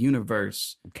in the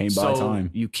universe. Can't buy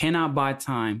time. You cannot buy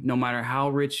time. No matter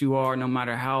how rich you are, no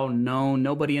matter how known,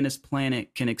 nobody in this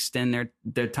planet can extend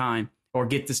their time or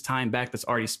get this time back that's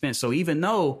already spent. So even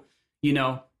though, you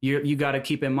know, you got to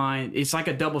keep in mind, it's like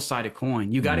a double-sided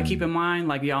coin. You got to keep in mind,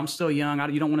 like, I'm still young.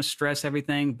 You don't want to stress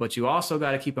everything, but you also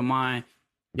got to keep in mind,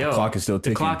 the clock is still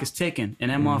ticking. The clock is ticking, and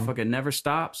that motherfucker never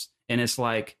stops. And it's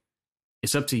like,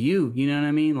 it's up to you. You know what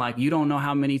I mean? Like, you don't know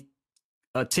how many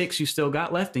ticks you still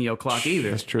got left in your clock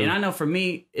either. That's true. And I know for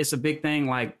me, it's a big thing.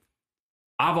 Like,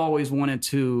 I've always wanted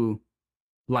to,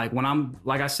 like, when I'm,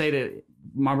 like I say to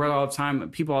my brother all the time,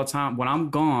 people all the time, when I'm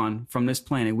gone from this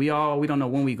planet, we don't know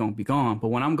when we gonna be gone, but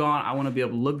when I'm gone, I want to be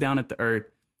able to look down at the earth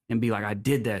and be like, I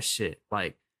did that shit.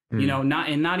 Like, you know,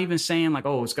 not even saying like,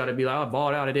 oh, it's got to be like, I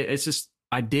balled out. It's just,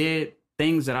 I did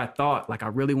things that I thought like I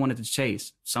really wanted to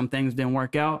chase. Some things didn't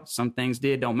work out. Some things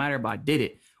did, don't matter, but I did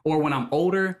it. Or when I'm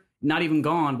older, not even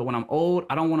gone, but when I'm old,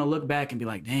 I don't want to look back and be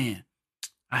like, damn,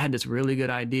 I had this really good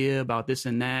idea about this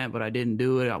and that, but I didn't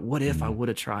do it. What if I would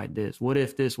have tried this? What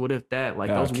if this? What if that? Like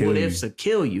those what ifs will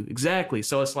kill you. Exactly.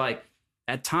 So it's like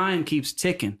that time keeps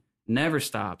ticking, never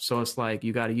stops. So it's like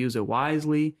you got to use it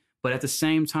wisely. But at the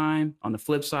same time, on the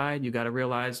flip side, you got to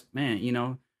realize, man, you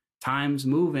know, time's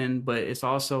moving, but it's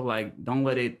also like, don't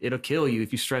let it'll kill you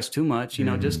if you stress too much. You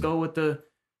know, just go with the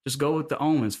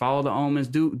omens, follow the omens,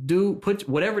 put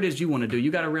whatever it is you want to do.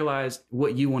 You got to realize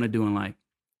what you want to do in life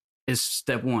is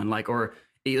step one, like, or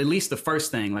at least the first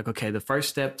thing, like, okay, the first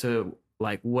step to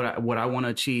like what I want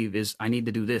to achieve is I need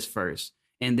to do this first.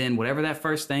 And then whatever that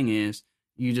first thing is,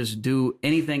 you just do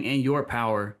anything in your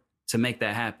power to make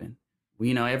that happen.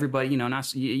 You know, everybody, you know,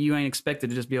 you ain't expected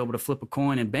to just be able to flip a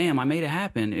coin and bam, I made it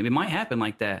happen. It might happen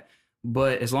like that.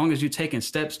 But as long as you're taking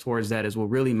steps towards that is what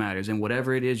really matters. And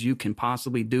whatever it is you can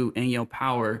possibly do in your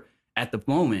power at the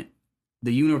moment,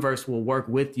 the universe will work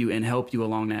with you and help you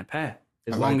along that path.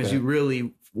 As long as you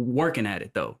really working at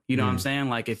it, though. You know what I'm saying?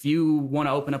 Like if you want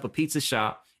to open up a pizza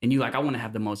shop and you like, I want to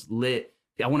have the most lit,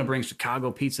 I want to bring Chicago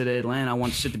pizza to Atlanta. I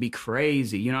want shit to be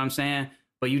crazy. You know what I'm saying?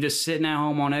 But you just sitting at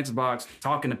home on Xbox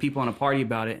talking to people on a party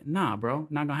about it. Nah, bro,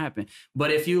 not gonna happen.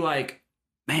 But if you like,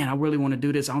 man, I really want to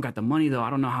do this. I don't got the money though.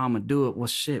 I don't know how I'm gonna do it. Well,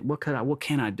 shit, what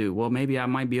can I do? Well, maybe I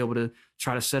might be able to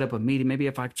try to set up a meeting. Maybe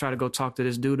if I try to go talk to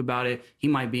this dude about it, he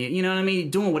might be, you know what I mean?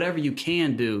 Doing whatever you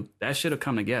can do, that should have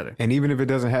come together. And even if it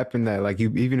doesn't happen, that like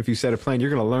even if you set a plan, you're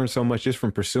gonna learn so much just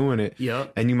from pursuing it.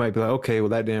 Yep. And you might be like, okay, well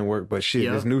that didn't work, but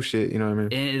shit, there's new shit. You know what I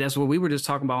mean? And that's what we were just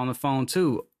talking about on the phone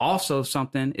too. Also,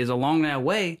 something is along that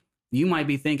way. You might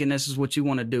be thinking this is what you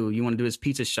want to do. You want to do this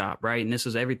pizza shop, right? And this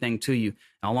is everything to you.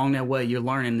 And along that way, you're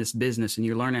learning this business and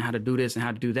you're learning how to do this and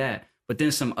how to do that. But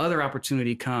then some other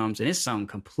opportunity comes and it's something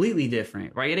completely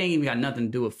different, right? It ain't even got nothing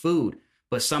to do with food.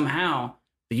 But somehow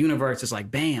the universe is like,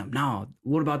 bam, no,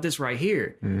 what about this right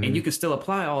here? And you can still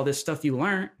apply all this stuff you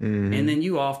learned. And then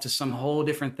you off to some whole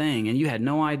different thing. And you had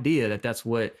no idea that that's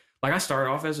what, like I started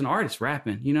off as an artist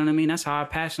rapping. You know what I mean? That's how I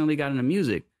passionately got into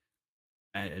music.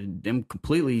 I'm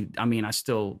completely, I mean, I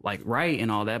still like write and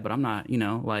all that, but I'm not, you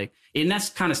know, like, and that's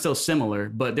kind of still similar,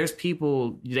 but there's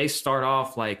people, they start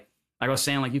off like I was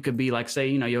saying, like you could be like, say,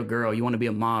 you know, you're a girl, you want to be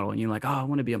a model and you're like, oh, I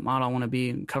want to be a model. I want to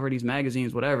be cover these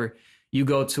magazines, whatever. You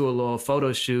go to a little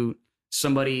photo shoot,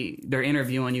 somebody, they're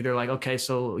interviewing you. They're like, okay,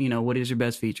 so, you know, what is your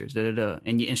best features?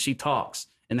 And she talks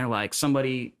and they're like,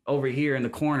 somebody over here in the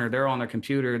corner, they're on their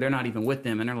computer. They're not even with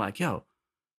them. And they're like, yo,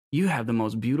 you have the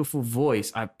most beautiful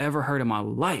voice I've ever heard in my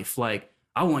life. Like,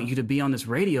 I want you to be on this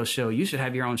radio show. You should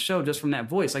have your own show just from that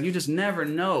voice. Like, you just never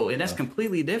know. And that's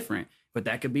completely different. But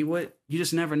that could be what you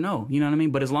just never know. You know what I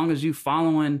mean? But as long as you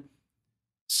following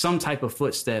some type of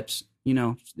footsteps, you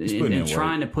know, and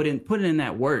trying to put it in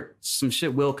that work, some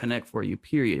shit will connect for you,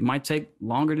 period. It might take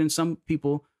longer than some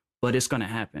people, but it's going to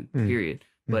happen, period.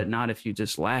 But not if you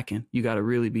just lacking. You got to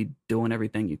really be doing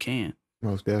everything you can.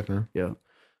 Most definitely. Yeah.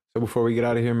 So before we get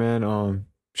out of here, man,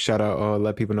 shout out,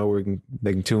 let people know where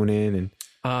they can tune in.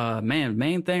 And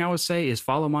main thing I would say is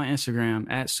follow my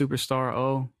Instagram at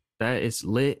SuperStarO. That it's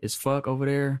lit as fuck over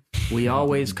there. We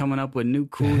always coming up with new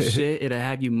cool shit. It'll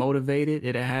have you motivated.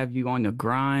 It'll have you on your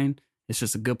grind. It's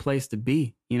just a good place to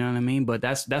be. You know what I mean? But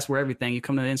that's where everything, you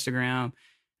come to the Instagram,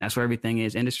 that's where everything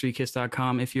is.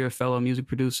 IndustryKits.com. If you're a fellow music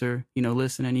producer, you know,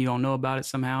 listening, you don't know about it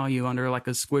somehow, you under like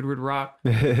a Squidward rock.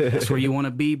 That's where you want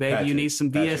to be, baby. You need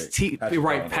some VST.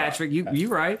 Patrick. You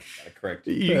right. Correct.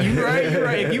 You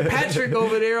right. If you Patrick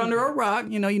over there under a rock,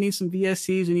 you know, you need some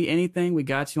VSTs, you need anything, we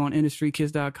got you on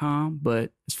IndustryKits.com.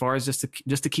 But as far as just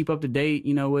to keep up to date,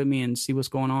 you know, with me and see what's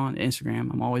going on,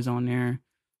 Instagram, I'm always on there.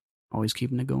 Always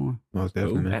keeping it going. Most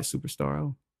definitely, man. At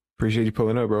SuperStarO. Appreciate you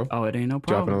pulling up, bro. Oh, it ain't no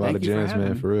problem. Dropping a lot of gems,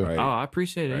 man, for real. Right. Oh, I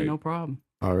appreciate it. Ain't no problem.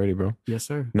 Already, bro. Yes,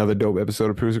 sir. Another dope episode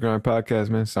of Producer Grind Podcast,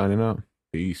 man. Signing up.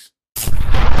 Peace.